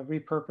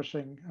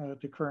repurposing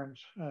the current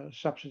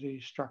subsidy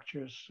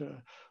structures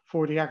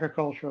for the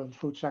agricultural and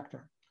food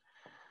sector.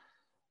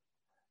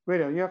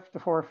 Guido, you have the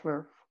floor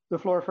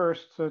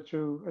first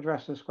to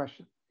address this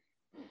question.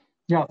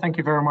 Yeah, thank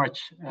you very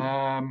much.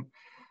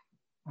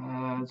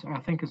 So I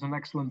think it's an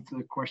excellent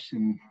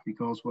question,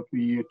 because what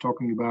we are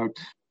talking about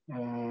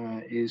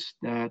is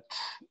that,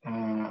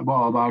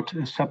 about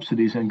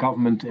subsidies and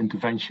government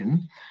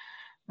intervention.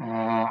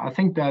 I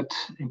think that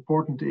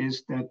important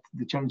is that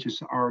the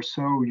challenges are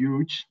so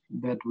huge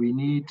that we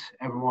need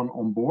everyone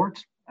on board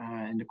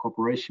in the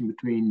cooperation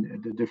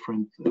between the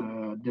different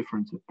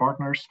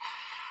partners.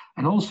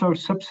 And also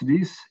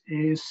subsidies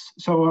is,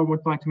 so I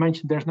would like to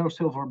mention there's no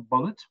silver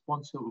bullet,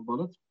 one silver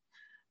bullet.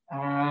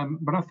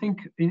 But I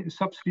think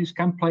subsidies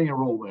can play a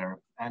role there.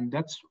 And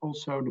that's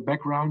also the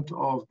background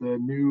of the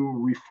new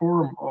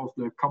reform of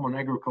the Common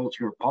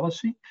Agriculture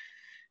Policy,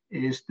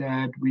 is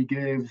that we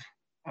give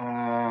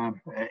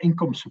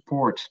income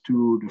support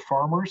to the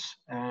farmers,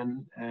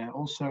 and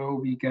also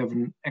we give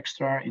an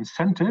extra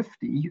incentive,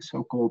 the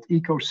so-called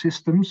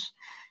ecosystems,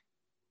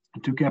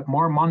 to get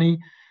more money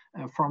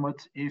from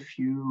it if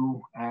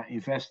you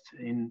invest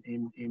in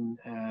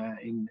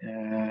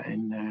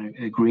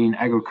green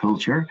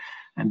agriculture.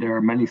 And there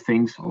are many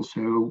things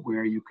also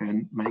where you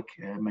can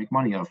make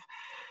money of.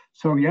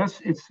 So yes,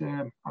 it's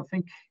I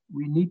think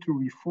we need to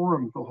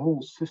reform the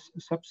whole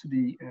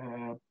subsidy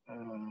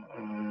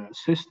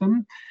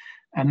system,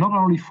 and not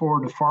only for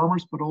the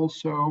farmers, but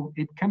also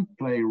it can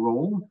play a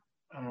role.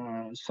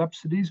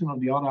 Subsidies, and on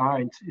the other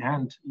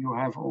hand, you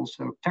have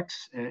also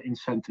tax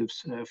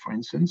incentives, for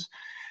instance.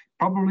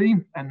 Probably,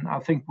 and I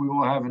think we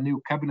will have a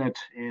new cabinet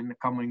in the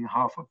coming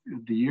half of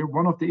the year.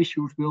 One of the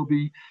issues will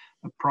be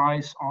a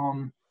price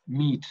on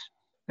meat.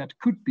 That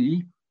could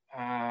be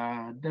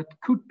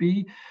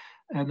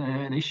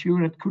an issue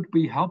that could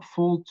be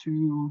helpful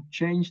to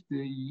change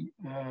the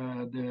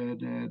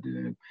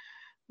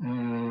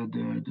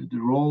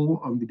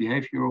role and the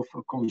behavior of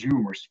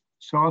consumers.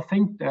 So I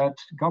think that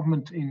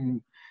government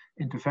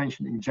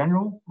intervention in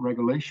general,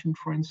 regulation,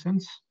 for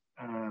instance,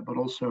 but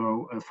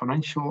also a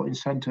financial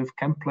incentive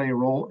can play a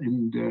role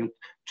in the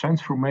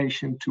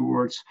transformation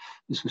towards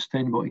the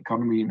sustainable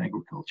economy in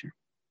agriculture.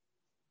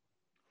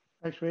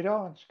 Thanks,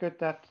 Guido. It's good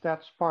that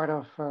that's part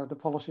of the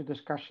policy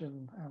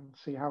discussion, and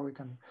see how we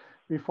can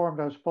reform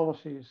those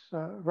policies.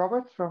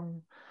 Robert,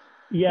 from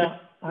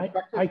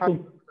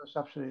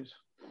subsidies.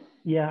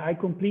 Yeah, I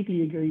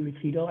completely agree with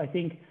Guido. I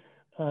think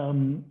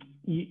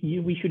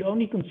we should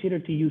only consider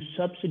to use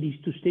subsidies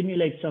to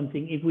stimulate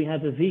something if we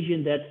have a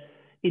vision that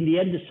in the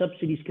end the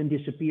subsidies can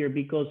disappear,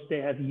 because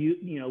they have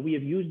we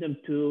have used them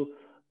to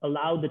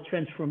allow the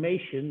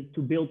transformation,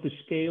 to build the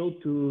scale,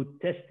 to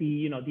test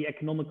the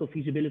economical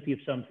feasibility of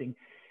something.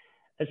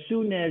 As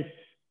soon as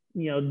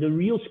the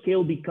real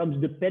scale becomes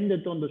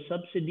dependent on the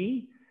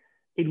subsidy,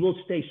 it will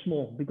stay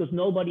small because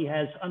nobody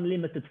has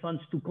unlimited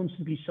funds to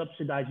constantly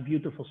subsidize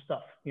beautiful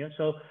stuff. Yeah,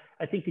 so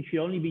I think it should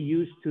only be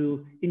used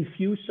to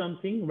infuse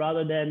something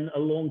rather than a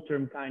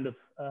long-term kind of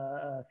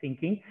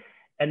thinking.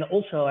 And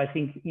also, I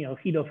think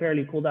Guido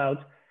fairly called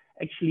out.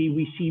 Actually,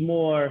 we see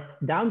more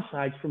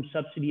downsides from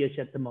subsidies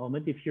at the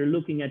moment. If you're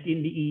looking at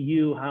in the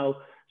EU how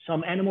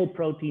some animal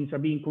proteins are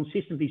being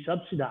consistently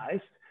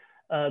subsidized,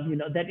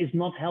 that is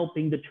not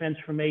helping the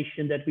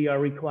transformation that we are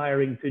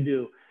requiring to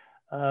do.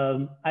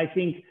 I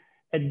think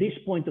at this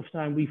point of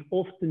time, we've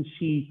often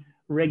see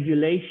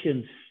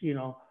regulations,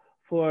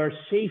 for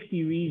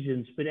safety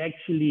reasons, but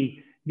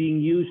actually being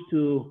used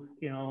to,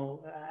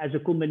 as a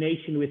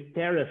combination with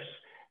tariffs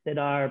that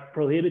are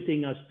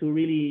prohibiting us to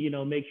really,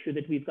 make sure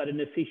that we've got an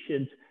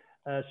efficient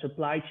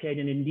supply chain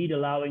and indeed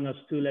allowing us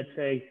to, let's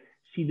say,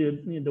 see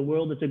the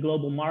world as a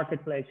global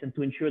marketplace and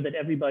to ensure that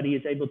everybody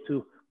is able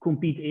to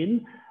compete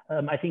in.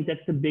 I think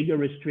that's the bigger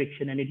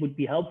restriction, and it would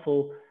be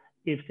helpful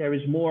if there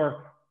is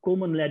more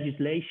common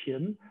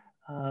legislation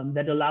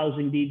that allows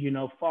indeed,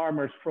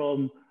 farmers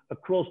from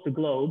across the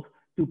globe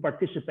to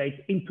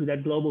participate into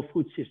that global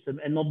food system,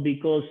 and not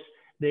because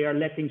they are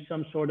letting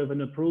some sort of an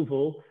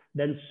approval,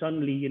 then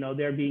suddenly,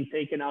 they're being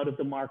taken out of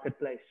the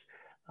marketplace.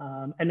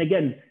 And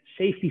again,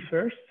 safety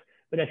first,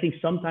 but I think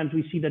sometimes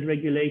we see that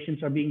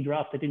regulations are being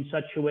drafted in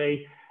such a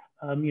way,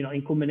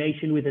 in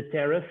combination with a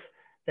tariff,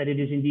 that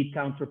it is indeed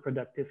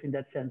counterproductive in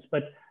that sense.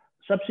 But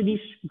subsidies,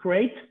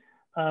 great,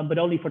 but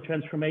only for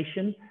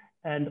transformation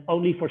and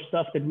only for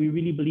stuff that we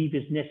really believe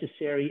is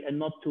necessary, and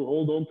not to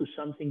hold on to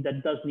something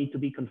that does need to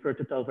be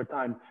converted over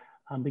time,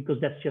 because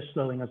that's just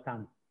slowing us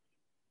down.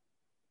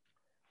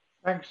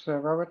 Thanks,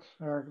 Robert.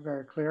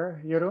 Very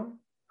clear. Jeroen?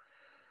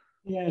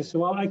 Yes,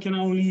 well, I can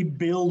only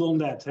build on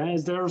that.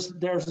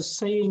 There's a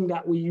saying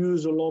that we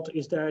use a lot,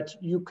 is that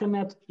you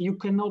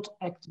cannot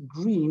act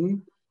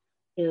green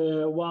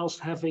whilst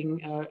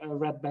having a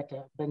red bank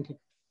account.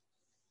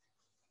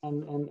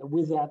 And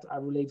with that, I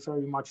relate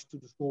very much to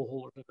the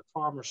smallholders and the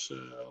farmers,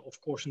 of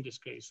course, in this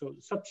case. So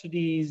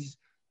subsidies,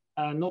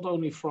 not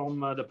only from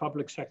the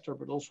public sector,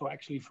 but also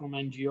actually from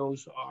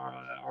NGOs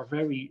are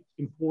very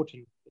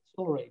important to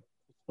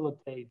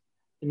facilitate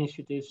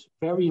initiatives.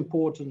 Very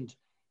important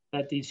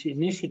that these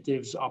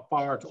initiatives are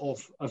part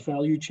of a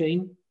value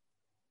chain.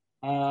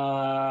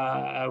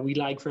 We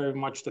like very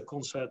much the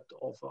concept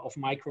of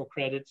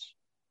microcredits.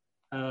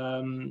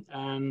 And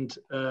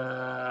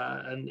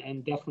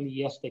definitely,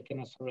 yes, they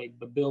can accelerate,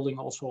 but building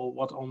also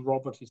what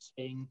Robert is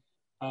saying,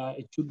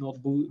 it should not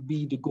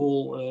be the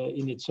goal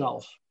in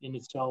itself.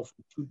 It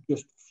should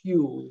just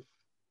fuel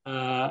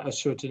a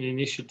certain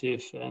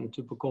initiative and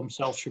to become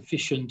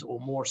self-sufficient or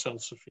more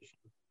self-sufficient,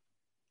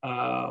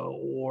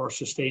 or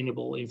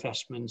sustainable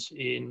investments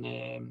in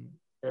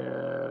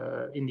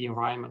the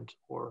environment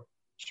or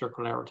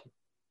circularity.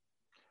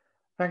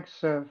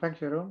 Thanks,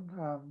 Jeroen.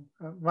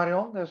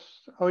 Marion, does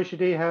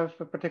OECD have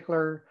a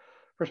particular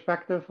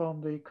perspective on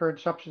the current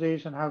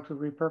subsidies and how to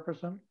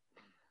repurpose them?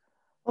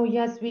 Oh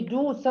yes, we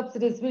do.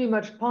 Subsidies very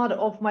much part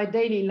of my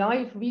daily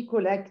life. We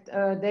collect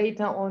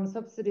data on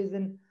subsidies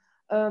in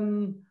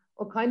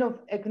all kind of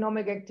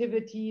economic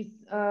activities.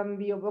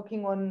 We are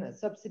working on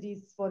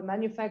subsidies for the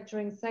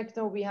manufacturing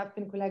sector. We have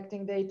been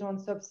collecting data on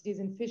subsidies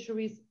in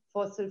fisheries,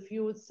 fossil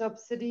fuel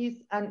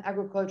subsidies, and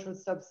agricultural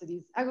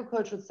subsidies.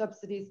 Agricultural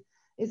subsidies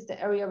is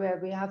the area where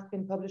we have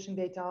been publishing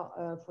data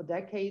for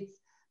decades.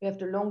 We have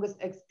the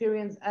longest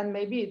experience, and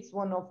maybe it's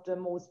one of the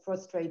most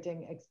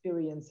frustrating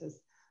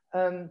experiences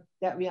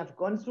that we have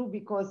gone through,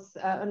 because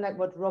unlike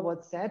what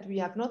Robert said, we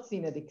have not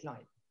seen a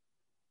decline.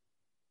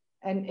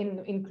 And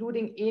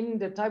including in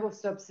the type of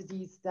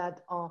subsidies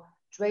that are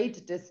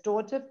trade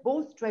distortive,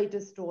 both trade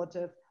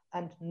distortive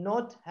and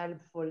not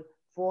helpful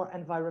for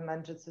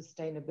environmental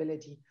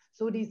sustainability.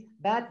 So these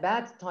bad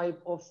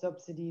type of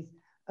subsidies,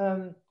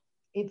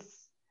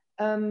 it's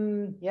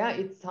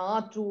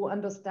hard to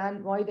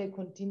understand why they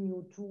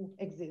continue to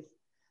exist.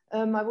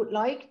 I would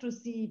like to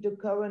see the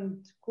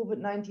current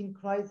COVID-19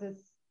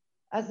 crisis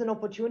as an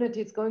opportunity.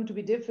 It's going to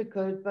be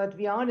difficult, but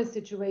we are in a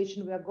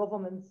situation where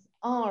governments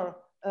are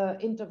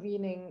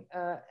intervening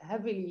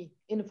heavily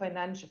in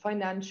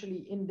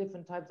financially in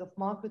different types of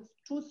markets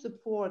to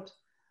support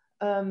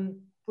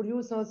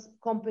producers,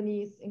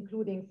 companies,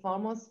 including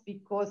farmers,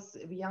 because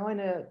we are in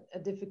a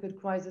difficult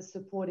crisis.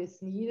 Support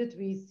is needed.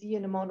 We see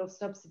an amount of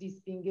subsidies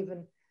being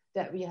given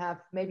that we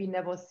have maybe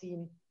never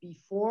seen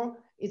before.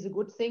 Is a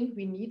good thing.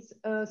 We need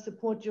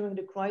support during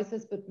the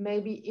crisis, but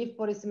maybe if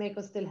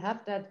policymakers still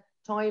have that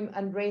time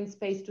and brain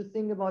space to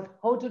think about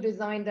how to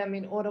design them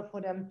in order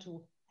for them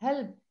to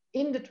help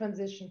in the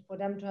transition, for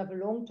them to have a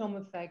long-term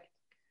effect,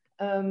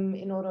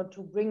 in order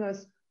to bring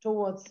us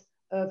towards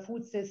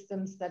food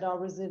systems that are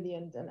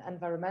resilient and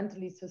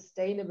environmentally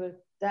sustainable,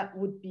 that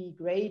would be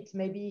great.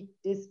 Maybe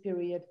this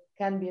period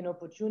can be an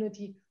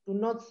opportunity. Do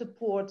not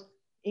support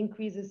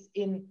increases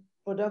in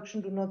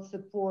production, do not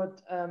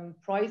support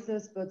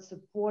prices, but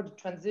support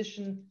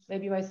transition,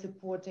 maybe by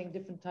supporting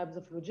different types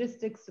of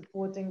logistics,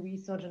 supporting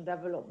research and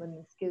development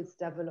and skills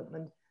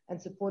development, and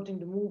supporting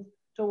the move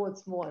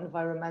towards more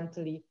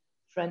environmentally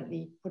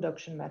friendly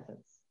production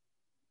methods.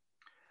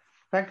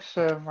 Thanks,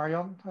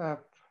 Marion.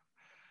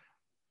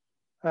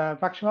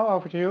 Maximo,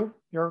 over to you.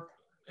 Your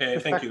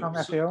thank you.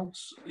 on SAO.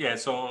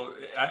 So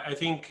I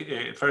think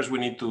first we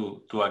need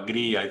to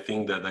agree. I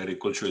think that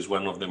agriculture is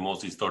one of the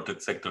most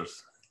distorted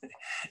sectors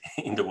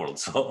in the world.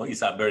 So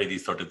it's a very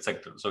distorted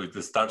sector. So it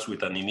starts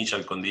with an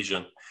initial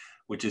condition,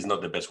 which is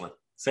not the best one.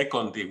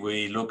 Second, if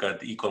we look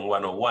at Econ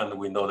 101,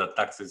 we know that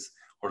taxes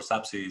or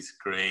subsidies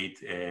create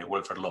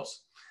welfare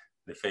loss,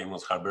 the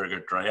famous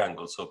Harberger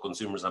triangle. So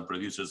consumers and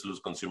producers lose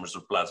consumer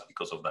surplus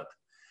because of that.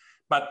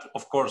 But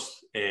of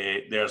course,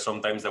 there are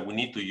some times that we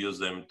need to use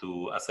them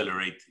to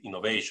accelerate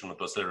innovation or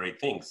to accelerate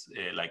things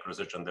like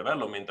research and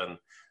development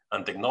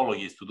and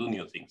technologies to do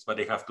new things, but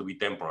they have to be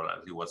temporal,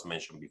 as it was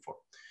mentioned before.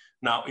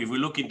 Now, if we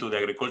look into the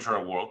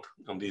agricultural world,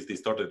 on this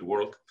distorted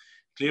world,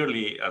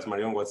 clearly, as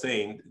Marion was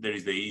saying, there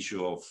is the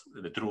issue of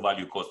the true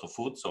value cost of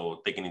food,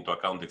 so taking into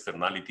account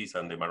externalities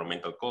and the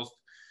environmental cost,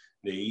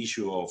 the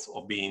issue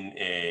of being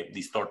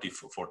distortive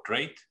for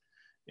trade,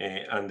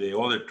 and the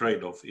other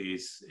trade-off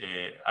is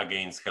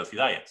against healthy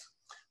diets.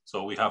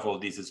 So we have all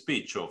this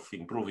speech of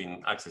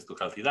improving access to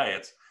healthy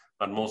diets,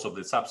 but most of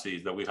the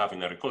subsidies that we have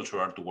in agriculture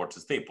are towards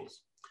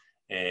staples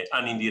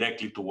and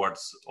indirectly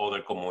towards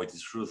other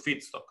commodities through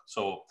feedstock.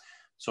 So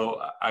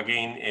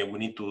again, we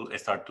need to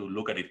start to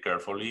look at it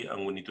carefully,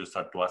 and we need to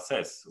start to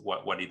assess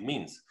what it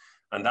means.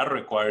 And that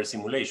requires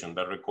simulation.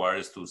 That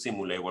requires to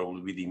simulate what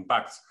will be the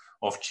impacts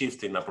of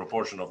shifting a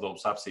proportion of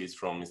those subsidies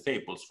from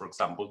staples, for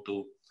example,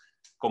 to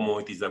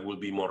commodities that will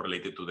be more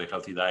related to the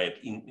healthy diet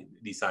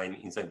design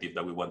incentive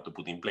that we want to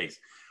put in place.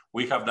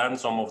 We have done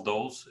some of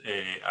those,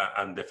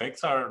 and the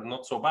effects are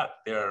not so bad.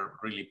 They are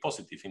really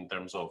positive in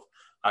terms of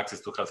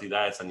access to healthy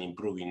diets and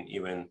improving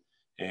even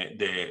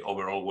the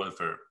overall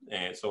welfare.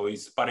 So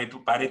it's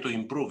Pareto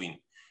improving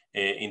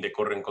in the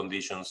current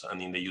conditions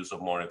and in the use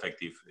of more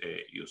effective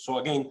use. So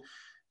again,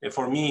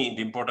 for me,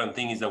 the important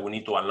thing is that we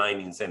need to align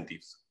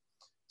incentives.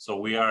 So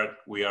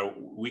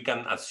we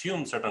can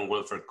assume certain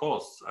welfare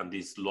costs and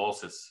these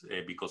losses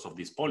because of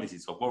these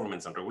policies of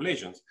governments and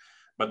regulations,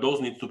 but those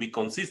need to be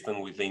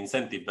consistent with the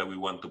incentive that we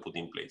want to put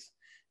in place.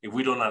 If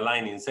we don't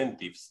align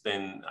incentives,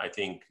 then I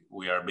think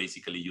we are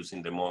basically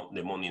using the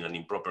money in an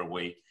improper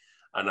way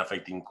and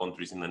affecting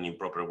countries in an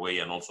improper way,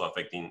 and also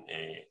affecting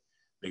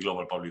the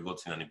global public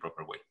goods in an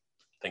improper way.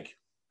 Thank you.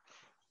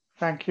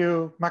 Thank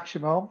you,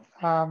 Maximo.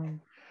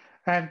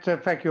 And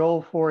thank you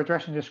all for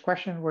addressing this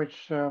question,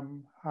 which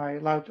I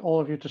allowed all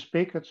of you to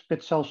speak. It's a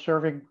bit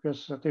self-serving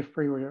because at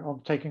IFPRI we're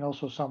taking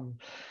also some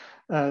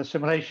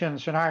simulation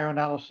scenario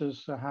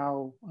analysis,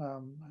 how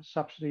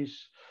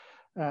subsidies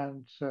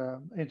and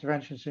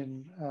interventions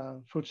in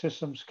food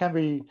systems can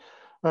be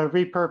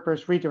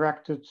repurposed,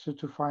 redirected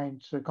to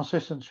find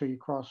consistency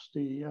across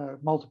the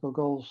multiple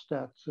goals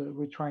that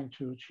we're trying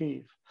to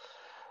achieve.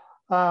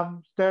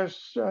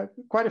 There's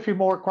quite a few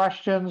more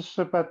questions,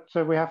 but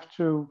we have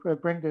to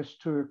bring this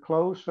to a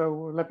close.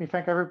 So let me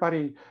thank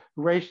everybody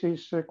who raised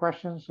these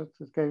questions.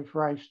 It gave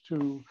rise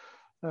to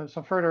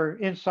some further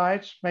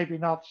insights, maybe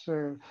not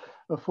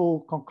a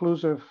full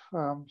conclusive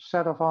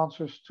set of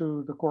answers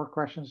to the core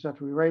questions that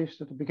we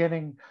raised at the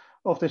beginning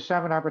of this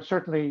seminar, but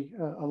certainly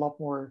a lot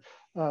more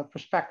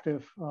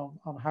perspective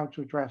on how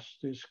to address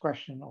this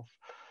question of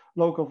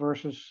local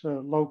versus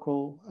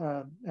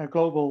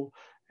global,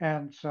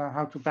 and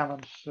how to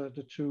balance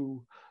the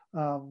two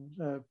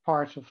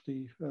parts of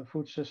the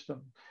food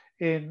system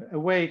in a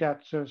way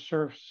that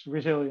serves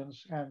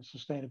resilience and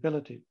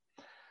sustainability.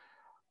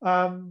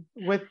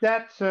 With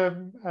that,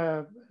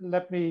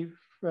 let me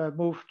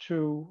move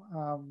to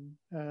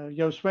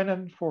Joost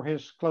Winnen for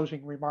his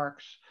closing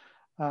remarks,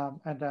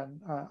 and then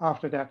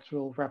after that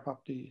we'll wrap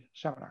up the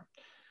seminar.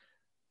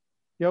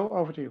 Jo,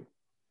 over to you.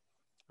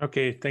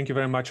 Okay, thank you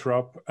very much,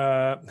 Rob.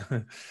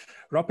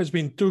 Rob has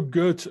been too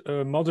good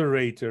a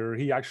moderator.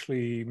 He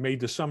actually made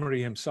the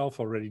summary himself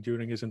already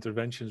during his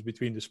interventions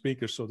between the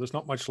speakers, so there's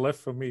not much left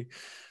for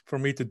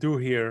me to do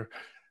here.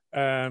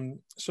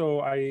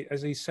 So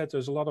as he said,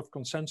 there's a lot of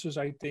consensus,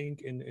 I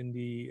think, in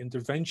the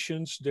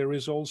interventions. There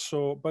is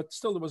also, but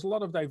still there was a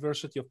lot of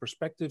diversity of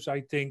perspectives,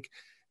 I think,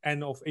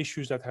 and of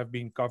issues that have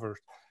been covered.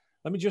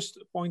 Let me just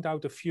point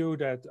out a few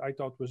that I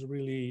thought was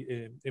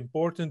really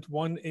important.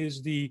 One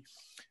is the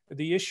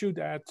issue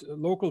that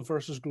local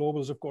versus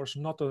global is, of course,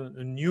 not a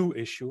new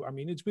issue. I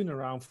mean, it's been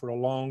around for a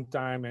long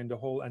time, and the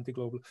whole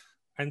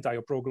anti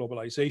or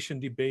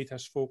pro-globalization debate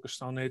has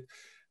focused on it.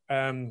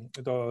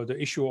 The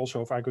issue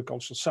also of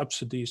agricultural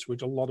subsidies,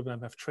 which a lot of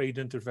them have trade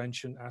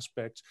intervention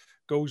aspects,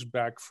 goes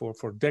back for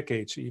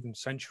decades, even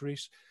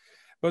centuries.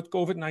 But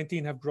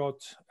COVID-19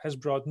 has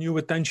brought new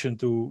attention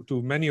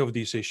to many of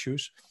these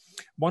issues.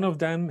 One of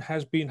them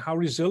has been how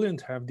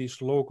resilient have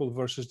these local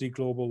versus the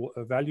global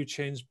value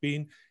chains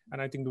been.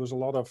 And I think there was a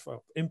lot of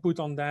input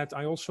on that.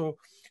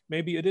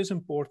 Maybe it is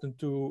important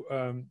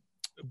to,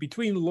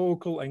 between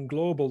local and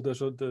global,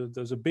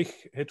 there's a big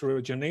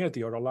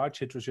heterogeneity, or a large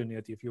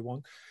heterogeneity, if you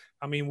want.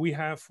 I mean,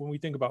 when we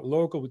think about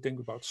local, we think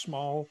about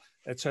small,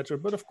 etc.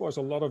 But of course,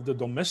 a lot of the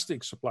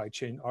domestic supply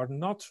chain are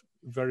not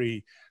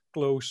very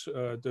close.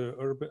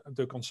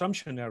 The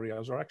consumption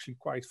areas are actually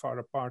quite far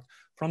apart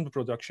from the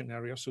production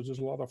areas. So there's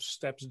a lot of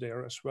steps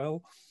there as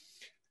well.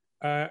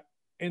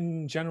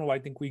 In general, I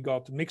think we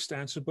got mixed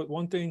answers, but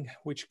one thing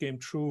which came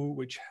true,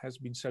 which has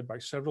been said by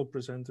several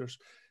presenters,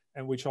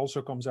 and which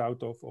also comes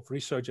out of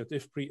research at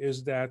IFPRI,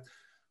 is that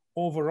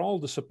overall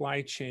the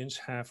supply chains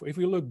have, if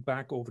we look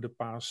back over the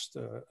past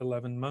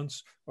 11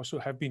 months or so,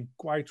 have been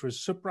quite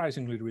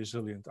surprisingly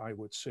resilient, I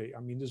would say. I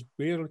mean, there's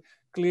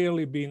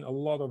clearly been a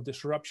lot of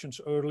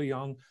disruptions early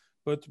on,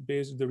 but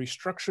basically the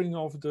restructuring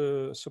of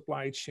the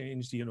supply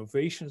chains, the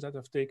innovations that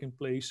have taken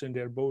place, and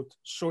they're both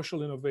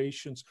social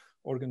innovations,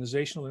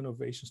 organizational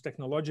innovations,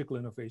 technological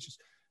innovations,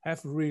 have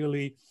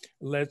really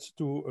led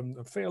to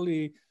a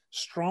fairly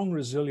strong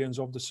resilience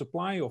of the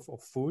supply of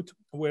food.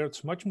 Where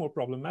it's much more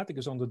problematic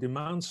is on the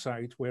demand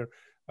side, where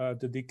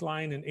the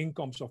decline in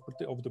incomes of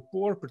the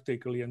poor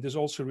particularly, and this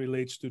also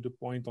relates to the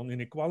point on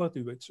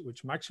inequality,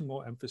 which Maximo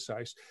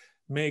emphasized,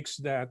 makes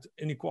that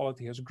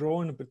inequality has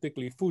grown, and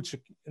particularly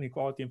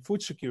inequality in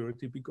food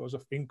security because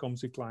of income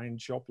decline,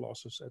 job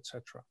losses,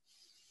 etc.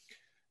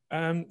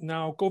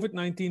 Now,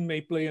 COVID-19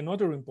 may play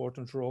another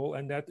important role,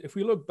 and that if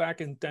we look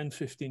back in 10,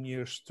 15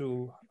 years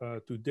to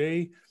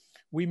today,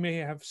 we may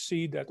have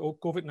seen that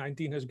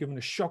COVID-19 has given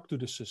a shock to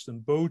the system,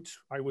 both,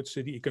 I would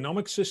say, the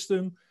economic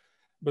system,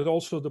 but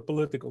also the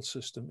political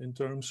system in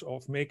terms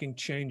of making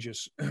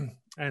changes.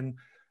 And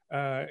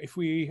if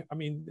we,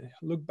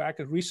 look back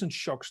at recent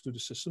shocks to the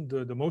system,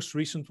 the most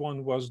recent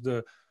one was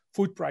the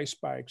food price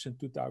spikes in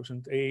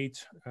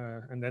 2008,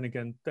 and then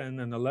again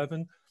 10 and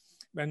 11.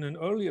 And an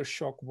earlier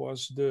shock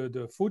was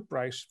the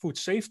food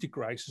safety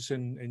crisis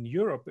in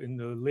Europe in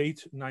the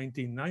late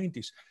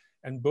 1990s.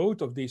 And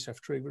both of these have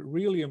triggered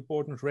really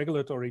important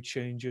regulatory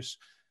changes.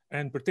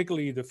 And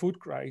particularly the food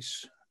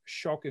crisis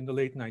shock in the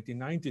late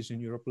 1990s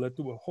in Europe led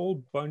to a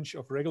whole bunch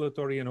of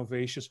regulatory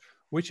innovations,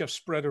 which have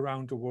spread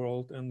around the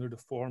world under the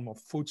form of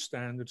food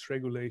standards,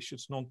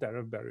 regulations,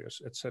 non-tariff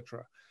barriers,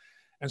 etc.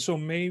 And so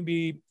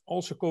maybe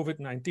also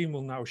COVID-19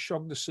 will now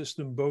shock the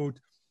system both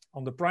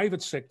on the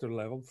private sector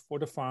level for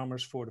the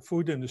farmers, for the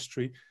food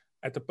industry,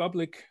 at the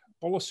public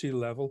policy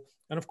level,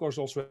 and of course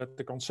also at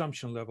the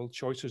consumption level,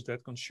 choices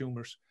that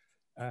consumers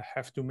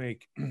have to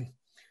make.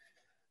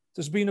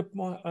 There's been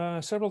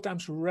several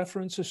times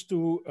references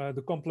to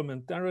the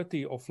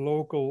complementarity of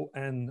local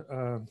and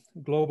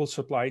global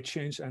supply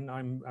chains, and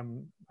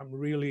I'm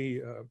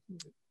really,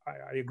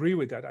 I agree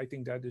with that. I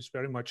think that is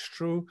very much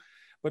true,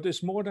 but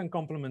it's more than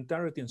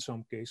complementarity in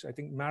some cases. I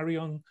think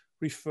Marion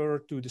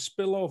referred to the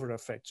spillover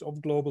effects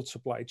of global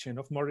supply chain,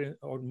 of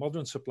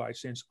modern supply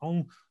chains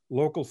on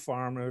local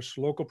farmers,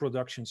 local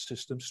production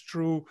systems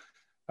through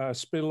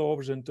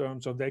spillovers in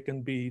terms of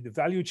the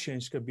value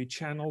chains can be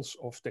channels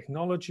of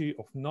technology,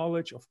 of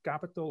knowledge, of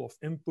capital, of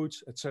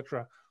inputs,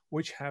 etc.,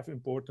 which have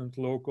important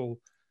local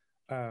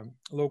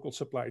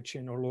supply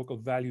chain or local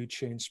value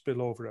chain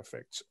spillover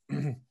effects.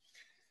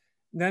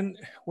 Then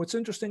what's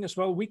interesting as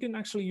well, we can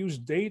actually use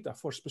data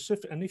for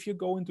specific, and if you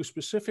go into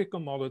specific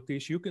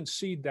commodities, you can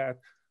see that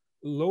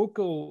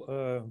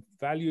local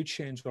value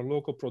chains or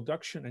local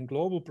production and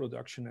global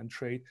production and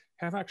trade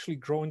have actually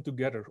grown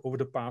together over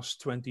the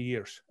past 20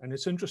 years. And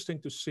it's interesting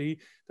to see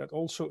that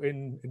also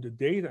in the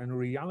data and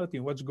reality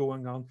and what's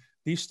going on,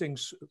 these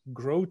things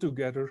grow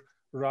together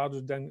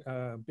rather than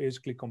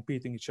basically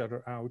competing each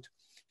other out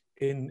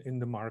in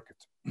the market.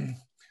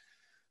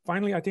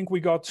 Finally, I think we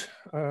got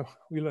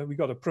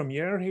a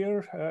premiere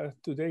here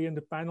today in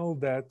the panel,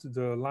 that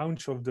the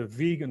launch of the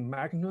vegan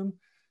Magnum.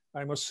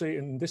 I must say,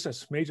 and this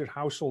has major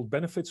household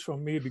benefits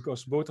from me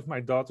because both of my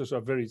daughters are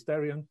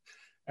vegetarian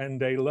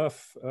and they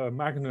love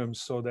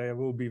Magnums, so they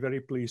will be very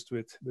pleased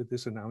with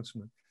this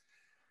announcement.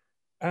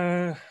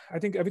 I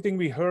think everything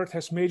we heard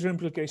has major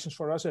implications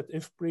for us at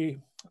IFPRI,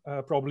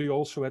 probably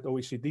also at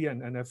OECD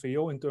and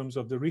FAO in terms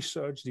of the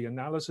research, the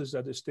analysis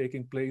that is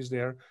taking place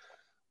there,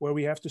 where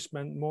we have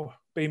to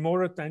pay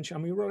more attention. I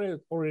mean, we're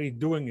already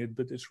doing it,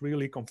 but it's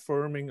really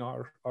confirming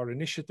our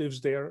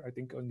initiatives there, I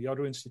think on the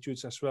other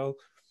institutes as well,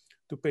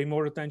 to pay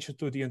more attention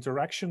to the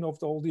interaction of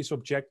all these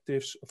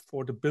objectives,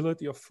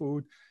 affordability of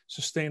food,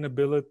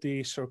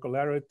 sustainability,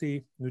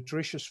 circularity,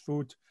 nutritious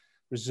food,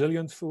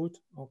 resilient food,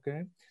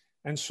 okay?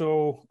 And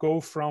so go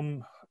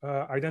from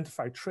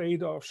identify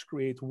trade-offs,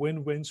 create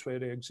win-wins where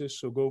they exist.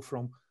 So go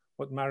from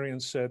what Marion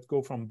said,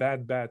 go from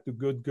bad to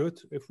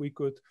good, if we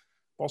could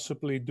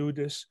possibly do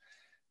this.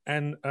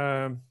 And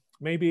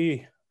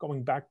maybe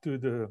coming back to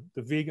the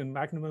vegan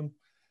Magnum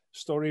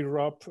story,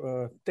 Rob,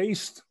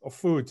 taste of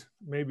food.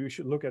 Maybe we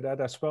should look at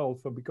that as well,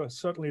 because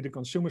certainly the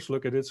consumers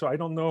look at it. So I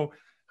don't know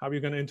how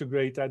you're going to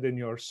integrate that in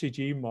your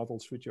CGE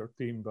models with your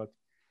team, but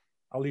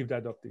I'll leave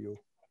that up to you.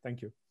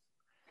 Thank you.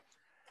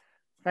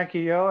 Thank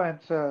you, Jo.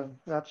 And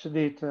that's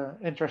indeed an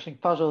interesting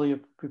puzzle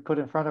you could put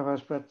in front of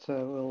us, but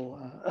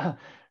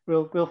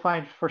we'll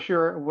find for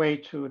sure a way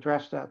to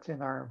address that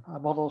in our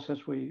models,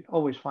 as we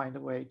always find a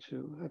way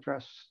to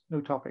address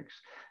new topics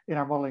in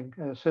our modeling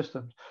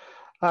systems.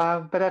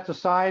 But at the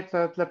side,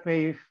 let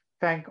me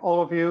thank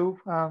all of you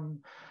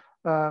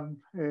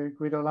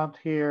Guido Land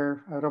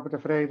here, Robert de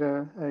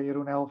Vrede,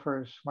 Jeroen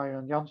Elvers,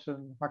 Marion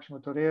Jansen, Maximo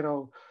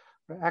Torero,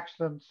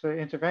 excellent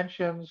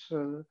interventions.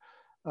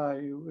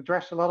 You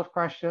addressed a lot of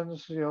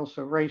questions. You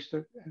also raised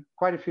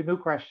quite a few new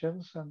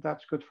questions, and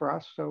that's good for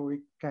us, so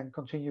we can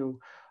continue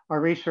our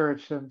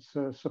research and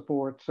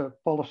support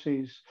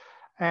policies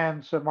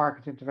and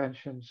market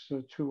interventions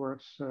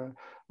towards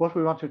what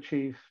we want to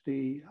achieve,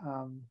 the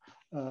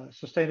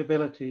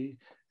sustainability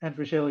and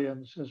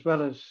resilience, as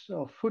well as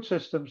of food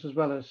systems, as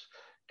well as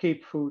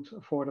keep food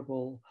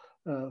affordable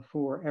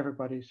for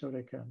everybody so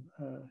they can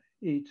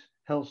eat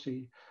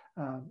healthy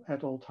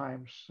at all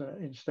times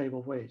in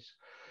stable ways.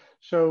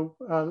 So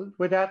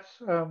with that,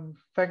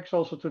 thanks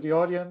also to the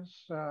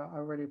audience. I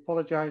really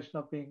apologize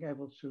not being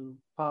able to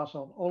pass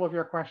on all of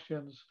your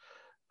questions,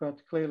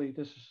 but clearly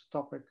this is a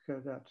topic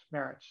that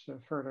merits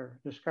further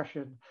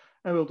discussion,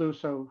 and we'll do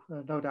so,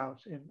 no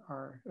doubt, in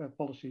our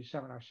policy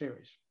seminar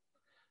series.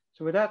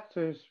 So with that,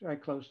 I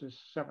close this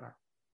seminar.